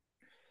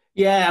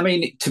 Yeah, I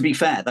mean, to be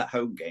fair, that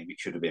home game, it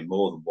should have been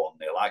more than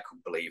 1-0. I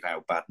couldn't believe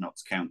how bad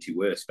Notts County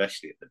were,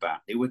 especially at the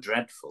back. They were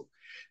dreadful.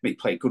 I mean,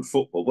 played good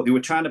football, but they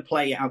were trying to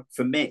play out,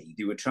 for me,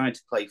 they were trying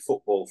to play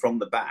football from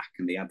the back,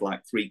 and they had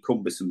like 3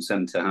 cumbersome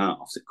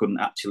centre-halves that couldn't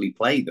actually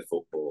play the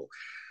football.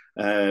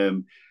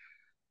 And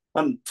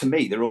to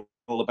me, they're all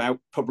about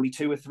probably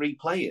 2 or 3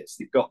 players.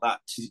 They've got that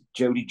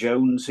Jody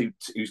Jones,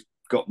 who's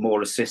got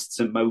more assists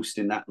than most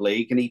in that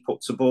league, and he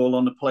puts a ball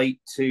on the plate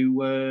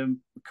to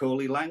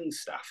Macaulay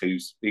Langstaff,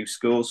 who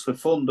scores for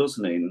fun,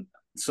 doesn't he? And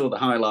saw the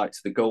highlights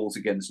of the goals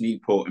against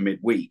Newport in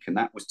midweek, and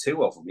that was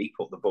 2 of them. He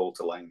put the ball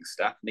to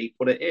Langstaff and he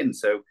put it in.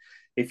 So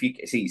it's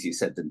easier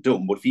said than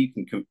done, but if you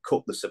can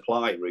cut the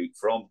supply route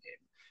from him,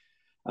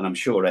 and I'm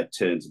sure Ed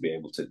Turns will be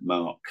able to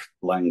mark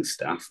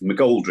Langstaff.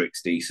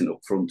 McGoldrick's decent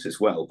up front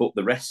as well, but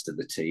the rest of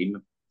the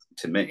team,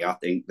 to me, I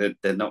think that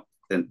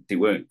they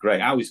weren't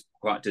great. I was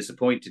quite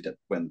disappointed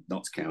when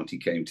Notts County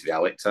came to the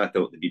Alex. I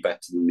thought they'd be better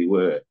than they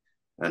were.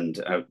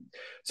 And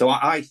so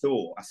I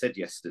thought, I said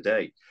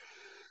yesterday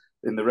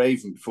in the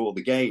Raven before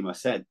the game, I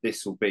said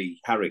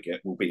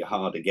Harrogate will be a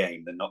harder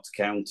game than Notts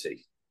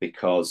County,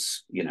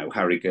 because,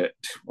 Harrogate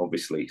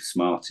obviously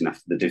smarting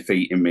after the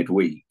defeat in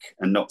midweek,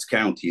 and Notts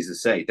County, as I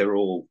say, they're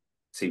all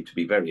seem to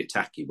be very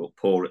attacking but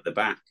poor at the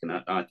back, and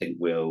I think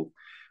we'll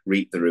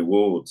reap the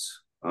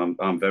rewards.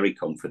 I'm very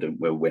confident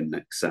we'll win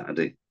next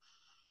Saturday.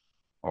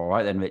 All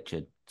right then,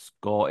 Richard.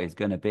 Score is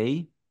going to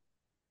be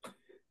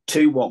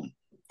 2-1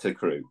 to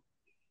Crewe.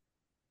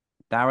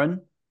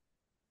 Darren?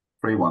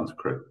 3-1 to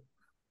Crewe.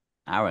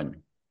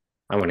 Aaron?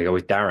 I'm going to go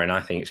with Darren.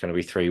 I think it's going to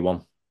be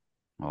 3-1.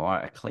 All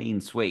right, a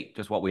clean sweep,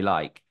 just what we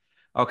like.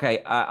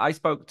 Okay, I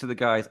spoke to the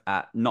guys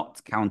at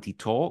Notts County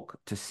Talk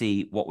to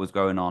see what was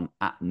going on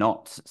at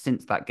Notts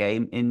since that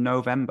game in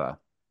November.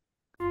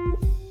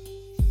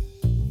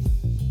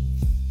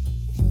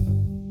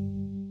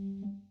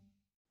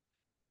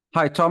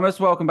 Hi, Thomas.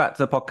 Welcome back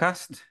to the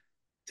podcast.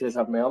 Cheers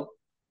for having me on.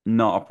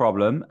 Not a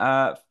problem.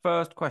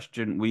 First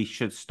question, we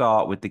should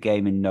start with the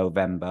game in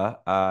November.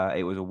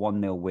 It was a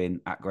 1-0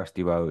 win at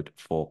Gresty Road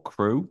for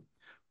Crewe.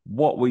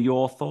 What were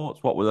your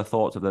thoughts? What were the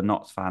thoughts of the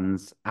Notts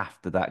fans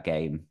after that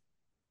game?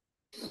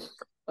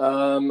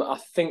 I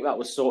think that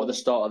was sort of the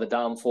start of the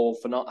downfall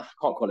for not. I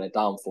can't call it a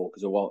downfall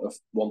because we're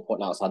 1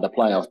 point outside the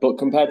playoffs. But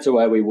compared to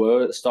where we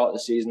were at the start of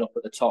the season, up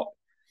at the top,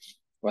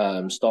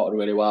 started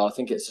really well. I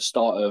think it's the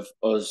start of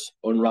us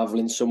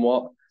unraveling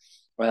somewhat.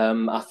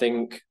 I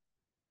think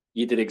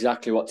you did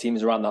exactly what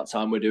teams around that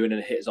time were doing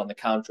and hit us on the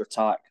counter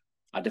attack.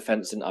 Our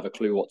defence didn't have a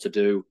clue what to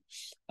do.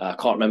 I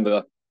can't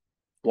remember.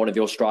 One of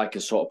your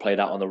strikers sort of played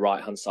out on the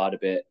right hand side a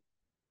bit,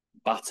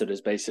 battered us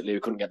basically. We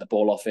couldn't get the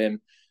ball off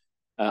him.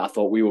 I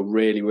thought we were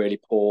really, really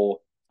poor.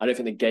 I don't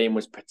think the game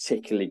was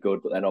particularly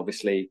good, but then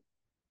obviously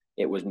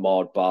it was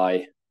marred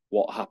by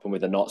what happened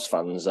with the Notts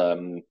fans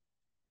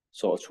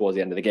sort of towards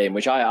the end of the game,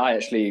 which I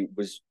actually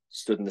was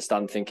stood in the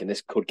stand thinking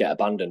this could get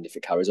abandoned if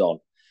it carries on,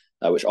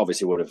 which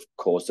obviously would have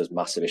caused us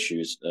massive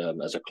issues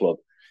as a club.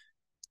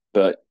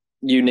 But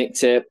you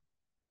nicked it,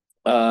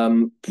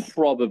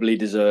 probably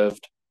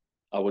deserved,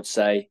 I would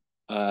say.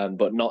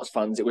 But Notts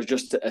fans, it was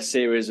just a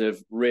series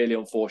of really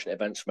unfortunate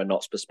events from a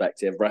Notts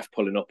perspective. Ref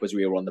pulling up as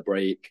we were on the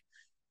break.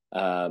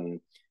 The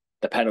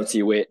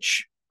penalty,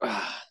 which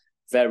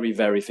very,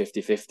 very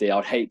 50-50. I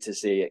would hate to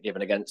see it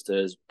given against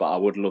us, but I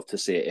would love to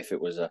see it if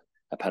it was a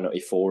penalty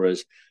for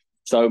us.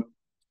 So,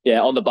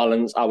 yeah, on the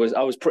balance, I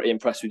was pretty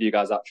impressed with you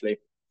guys, actually.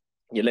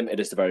 You limited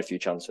us to very few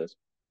chances.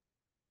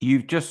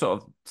 You've just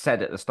sort of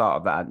said at the start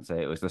of that answer,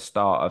 it was the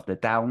start of the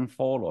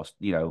downfall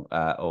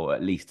or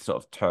at least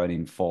sort of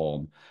turning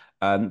form.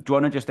 Do you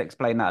want to just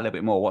explain that a little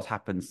bit more? What's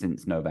happened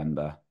since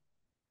November?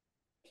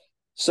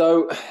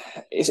 So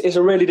it's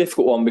a really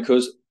difficult one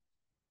because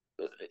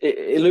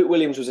Luke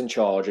Williams was in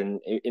charge, and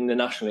in the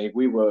National League,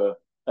 we were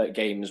at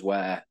games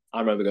where I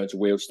remember going to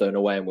Wealdstone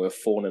away and we were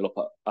 4-0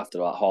 up after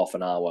about half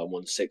an hour and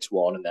won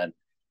 6-1. And then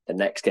the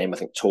next game, I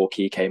think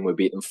Torquay came, we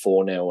beat them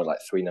 4-0 with like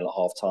 3-0 at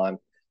half time.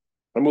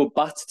 And we'll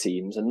batter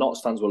teams, and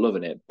Notts fans were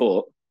loving it,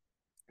 but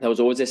there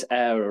was always this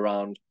air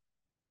around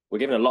we're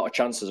giving a lot of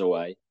chances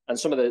away. And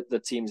some of the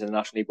teams in the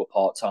National League were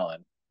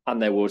part-time,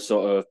 and they would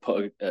sort of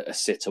put a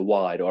sitter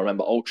wide. Or I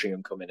remember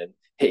Altrincham coming and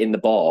hitting the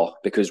bar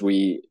because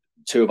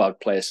two of our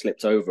players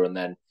slipped over, and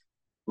then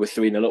we're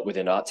 3-0 up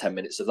within about 10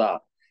 minutes of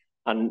that.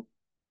 And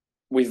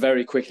we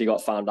very quickly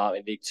got found out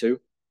in League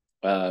Two,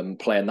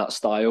 playing that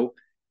style.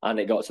 And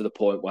it got to the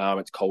point where I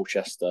went to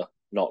Colchester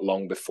not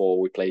long before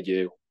we played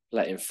you,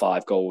 let in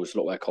 5 goals.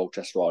 Look where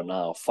Colchester are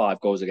now, 5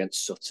 goals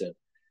against Sutton.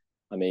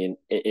 I mean,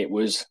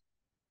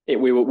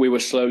 we were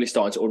slowly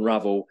starting to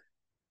unravel.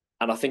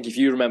 And I think if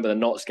you remember the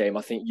Notts game,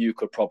 I think you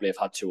could probably have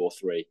had 2 or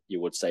 3,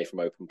 you would say, from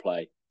open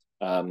play.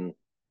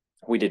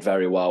 We did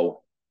very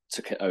well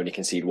to only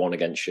concede 1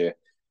 against you.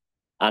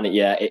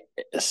 And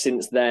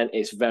since then,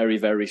 it's very,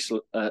 very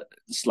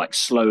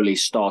slowly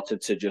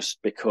started to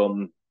just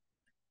become.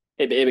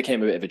 It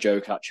became a bit of a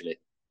joke, actually.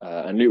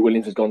 And Luke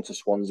Williams has gone to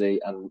Swansea,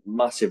 and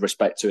massive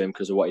respect to him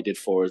because of what he did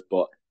for us.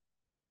 But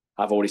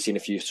I've already seen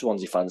a few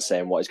Swansea fans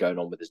saying what is going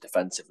on with us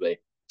defensively.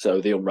 So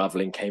the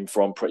unravelling came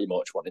from pretty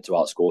much wanting to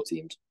outscore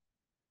teams.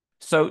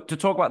 So to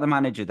talk about the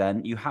manager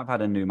then, you have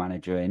had a new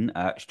manager in,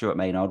 Stuart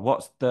Maynard.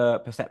 What's the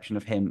perception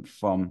of him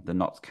from the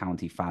Notts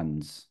County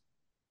fans?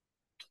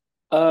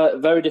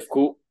 Very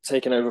difficult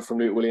taking over from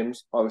Luke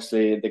Williams.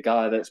 Obviously, the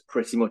guy that's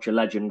pretty much a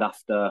legend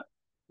after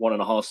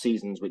 1.5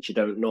 seasons, which you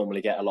don't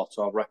normally get a lot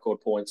of.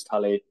 Record points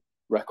tally,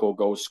 record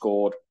goals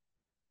scored,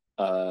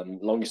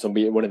 longest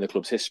unbeaten run in the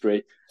club's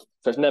history.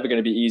 So it's never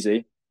going to be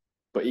easy.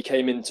 But he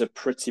came into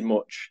pretty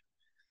much.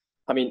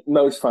 I mean,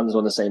 most fans are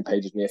on the same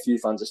page as me. A few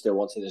fans are still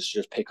wanting us to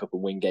just pick up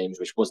and win games,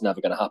 which was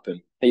never going to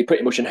happen. He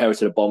pretty much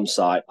inherited a bomb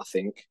site, I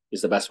think,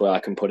 is the best way I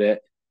can put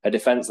it. A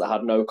defence that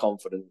had no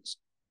confidence.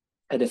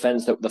 A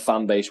defence that the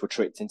fan base were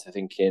tricked into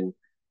thinking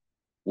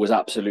was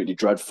absolutely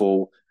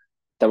dreadful.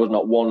 There was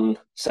not one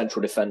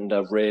central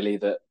defender, really,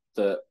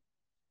 that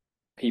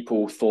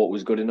people thought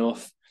was good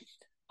enough.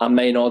 And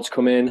Maynard's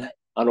come in,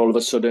 and all of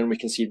a sudden we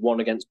concede 1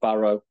 against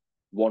Barrow,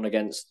 1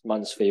 against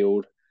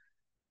Mansfield,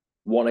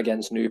 1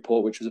 against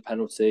Newport, which was a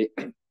penalty,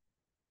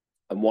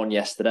 and 1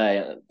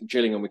 yesterday.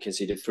 Gillingham, we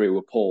conceded 3,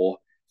 were poor.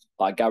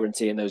 But I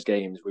guarantee in those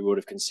games we would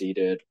have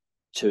conceded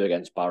 2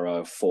 against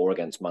Barrow, 4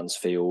 against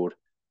Mansfield,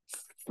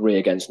 3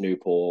 against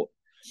Newport.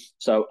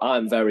 So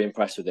I'm very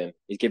impressed with him.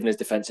 He's given us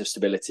defensive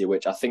stability,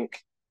 which I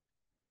think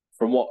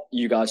from what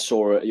you guys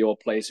saw at your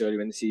place earlier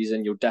in the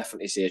season, you'll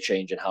definitely see a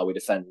change in how we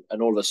defend.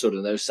 And all of a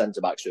sudden, those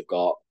centre-backs we've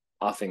got,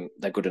 I think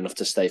they're good enough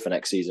to stay for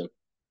next season.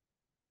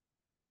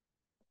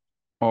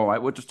 All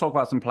right, we'll just talk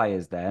about some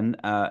players then.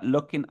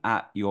 Looking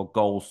at your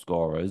goal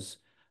scorers,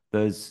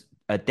 there's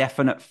a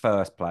definite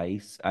first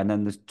place, and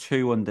then there's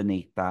 2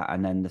 underneath that,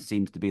 and then there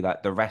seems to be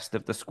like the rest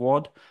of the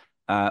squad.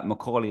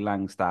 Macaulay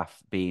Langstaff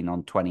being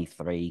on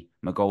 23,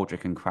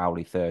 McGoldrick and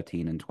Crowley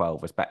 13 and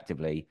 12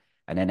 respectively,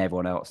 and then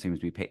everyone else seems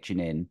to be pitching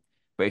in.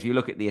 But if you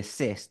look at the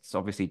assists,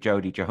 obviously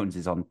Jody Jones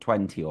is on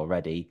 20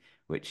 already,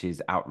 which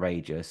is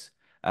outrageous.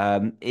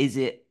 Is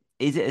it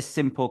a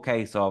simple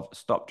case of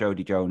stop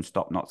Jody Jones,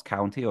 stop Notts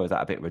County, or is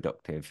that a bit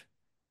reductive?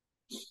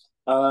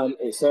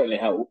 It certainly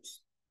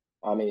helps.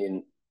 I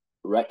mean,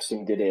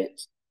 Wrexham did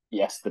it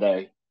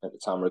yesterday. At the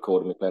time of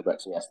recording, we played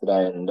Wrexham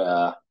yesterday, and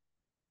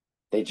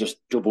they just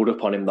doubled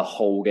up on him the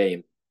whole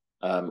game,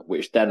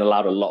 which then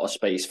allowed a lot of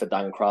space for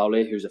Dan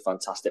Crowley, who's a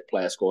fantastic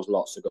player, scores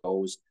lots of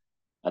goals.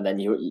 And then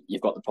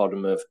you've got the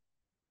problem of,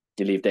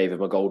 you leave David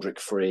McGoldrick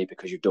free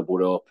because you've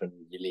doubled up, and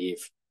you leave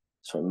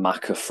sort of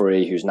Maka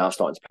free, who's now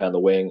starting to play on the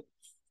wing.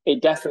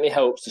 It definitely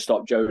helps to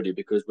stop Jody,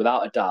 because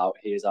without a doubt,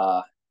 he is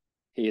our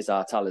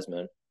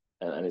talisman.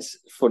 And it's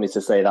funny to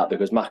say that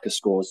because Maka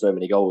scores so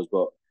many goals,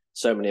 but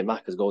so many of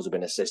Maka's goals have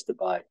been assisted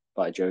by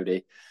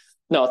Jody.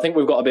 No, I think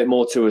we've got a bit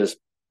more to us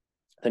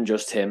than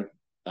just him.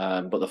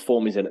 But the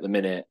form he's in at the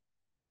minute,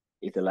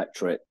 he's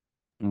electric.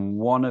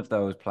 One of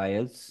those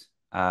players,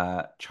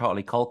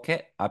 Charlie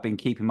Colkett, I've been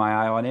keeping my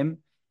eye on him.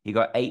 He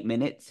got 8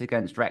 minutes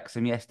against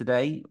Wrexham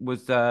yesterday.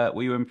 Were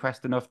you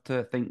impressed enough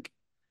to think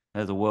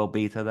there's a world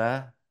beater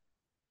there?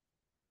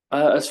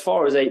 As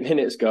far as 8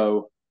 minutes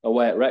go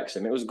away at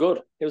Wrexham, it was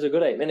good. It was a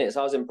good 8 minutes.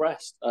 I was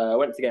impressed. I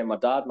went to the game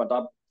with my dad. My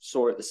dad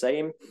saw it the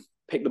same.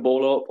 Picked the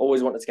ball up.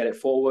 Always wanted to get it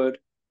forward.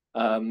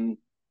 I mean,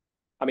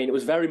 it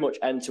was very much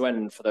end to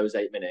end for those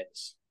 8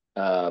 minutes.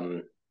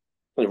 It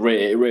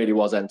really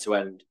was end to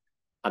end.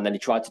 And then he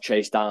tried to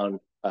chase down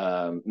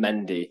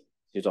Mendy.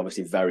 He was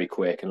obviously very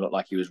quick and looked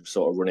like he was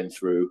sort of running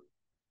through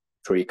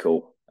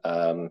Treacle.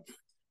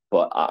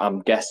 But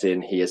I'm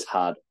guessing he has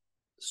had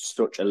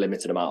such a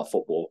limited amount of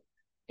football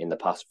in the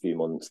past few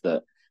months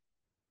that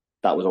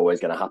was always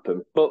going to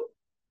happen. But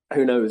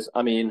who knows?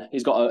 I mean,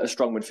 he's got a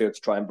strong midfield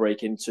to try and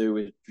break into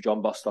with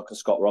John Bostock and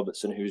Scott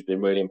Robertson, who's been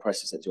really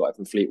impressive since he got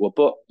from Fleetwood.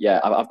 But yeah,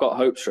 I've got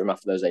hopes for him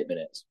after those 8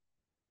 minutes.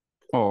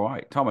 All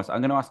right, Thomas,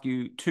 I'm going to ask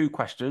you 2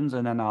 questions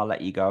and then I'll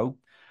let you go.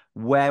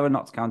 Where are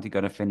Notts County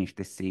going to finish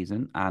this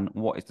season, and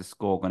what is the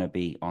score going to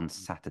be on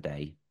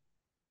Saturday?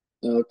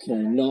 Okay,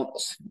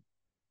 Notts.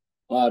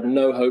 I had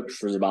no hopes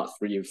for us about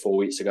 3 or 4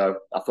 weeks ago.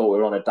 I thought we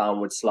were on a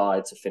downward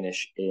slide to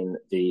finish in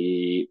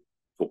the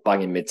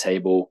banging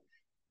mid-table.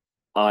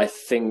 I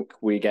think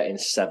we get in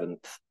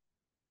 7th.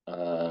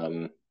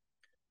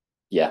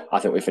 Yeah, I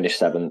think we finish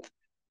 7th.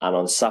 And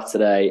on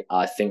Saturday,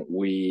 I think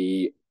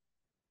we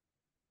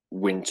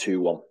win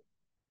 2-1.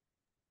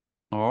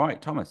 All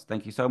right, Thomas,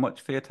 thank you so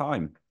much for your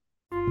time.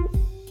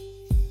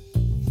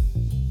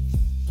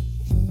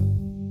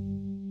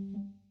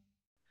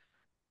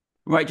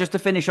 Right, just to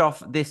finish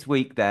off this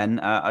week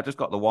then, I just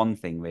got the one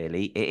thing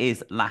really. It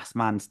is last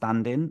man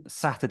standing.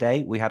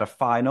 Saturday, we had a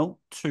final,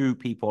 2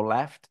 people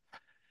left.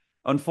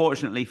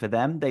 Unfortunately for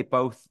them, they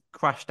both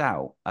crashed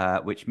out,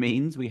 which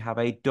means we have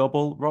a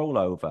double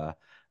rollover.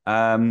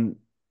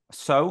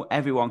 So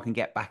everyone can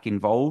get back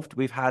involved.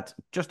 We've had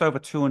just over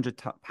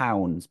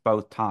 £200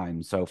 both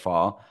times so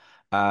far.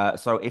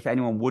 So if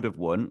anyone would have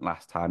won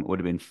last time, it would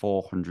have been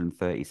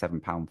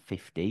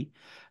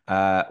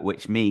 £437.50,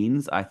 which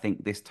means I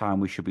think this time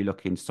we should be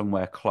looking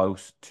somewhere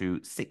close to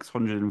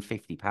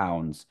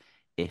 £650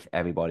 if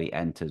everybody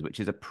enters, which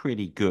is a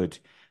pretty good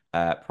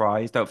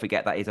prize. Don't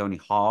forget that is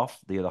only half,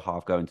 the other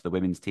half going to the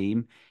women's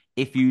team.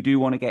 If you do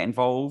want to get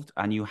involved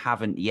and you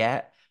haven't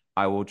yet,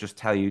 I will just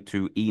tell you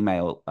to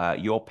email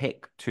your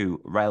pick to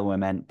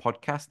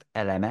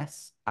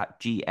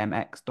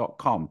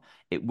railwaymenpodcast@gmx.com.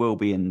 It will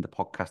be in the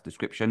podcast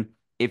description.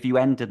 If you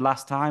entered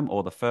last time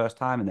or the first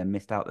time and then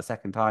missed out the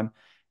second time,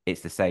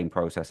 it's the same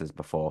process as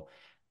before.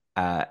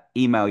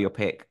 Email your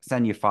pick,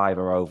 send your £5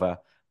 over,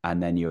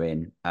 and then you're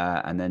in.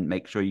 And then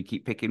make sure you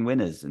keep picking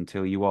winners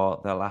until you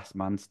are the last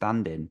man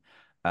standing.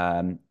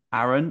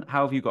 Aaron,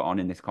 how have you got on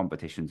in this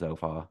competition so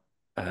far?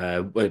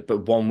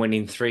 But one win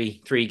in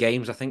three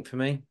games, I think, for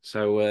me.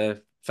 So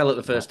fell at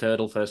the first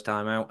hurdle first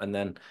time out, and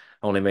then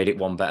only made it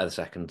one better the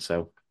second.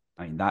 So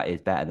I mean, that is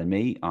better than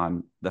me.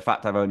 The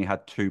fact I've only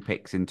had 2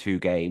 picks in 2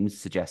 games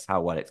suggests how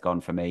well it's gone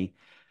for me.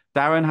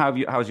 Darren,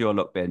 how's your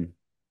luck been?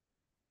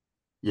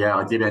 Yeah,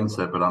 I did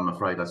enter, but I'm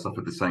afraid I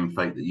suffered the same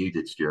fate that you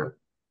did, Stuart.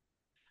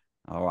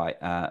 All right.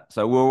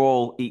 So we're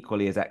all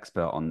equally as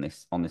expert on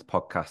this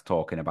podcast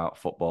talking about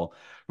football.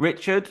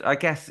 Richard, I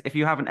guess if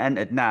you haven't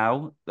entered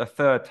now, the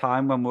third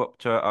time when we're up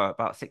to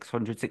about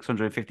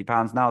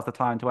 £650, now's the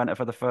time to enter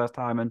for the first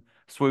time and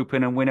swoop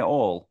in and win it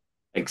all.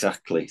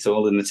 Exactly. It's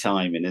all in the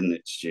timing, isn't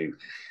it, Stu?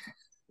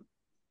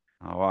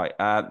 All right.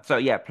 So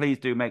yeah, please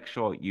do make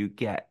sure you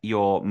get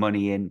your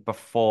money in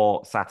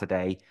before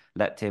Saturday.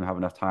 Let Tim have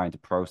enough time to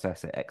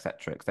process it,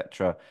 etc.,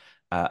 etc.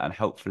 And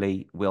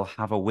hopefully we'll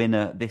have a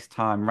winner this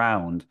time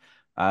round.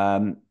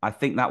 I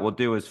think that will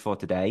do us for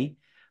today.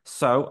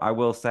 So I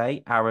will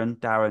say, Aaron,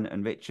 Darren,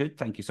 and Richard,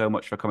 thank you so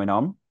much for coming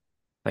on.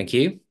 thank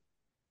you.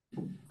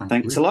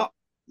 Thanks a lot.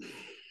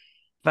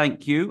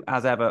 Thank you,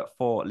 as ever,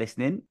 for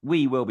listening.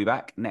 We will be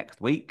back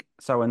next week.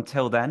 So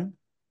until then,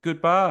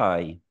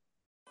 goodbye.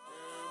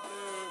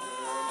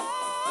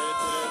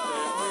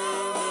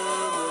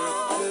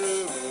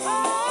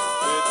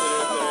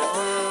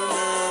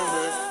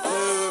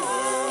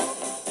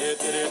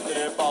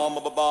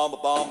 Ba bomb,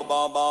 bomb,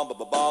 bomb, bomb,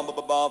 bomb,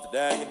 bomb, bomb,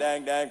 dang,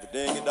 dang, dang,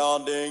 ding,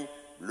 dong, ding,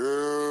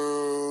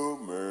 blue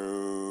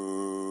moon.